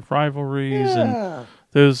 and they have rivalries, and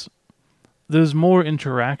there's more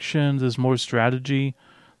interaction, there's more strategy.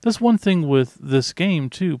 That's one thing with this game,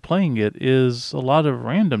 too, playing it, is a lot of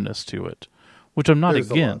randomness to it, which I'm not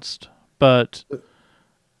against. But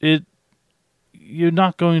you're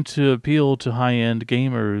not going to appeal to high-end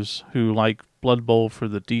gamers who like Blood Bowl for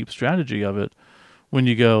the deep strategy of it when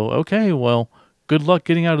you go, okay, well, good luck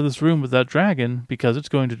getting out of this room with that dragon because it's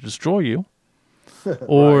going to destroy you.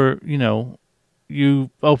 Or, right. You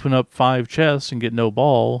open up 5 chests and get no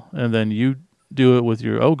ball, and then you do it with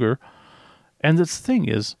your ogre. And the thing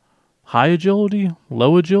is, high agility,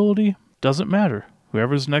 low agility, doesn't matter.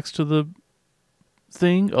 Whoever's next to the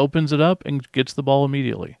thing opens it up and gets the ball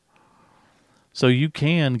immediately. So you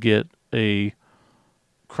can get a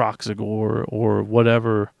Kroxigor or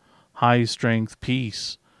whatever high strength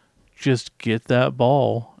piece. Just get that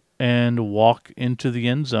ball and walk into the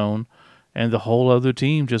end zone, and the whole other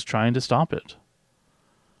team just trying to stop it.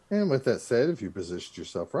 And with that said, if you position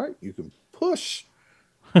yourself right, you can push,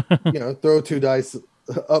 throw 2 dice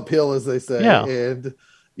uphill, as they say, and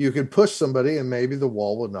you can push somebody, and maybe the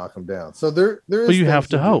wall will knock them down. So there is. But you have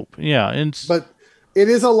to hope, But it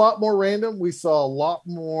is a lot more random. We saw a lot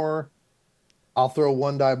more. I'll throw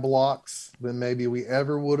 1 die blocks than maybe we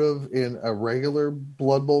ever would have in a regular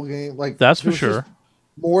Blood Bowl game. Like that's for sure.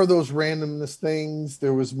 More of those randomness things.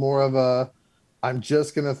 There was more of I'm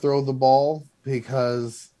just going to throw the ball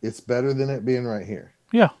because it's better than it being right here.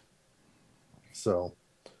 Yeah. So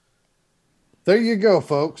there you go,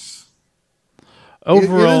 folks.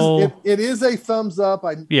 Overall, it is a thumbs up.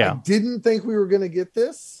 I didn't think we were going to get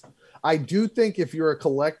this. I do think if you're a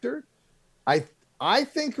collector, I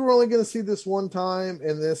think we're only going to see this one time,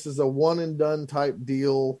 and this is a one and done type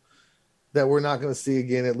deal that we're not going to see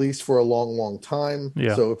again, at least for a long, long time.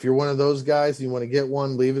 Yeah. So if you're one of those guys, you want to get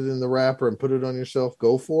one, leave it in the wrapper and put it on yourself,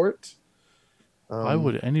 go for it. Why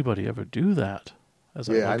would anybody ever do that?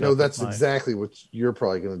 I know that's exactly what you're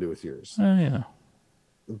probably going to do with yours. Yeah.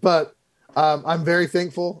 But I'm very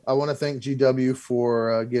thankful. I want to thank GW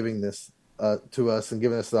for giving this to us and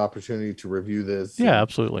giving us the opportunity to review this. Yeah,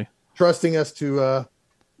 absolutely. Trusting us to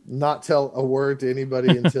not tell a word to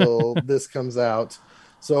anybody until this comes out.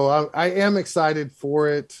 So I am excited for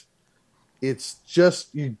it. It's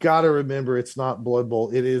just, you got to remember, it's not Blood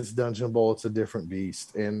Bowl. It is Dungeon Bowl. It's a different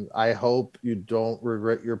beast. And I hope you don't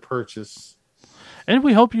regret your purchase. And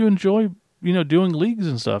we hope you enjoy, doing leagues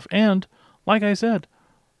and stuff. And like I said,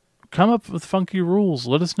 come up with funky rules.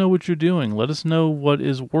 Let us know what you're doing. Let us know what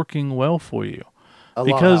is working well for you. A lot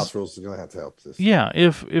of because house rules are going to have to help this. yeah,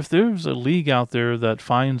 if there's a league out there that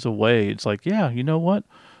finds a way, it's like, yeah, you know what?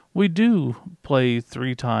 We do play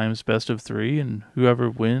 3 times best of 3, and whoever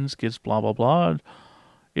wins gets blah blah blah.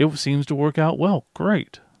 It seems to work out well.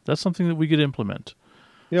 Great. That's something that we could implement.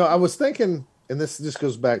 I was thinking, and this just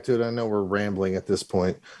goes back to it. I know we're rambling at this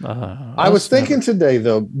point. I was Us thinking never. today,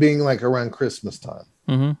 though, being like around Christmas time,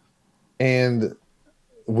 Mm-hmm. and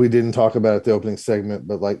we didn't talk about it at the opening segment,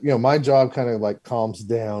 but like, my job kind of like calms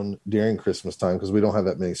down during Christmas time because we don't have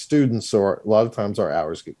that many students. So a lot of times our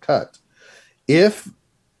hours get cut. If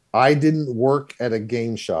I didn't work at a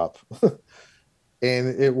game shop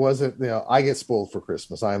and it wasn't, I get spoiled for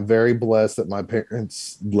Christmas. I'm very blessed that my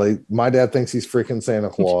parents, like, my dad thinks he's freaking Santa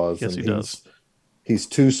Claus, Yes, and he does. he's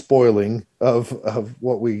too spoiling of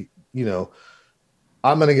what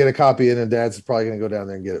I'm going to get a copy and dad's probably going to go down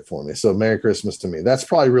there and get it for me. So Merry Christmas to me. That's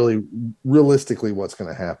probably really realistically what's going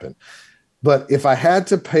to happen. But if I had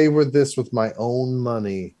to pay with this with my own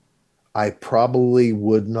money, I probably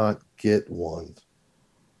would not get one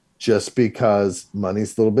just because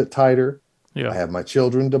money's a little bit tighter. Yeah. I have my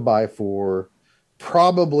children to buy for.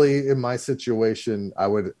 Probably in my situation, I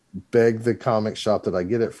would beg the comic shop that I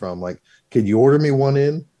get it from, like, could you order me one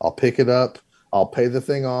in? I'll pick it up. I'll pay the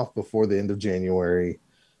thing off before the end of January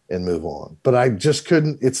and move on. But I just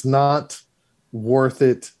couldn't, it's not worth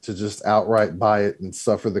it to just outright buy it and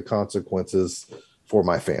suffer the consequences for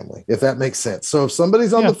my family, if that makes sense. So if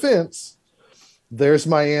somebody's on Yeah. the fence, there's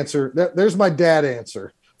my answer. There's my dad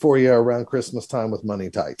answer for you around Christmas time with money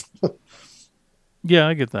tight. Yeah,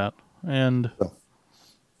 I get that. And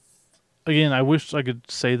again, I wish I could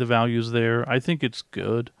say the value's there. I think it's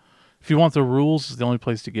good. If you want the rules, it's the only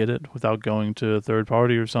place to get it without going to a third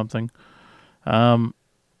party or something.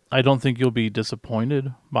 I don't think you'll be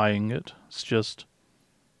disappointed buying it. It's just,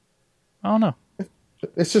 I don't know.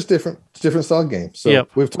 It's just different. It's a different style game. So Yep.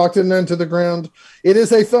 we've talked it into the ground. It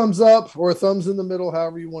is a thumbs up or a thumbs in the middle,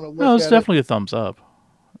 however you want to look No, it's at definitely a thumbs up.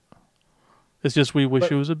 It's just we wish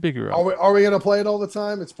But it was a bigger it. up. Are we going to play it all the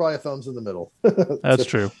time? It's probably a thumbs in the middle. That's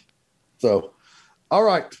true. So, all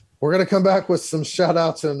right. We're going to come back with some shout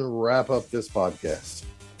outs and wrap up this podcast.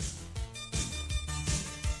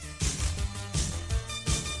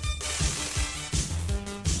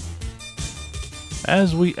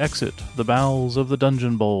 As we exit the bowels of the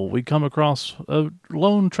dungeon bowl, we come across a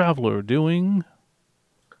lone traveler doing.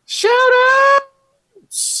 Shout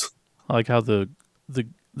outs! I like how the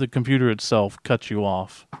computer itself cuts you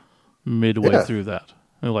off midway through that.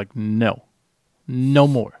 They're like, no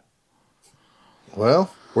more.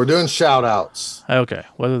 Well, we're doing shout outs. Okay,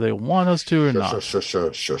 whether they want us to or not.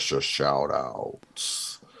 Shout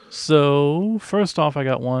outs. So first off, I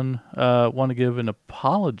got one. Want to give an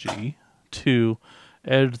apology to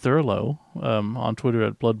Ed Thurlow on Twitter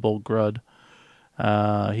at Blood Bowl Grud.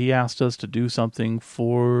 He asked us to do something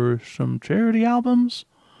for some charity albums.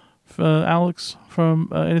 Alex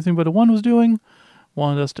from Anything But a One was doing.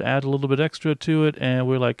 Wanted us to add a little bit extra to it, and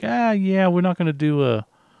we're like, yeah, we're not gonna do a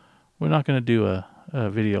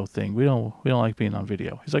video thing. We don't like being on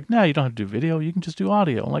video. He's like, no, you don't have to do video. You can just do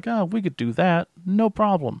audio. I'm like, we could do that, no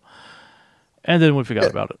problem. And then we forgot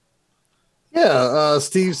about it. Yeah,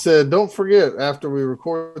 Steve said, don't forget, after we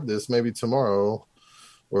record this, maybe tomorrow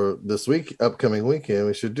or this week, upcoming weekend,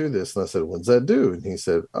 we should do this. And I said, when's that due? And he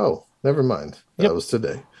said, oh, never mind. That was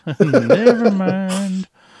today. Never mind.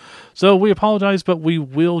 So we apologize, but we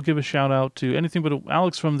will give a shout out to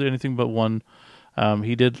Alex from the Anything But One.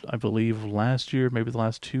 He did, I believe, last year, maybe the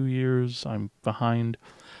last 2 years. I'm behind.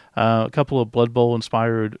 A couple of Blood Bowl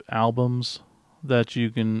inspired albums that you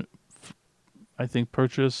can, I think,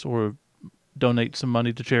 purchase or donate some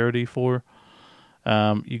money to charity for.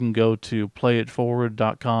 You can go to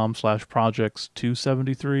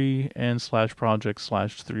playitforward.com/projects273 and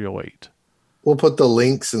 /projects/308. We'll put the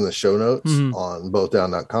links in the show notes on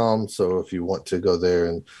bothdown.com. So if you want to go there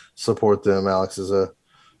and support them, Alex is a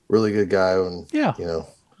really good guy. And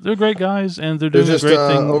they're great guys, and they're doing just, a great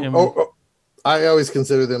thing. I always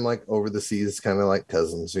consider them like over the seas, kind of like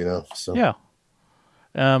cousins, So yeah.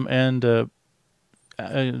 And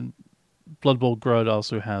Blood Bowl Grud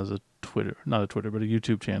also has a Twitter, not a Twitter, but a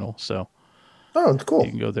YouTube channel. So it's cool.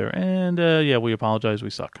 You can go there, and we apologize,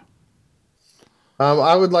 we suck.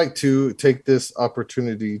 I would like to take this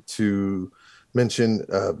opportunity to mention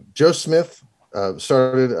Joe Smith.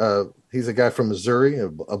 Started. He's a guy from Missouri, a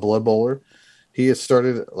blood bowler. He has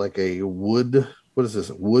started like a wood. What is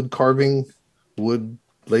this? Wood carving, wood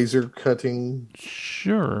laser cutting.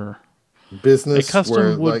 Sure. Business. A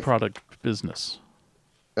custom wood product business.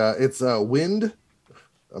 It's Wind.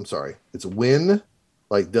 I'm sorry. It's Win,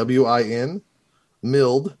 like WIN,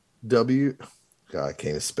 Milled, God, I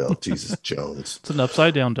can't spell Jesus Jones. It's an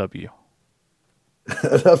upside down W.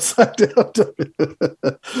 An upside down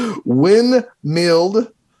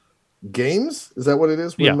Windmilled Games. Is that what it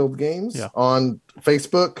is? Yeah. Windmilled Games Yeah. on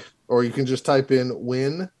Facebook, or you can just type in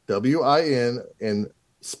Win WIN and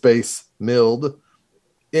space Milled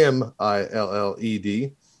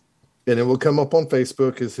MILLED, and it will come up on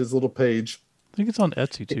Facebook as his little page. I think it's on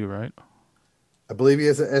Etsy too, right? I believe he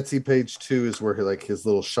has an Etsy page too, is where like his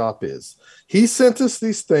little shop is. He sent us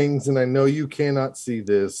these things, and I know you cannot see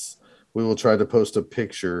this. We will try to post a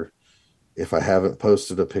picture if I haven't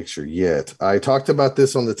posted a picture yet. I talked about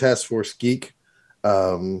this on the Task Force Geek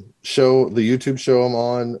show, the YouTube show I'm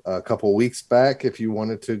on a couple weeks back. If you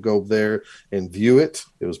wanted to go there and view it,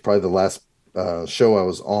 it was probably the last show I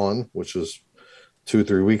was on, which was 2 or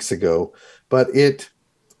 3 weeks ago. But it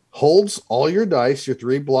holds all your dice, your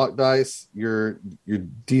 3 block dice, your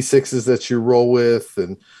D6s that you roll with,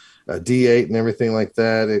 and a D8 and everything like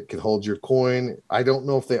that. It can hold your coin. I don't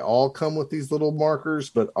know if they all come with these little markers,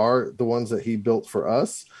 but are the ones that he built for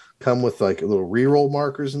us come with like little reroll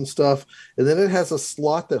markers and stuff. And then it has a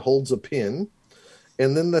slot that holds a pin.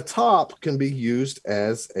 And then the top can be used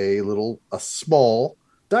as a small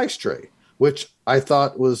dice tray, which I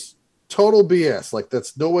thought was total BS. Like,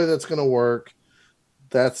 that's no way that's going to work.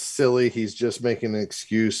 That's silly. He's just making an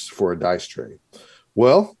excuse for a dice tray.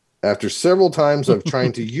 Well, after several times of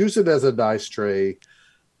trying to use it as a dice tray,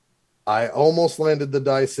 I almost landed the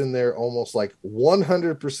dice in there almost like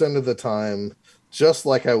 100% of the time, just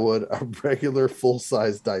like I would a regular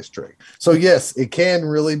full-size dice tray. So yes, it can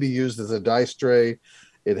really be used as a dice tray.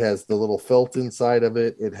 It has the little felt inside of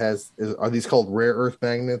it. It has, are these called rare earth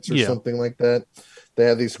magnets or something like that? They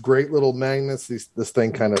have these great little magnets. This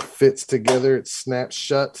thing kind of fits together. It snaps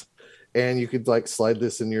shut. And you could like slide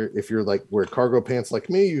this in if you're like wear cargo pants like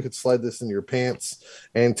me, you could slide this in your pants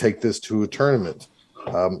and take this to a tournament.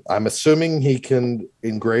 I'm assuming he can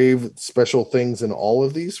engrave special things in all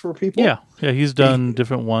of these for people. Yeah. He's done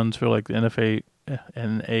different ones for like the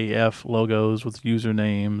NAF logos with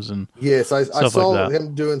usernames and yes, I saw like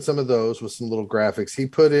him doing some of those with some little graphics. He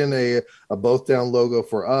put in a Both Down logo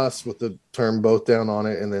for us with the term Both Down on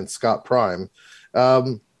it, and then Scott Prime.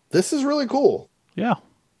 This is really cool. Yeah.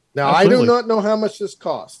 Now, absolutely. I do not know how much this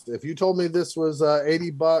cost. If you told me this was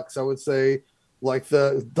 $80, I would say like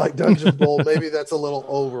Dungeon Bowl, maybe that's a little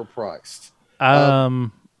overpriced.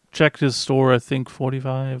 Checked his store, I think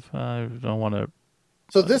 45. I don't want to.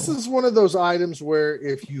 So this is one of those items where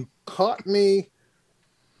if you caught me,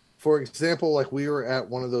 for example, like we were at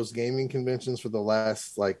one of those gaming conventions for the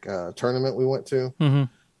last tournament we went to,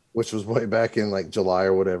 which was way back in like July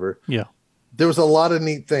or whatever. Yeah. There was a lot of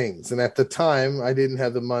neat things. And at the time, I didn't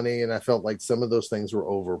have the money, and I felt like some of those things were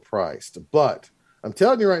overpriced. But I'm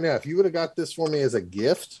telling you right now, if you would have got this for me as a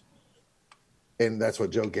gift, and that's what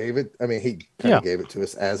Joe gave it. I mean, he kind of gave it to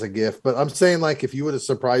us as a gift. But I'm saying, like, if you would have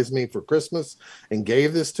surprised me for Christmas and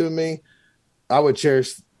gave this to me, I would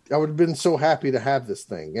have been so happy to have this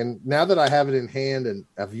thing. And now that I have it in hand and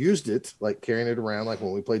I've used it, like carrying it around, like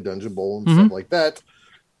when we play Dungeon Bowl and stuff like that,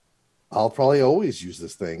 I'll probably always use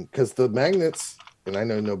this thing because the magnets, and I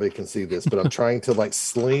know nobody can see this, but I'm trying to like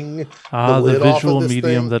sling the lid visual off of this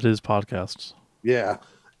medium thing. That is podcasts. Yeah.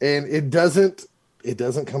 And it doesn't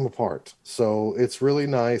come apart. So it's really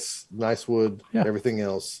nice wood, everything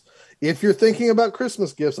else. If you're thinking about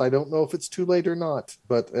Christmas gifts, I don't know if it's too late or not,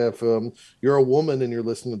 but if you're a woman and you're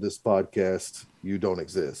listening to this podcast, you don't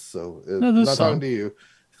exist. So I'm not talking to you.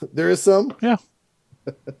 There is some. Yeah.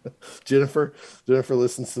 Jennifer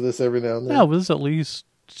listens to this every now and then. Yeah, there's at least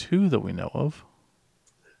 2 that we know of.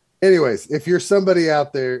 Anyways, if you're somebody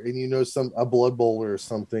out there and you know a Blood Bowl or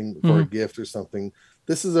something for a gift or something,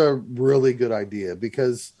 this is a really good idea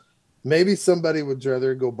because maybe somebody would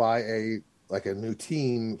rather go buy a new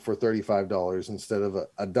team for $35 instead of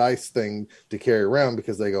a dice thing to carry around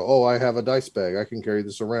because they go, oh, I have a dice bag. I can carry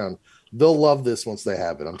this around. They'll love this once they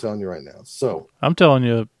have it. I'm telling you right now. So I'm telling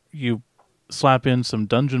you, you slap in some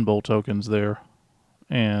Dungeon Bowl tokens there,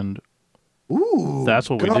 and that's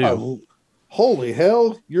what we do. Holy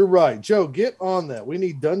hell, you're right. Joe, get on that. We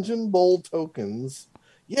need Dungeon Bowl tokens.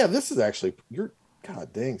 Yeah, this is actually,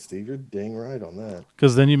 God dang, Steve, you're dang right on that.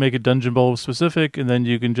 Because then you make it Dungeon Bowl specific, and then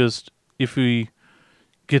you can just, if we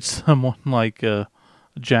get someone like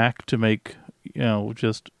Jack to make,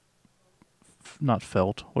 just not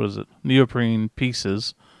felt, what is it? Neoprene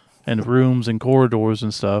pieces and rooms and corridors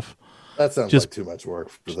and stuff. That sounds like too much work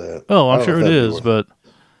for that. Oh, I'm sure it is, but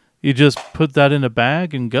you just put that in a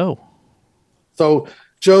bag and go. So,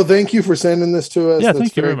 Joe, thank you for sending this to us. Yeah, That's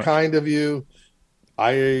thank you very much. kind of you.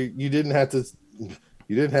 You didn't have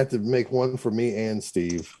to make one for me and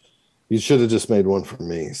Steve. You should have just made one for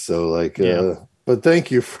me. So like, Yeah. but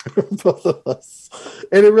thank you for both of us.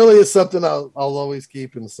 And it really is something I'll always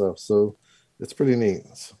keep and stuff. So it's pretty neat.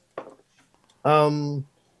 Um,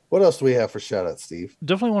 what else do we have for shout out, Steve?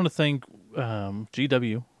 Definitely want to thank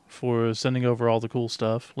GW for sending over all the cool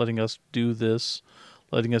stuff, letting us do this,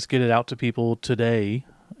 letting us get it out to people today.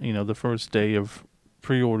 You know, the first day of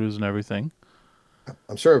pre-orders and everything.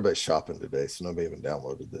 I'm sure everybody's shopping today, so nobody even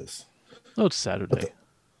downloaded this. Oh, it's But Saturday.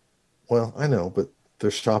 well, I know, but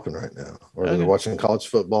they're shopping right now, or they're Okay. watching college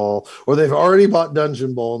football, or they've already bought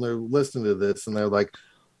Dungeon Bowl and they're listening to this and they're like,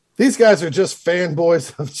 these guys are just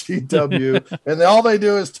fanboys of GW, and all they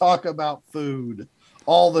do is talk about food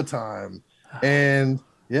all the time. And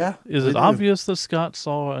yeah, Is we it do. obvious that Scott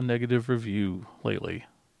saw a negative review lately?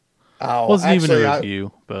 Oh, Wasn't even a actually,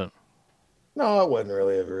 review, but no, it wasn't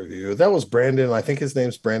really a review. That was Brandon. I think his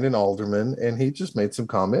name's Brandon Alderman, and he just made some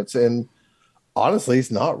comments. And honestly,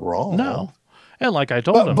 he's not wrong. no. And like I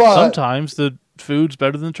told But him, but sometimes the food's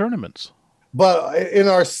better than tournaments. but in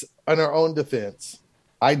our own defense,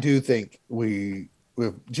 I do think we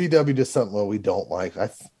with GW did something we don't like.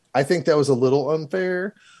 I think that was a little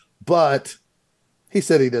unfair, but he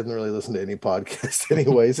said he doesn't really listen to any podcast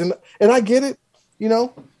anyways, and I get it. You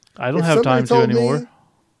know, I don't if have somebody time to told anymore. me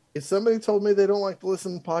if somebody told me they don't like to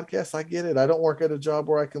listen to podcasts, I get it. I don't work at a job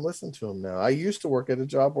where I can listen to them now. I used to work at a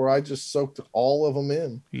job where I just soaked all of them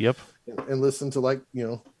in Yep. and listened to like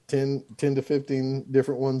 10 to 15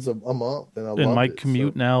 different ones a month, and I And loved my it.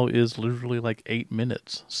 commute So now is literally like 8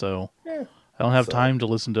 minutes. So yeah, I don't have so time to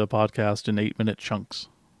listen to a podcast in 8 minute chunks.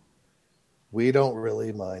 we don't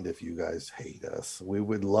really mind if you guys hate us. We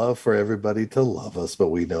would love for everybody to love us, but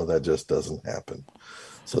we know that just doesn't happen.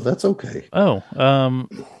 So that's okay. Oh,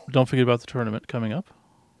 don't forget about the tournament coming up.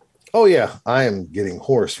 Oh yeah, I am getting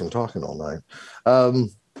hoarse from talking all night. Um,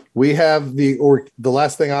 we have the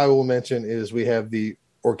last thing I will mention is we have the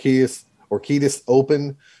Orchetis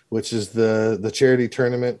Open, which is the charity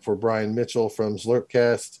tournament for Brian Mitchell from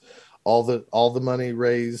Slurpcast. All the money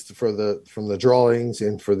raised for the from the drawings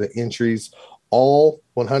and for the entries, all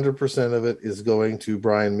 100% of it is going to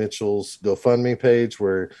Brian Mitchell's GoFundMe page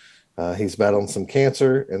where he's battling some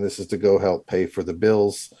cancer, and this is to go help pay for the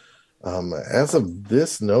bills. As of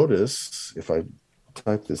this notice, if I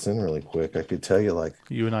type this in really quick, I could tell you like,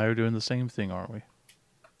 You and I are doing the same thing, aren't we?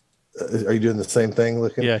 are you doing the same thing?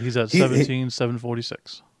 Looking, Yeah, he's at he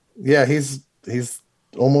 17,746. yeah, he's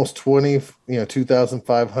almost 20,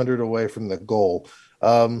 2,500 away from the goal.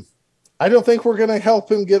 Um, I don't think we're going to help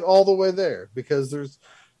him get all the way there because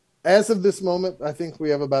as of this moment, I think we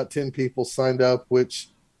have about 10 people signed up, which,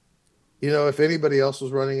 if anybody else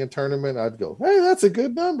was running a tournament, I'd go, hey, that's a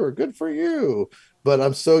good number. Good for you. But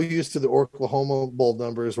I'm so used to the Oklahoma Bowl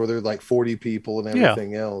numbers where they're like 40 people and Yeah.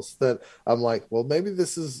 everything else that I'm like, well, maybe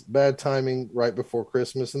this is bad timing right before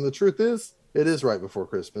Christmas. And the truth is, it is right before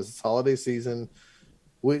Christmas. It's holiday season.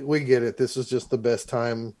 We get it. This is just the best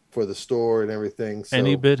time for the store and everything. So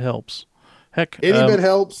Any bit helps. Heck, any bit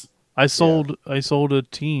helps. I Yeah. sold a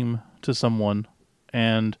team to someone,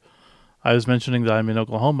 and I was mentioning that I'm in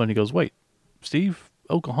Oklahoma, and he goes, "Wait, Steve,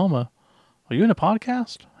 Oklahoma? Are you in a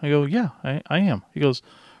podcast?" I go, "Yeah, I am." He goes,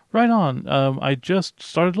 "Right on. I just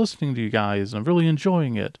started listening to you guys, and I'm really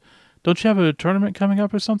enjoying it. Don't you have a tournament coming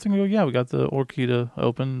up or something?" I go, "Yeah, we got the Orchida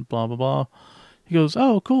Open, blah blah blah." He goes,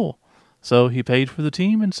 "Oh, cool." So he paid for the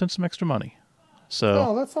team and sent some extra money. So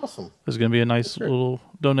Oh, that's awesome. there's going to be a nice Sure. little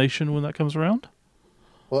donation when that comes around.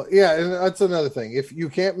 Well, yeah, and that's another thing. If you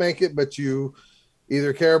can't make it, but you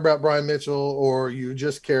either care about Brian Mitchell or you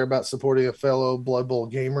just care about supporting a fellow Blood Bowl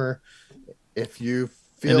gamer, if you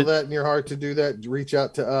feel that in your heart to do that, reach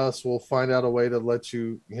out to us. We'll find out a way to let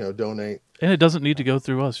you, donate. And it doesn't need to go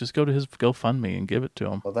through us. Just go to his GoFundMe and give it to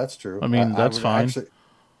him. Well, that's true. I mean, I that's would fine. actually,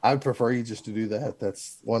 I'd prefer you just to do that.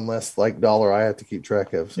 That's one less dollar I have to keep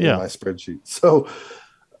track of in Yeah. my spreadsheet. So,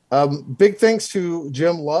 big thanks to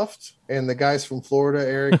Jim Luft and the guys from Florida,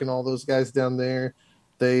 Eric and all those guys down there.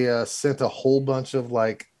 They sent a whole bunch of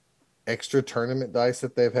like extra tournament dice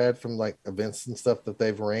that they've had from like events and stuff that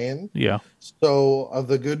they've ran. Yeah. So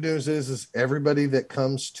the good news is everybody that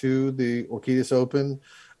comes to the Orchetis Open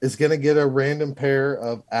is going to get a random pair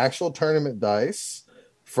of actual tournament dice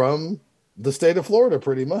from the state of Florida,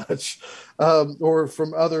 pretty much, or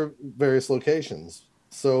from other various locations.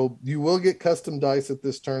 So you will get custom dice at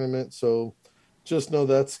this tournament. So just know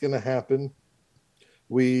that's going to happen.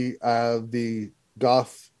 We the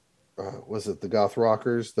Goth, was it the Goth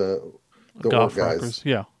Rockers, the Golf Orc guys? Rockers.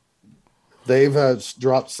 Yeah. They've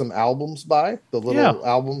dropped some albums by the little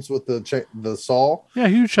albums with the saw. Yeah,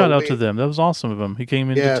 huge shout But out to them. That was awesome of him. He came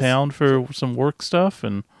into Yes. town for some work stuff,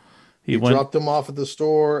 and He He went. dropped them off at the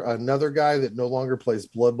store. Another guy that no longer plays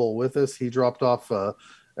Blood Bowl with us, he dropped off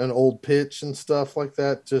an old pitch and stuff like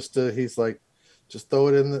that. He's like, just throw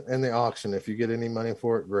it in the auction. If you get any money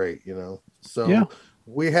for it, great. Yeah. So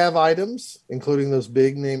we have items, including those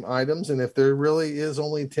big name items, and if there really is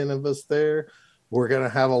only 10 of us there, we're gonna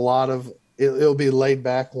have a lot of. It'll be laid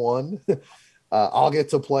back one. I'll get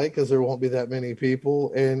to play because there won't be that many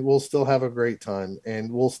people, and we'll still have a great time,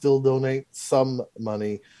 and we'll still donate some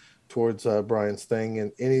money towards Brian's thing,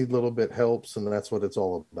 and any little bit helps, and that's what it's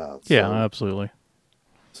all about. Yeah, So, absolutely.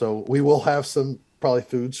 so we will have some probably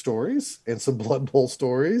food stories and some Blood Bowl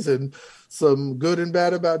stories and some good and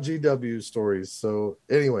bad about GW stories. So,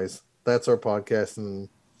 anyways, that's our podcast, and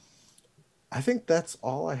I think that's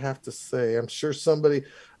all I have to say. I'm sure somebody,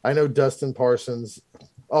 I know Dustin Parsons.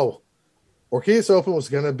 Oh, Orchesis Open was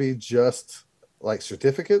going to be just like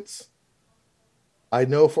certificates. I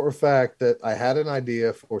know for a fact that I had an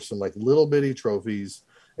idea for some like little bitty trophies,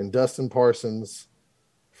 and Dustin Parsons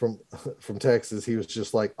from from Texas, he was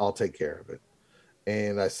just like, "I'll take care of it."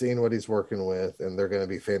 And I've seen what he's working with, and they're going to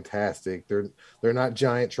be fantastic. They're not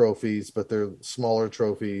giant trophies, but they're smaller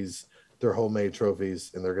trophies. They're homemade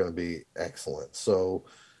trophies, and they're going to be excellent. So,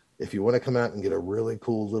 if you want to come out and get a really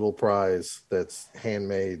cool little prize that's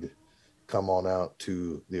handmade, come on out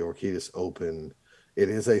to the Orchesis Open. It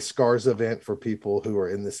is a Scars event for people who are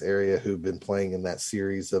in this area who've been playing in that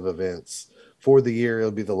series of events for the year.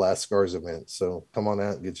 It'll be the last Scars event. So come on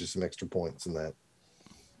out and get you some extra points in that.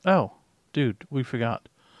 Oh, dude, we forgot.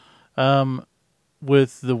 Um,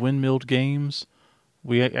 with the Windmilled Games,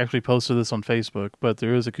 we actually posted this on Facebook, but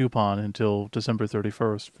there is a coupon until December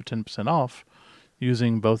 31st for 10% off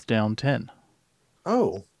using both down 10.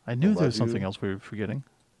 Oh, I knew I'm there glad was something else we were forgetting.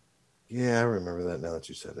 Yeah, I remember that now that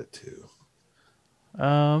you said it too.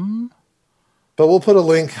 Um, But we'll put a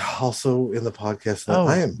link also in the podcast. I oh,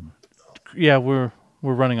 am. yeah, we're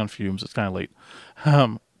running on fumes. It's kind of late.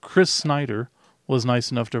 Chris Snyder was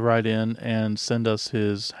nice enough to write in and send us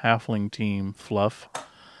his Halfling team fluff,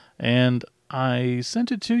 and I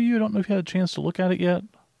sent it to you. I don't know if you had a chance to look at it yet,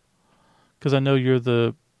 because I know you're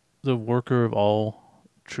the worker of all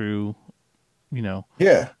true,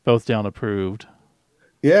 Yeah. both down approved.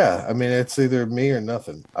 Yeah. I mean, it's either me or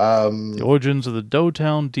nothing. The origins of the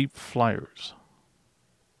Doughtown Deep Flyers.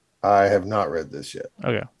 I have not read this yet.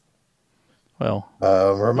 Okay. Well,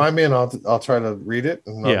 Remind me, and I'll try to read it,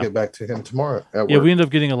 and I'll yeah. get back to him tomorrow at Yeah, work. we ended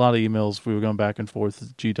up getting a lot of emails. We were going back and forth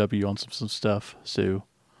with GW on some stuff, so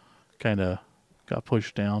kind of got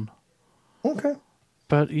pushed down. Okay.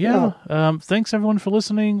 But yeah, thanks everyone for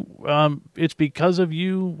listening. It's because of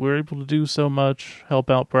you we're able to do so much,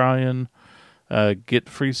 help out Brian, get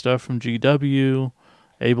free stuff from GW,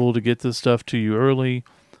 able to get this stuff to you early,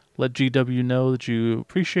 let GW know that you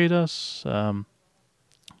appreciate us.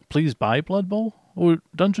 Please buy Blood Bowl or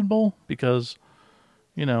Dungeon Bowl because,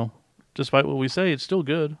 despite what we say, it's still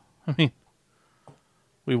good. I mean,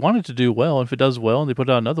 we want it to do well. If it does well and they put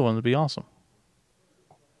out another one, it'd be awesome.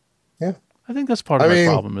 Yeah. I think that's part of my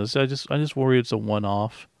problem is I just worry it's a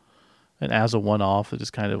one-off. And as a one-off, it's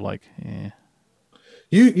just kind of like, eh.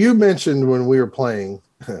 You mentioned when we were playing,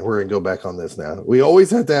 we're gonna go back on this now. We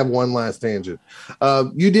always have to have one last tangent.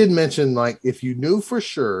 You did mention like if you knew for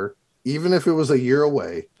sure, even if it was a year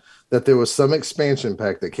away, that there was some expansion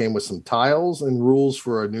pack that came with some tiles and rules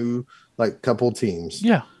for a new like couple teams.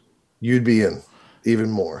 Yeah. You'd be in even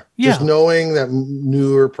more. Yeah. Just knowing that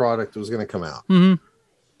newer product was going to come out. Mm-hmm.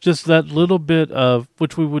 Just that little bit of,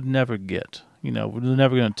 which we would never get. They're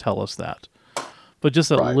never going to tell us that. But just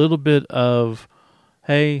that little bit of,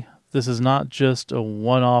 hey, this is not just a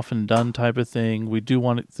one-off and done type of thing. We do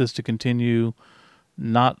want this to continue,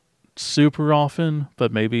 not super often,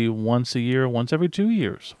 but maybe once a year, once every 2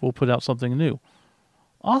 years, we'll put out something new.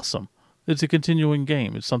 Awesome. It's a continuing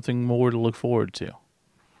game. It's something more to look forward to.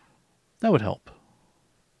 That would help.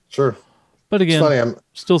 Sure. But again, I'm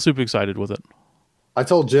still super excited with it. I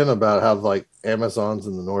told Jen about how like Amazons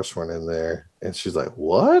and the Norse weren't in there, and she's like,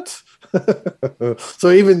 "What?"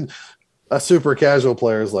 So even a super casual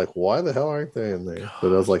player is like, "Why the hell aren't they in there?"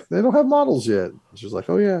 But I was like, "They don't have models yet." She's like,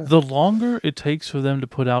 "Oh yeah." The longer it takes for them to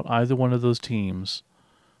put out either one of those teams,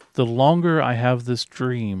 the longer I have this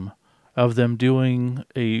dream of them doing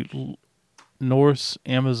a Norse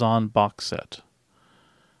Amazon box set,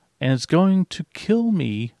 and it's going to kill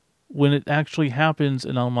me when it actually happens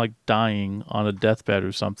and I'm like dying on a deathbed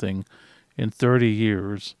or something in 30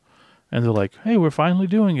 years and they're like, hey, we're finally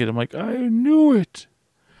doing it. I'm like, I knew it.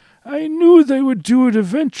 I knew they would do it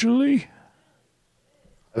eventually.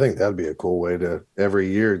 I think that'd be a cool way to every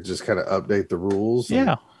year just kind of update the rules.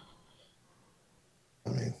 Yeah. I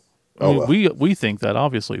mean, Oh, well. we think that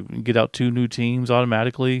obviously we can get out 2 new teams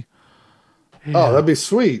automatically. Yeah. Oh, that'd be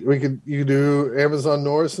sweet. You could do Amazon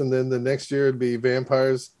Norse, and then the next year it'd be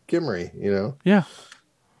Vampires Gimri. Yeah.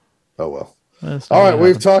 Oh well. All right,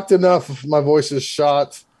 we've talked enough. My voice is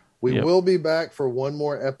shot. We will be back for one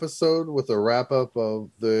more episode with a wrap up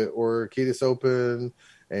of the Orchidas Open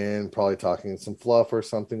and probably talking some fluff or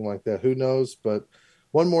something like that. Who knows? But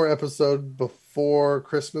one more episode before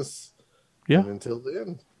Christmas. Yeah. And until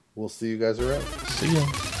then, we'll see you guys around. See ya.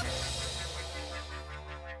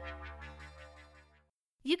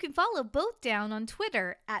 You can follow Both Down on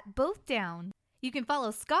Twitter at Both Down. You can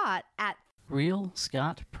follow Scott at Real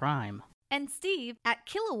Scott Prime and Steve at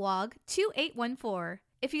Kilowog2814.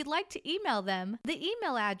 If you'd like to email them, the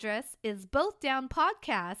email address is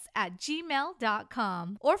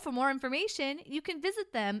bothdownpodcasts@gmail.com. Or for more information, you can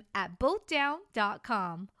visit them at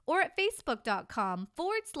bothdown.com or at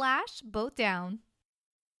facebook.com/bothdown.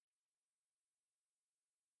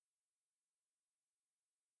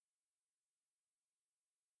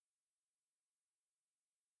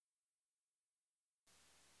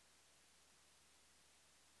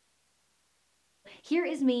 Here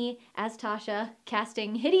is me, as Tasha,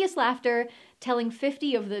 casting hideous laughter, telling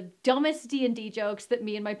 50 of the dumbest D&D jokes that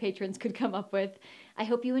me and my patrons could come up with. I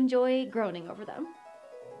hope you enjoy groaning over them.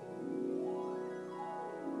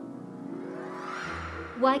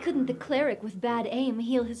 Why couldn't the cleric with bad aim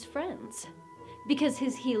heal his friends? Because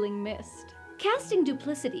his healing missed. Casting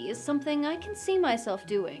duplicity is something I can see myself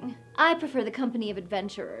doing. I prefer the company of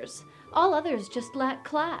adventurers. All others just lack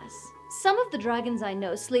class. Some of the dragons I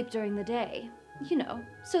know sleep during the day.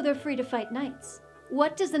 So they're free to fight nights.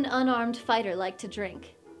 What does an unarmed fighter like to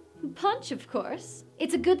drink? Punch, of course.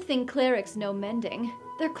 It's a good thing clerics know mending.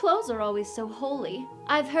 Their clothes are always so holy.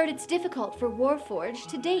 I've heard it's difficult for Warforged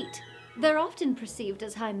to date. They're often perceived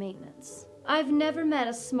as high maintenance. I've never met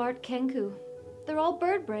a smart Kenku. They're all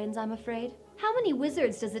bird brains, I'm afraid. How many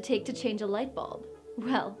wizards does it take to change a light bulb?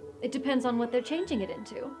 Well, it depends on what they're changing it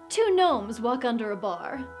into. 2 gnomes walk under a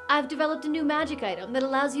bar. I've developed a new magic item that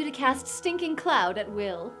allows you to cast Stinking Cloud at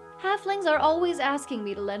will. Halflings are always asking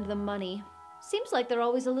me to lend them money. Seems like they're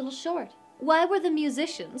always a little short. Why were the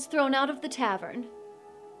musicians thrown out of the tavern?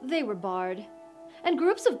 They were barred. And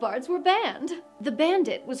groups of bards were banned. The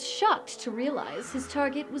bandit was shocked to realize his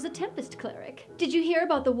target was a Tempest cleric. Did you hear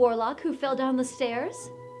about the warlock who fell down the stairs?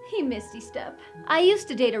 He misty step. I used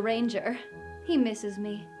to date a ranger. He misses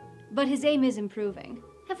me. But his aim is improving.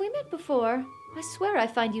 Have we met before? I swear I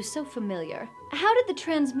find you so familiar. How did the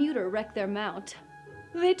transmuter wreck their mount?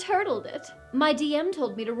 They turtled it. My DM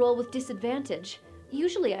told me to roll with disadvantage.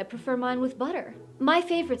 Usually I prefer mine with butter. My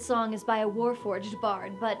favorite song is by a Warforged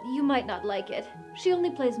bard, but you might not like it. She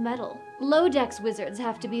only plays metal. Low-dex wizards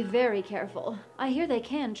have to be very careful. I hear they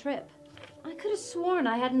can trip. I could have sworn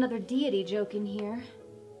I had another deity joke in here.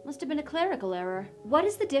 Must have been a clerical error. What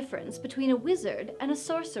is the difference between a wizard and a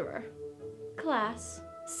sorcerer? Class.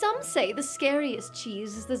 Some say the scariest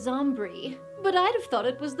cheese is the zombrie, but I'd have thought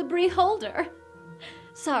it was the brie holder.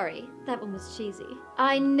 Sorry, that one was cheesy.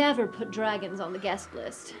 I never put dragons on the guest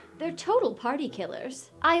list. They're total party killers.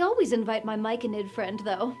 I always invite my Myconid friend,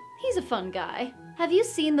 though. He's a fun guy. Have you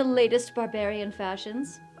seen the latest barbarian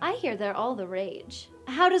fashions? I hear they're all the rage.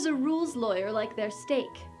 How does a rules lawyer like their steak?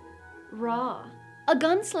 Raw. A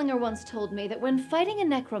gunslinger once told me that when fighting a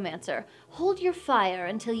necromancer, hold your fire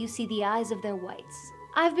until you see the eyes of their whites.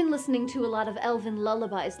 I've been listening to a lot of elven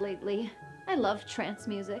lullabies lately. I love trance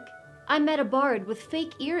music. I met a bard with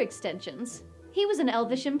fake ear extensions. He was an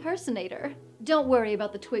elvish impersonator. Don't worry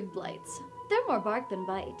about the twig blights. They're more bark than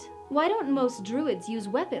bite. Why don't most druids use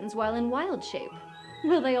weapons while in wild shape?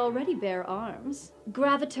 Well, they already bear arms.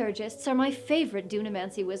 Graviturgists are my favorite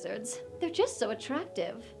Dunamancy wizards. They're just so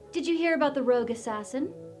attractive. Did you hear about the rogue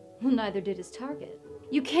assassin? Well, neither did his target.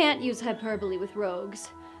 You can't use hyperbole with rogues.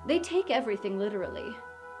 They take everything literally.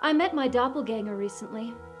 I met my doppelganger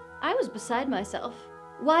recently. I was beside myself.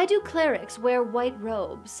 Why do clerics wear white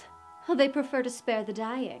robes? They prefer to spare the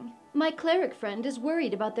dying. My cleric friend is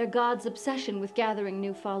worried about their god's obsession with gathering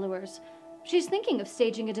new followers. She's thinking of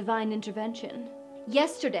staging a divine intervention.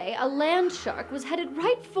 Yesterday, a land shark was headed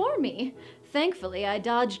right for me. Thankfully, I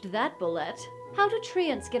dodged that bullet. How do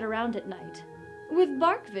treants get around at night? With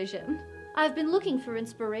bark vision. I've been looking for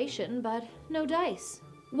inspiration, but no dice.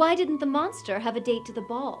 Why didn't the monster have a date to the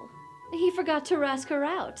ball? He forgot to ask her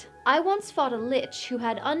out. I once fought a lich who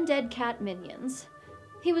had undead cat minions.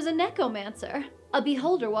 He was a necromancer. A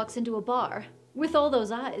beholder walks into a bar. With all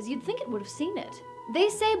those eyes, you'd think it would have seen it. They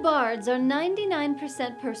say bards are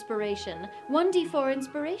 99% perspiration, 1d4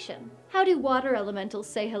 inspiration. How do water elementals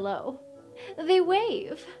say hello? They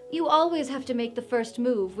wave. You always have to make the first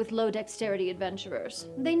move with low dexterity adventurers.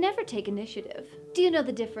 They never take initiative. Do you know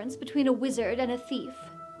the difference between a wizard and a thief?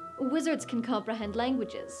 Wizards can comprehend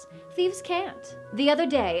languages. Thieves can't. The other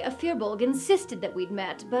day, a Firbolg insisted that we'd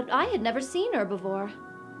met, but I had never seen her before.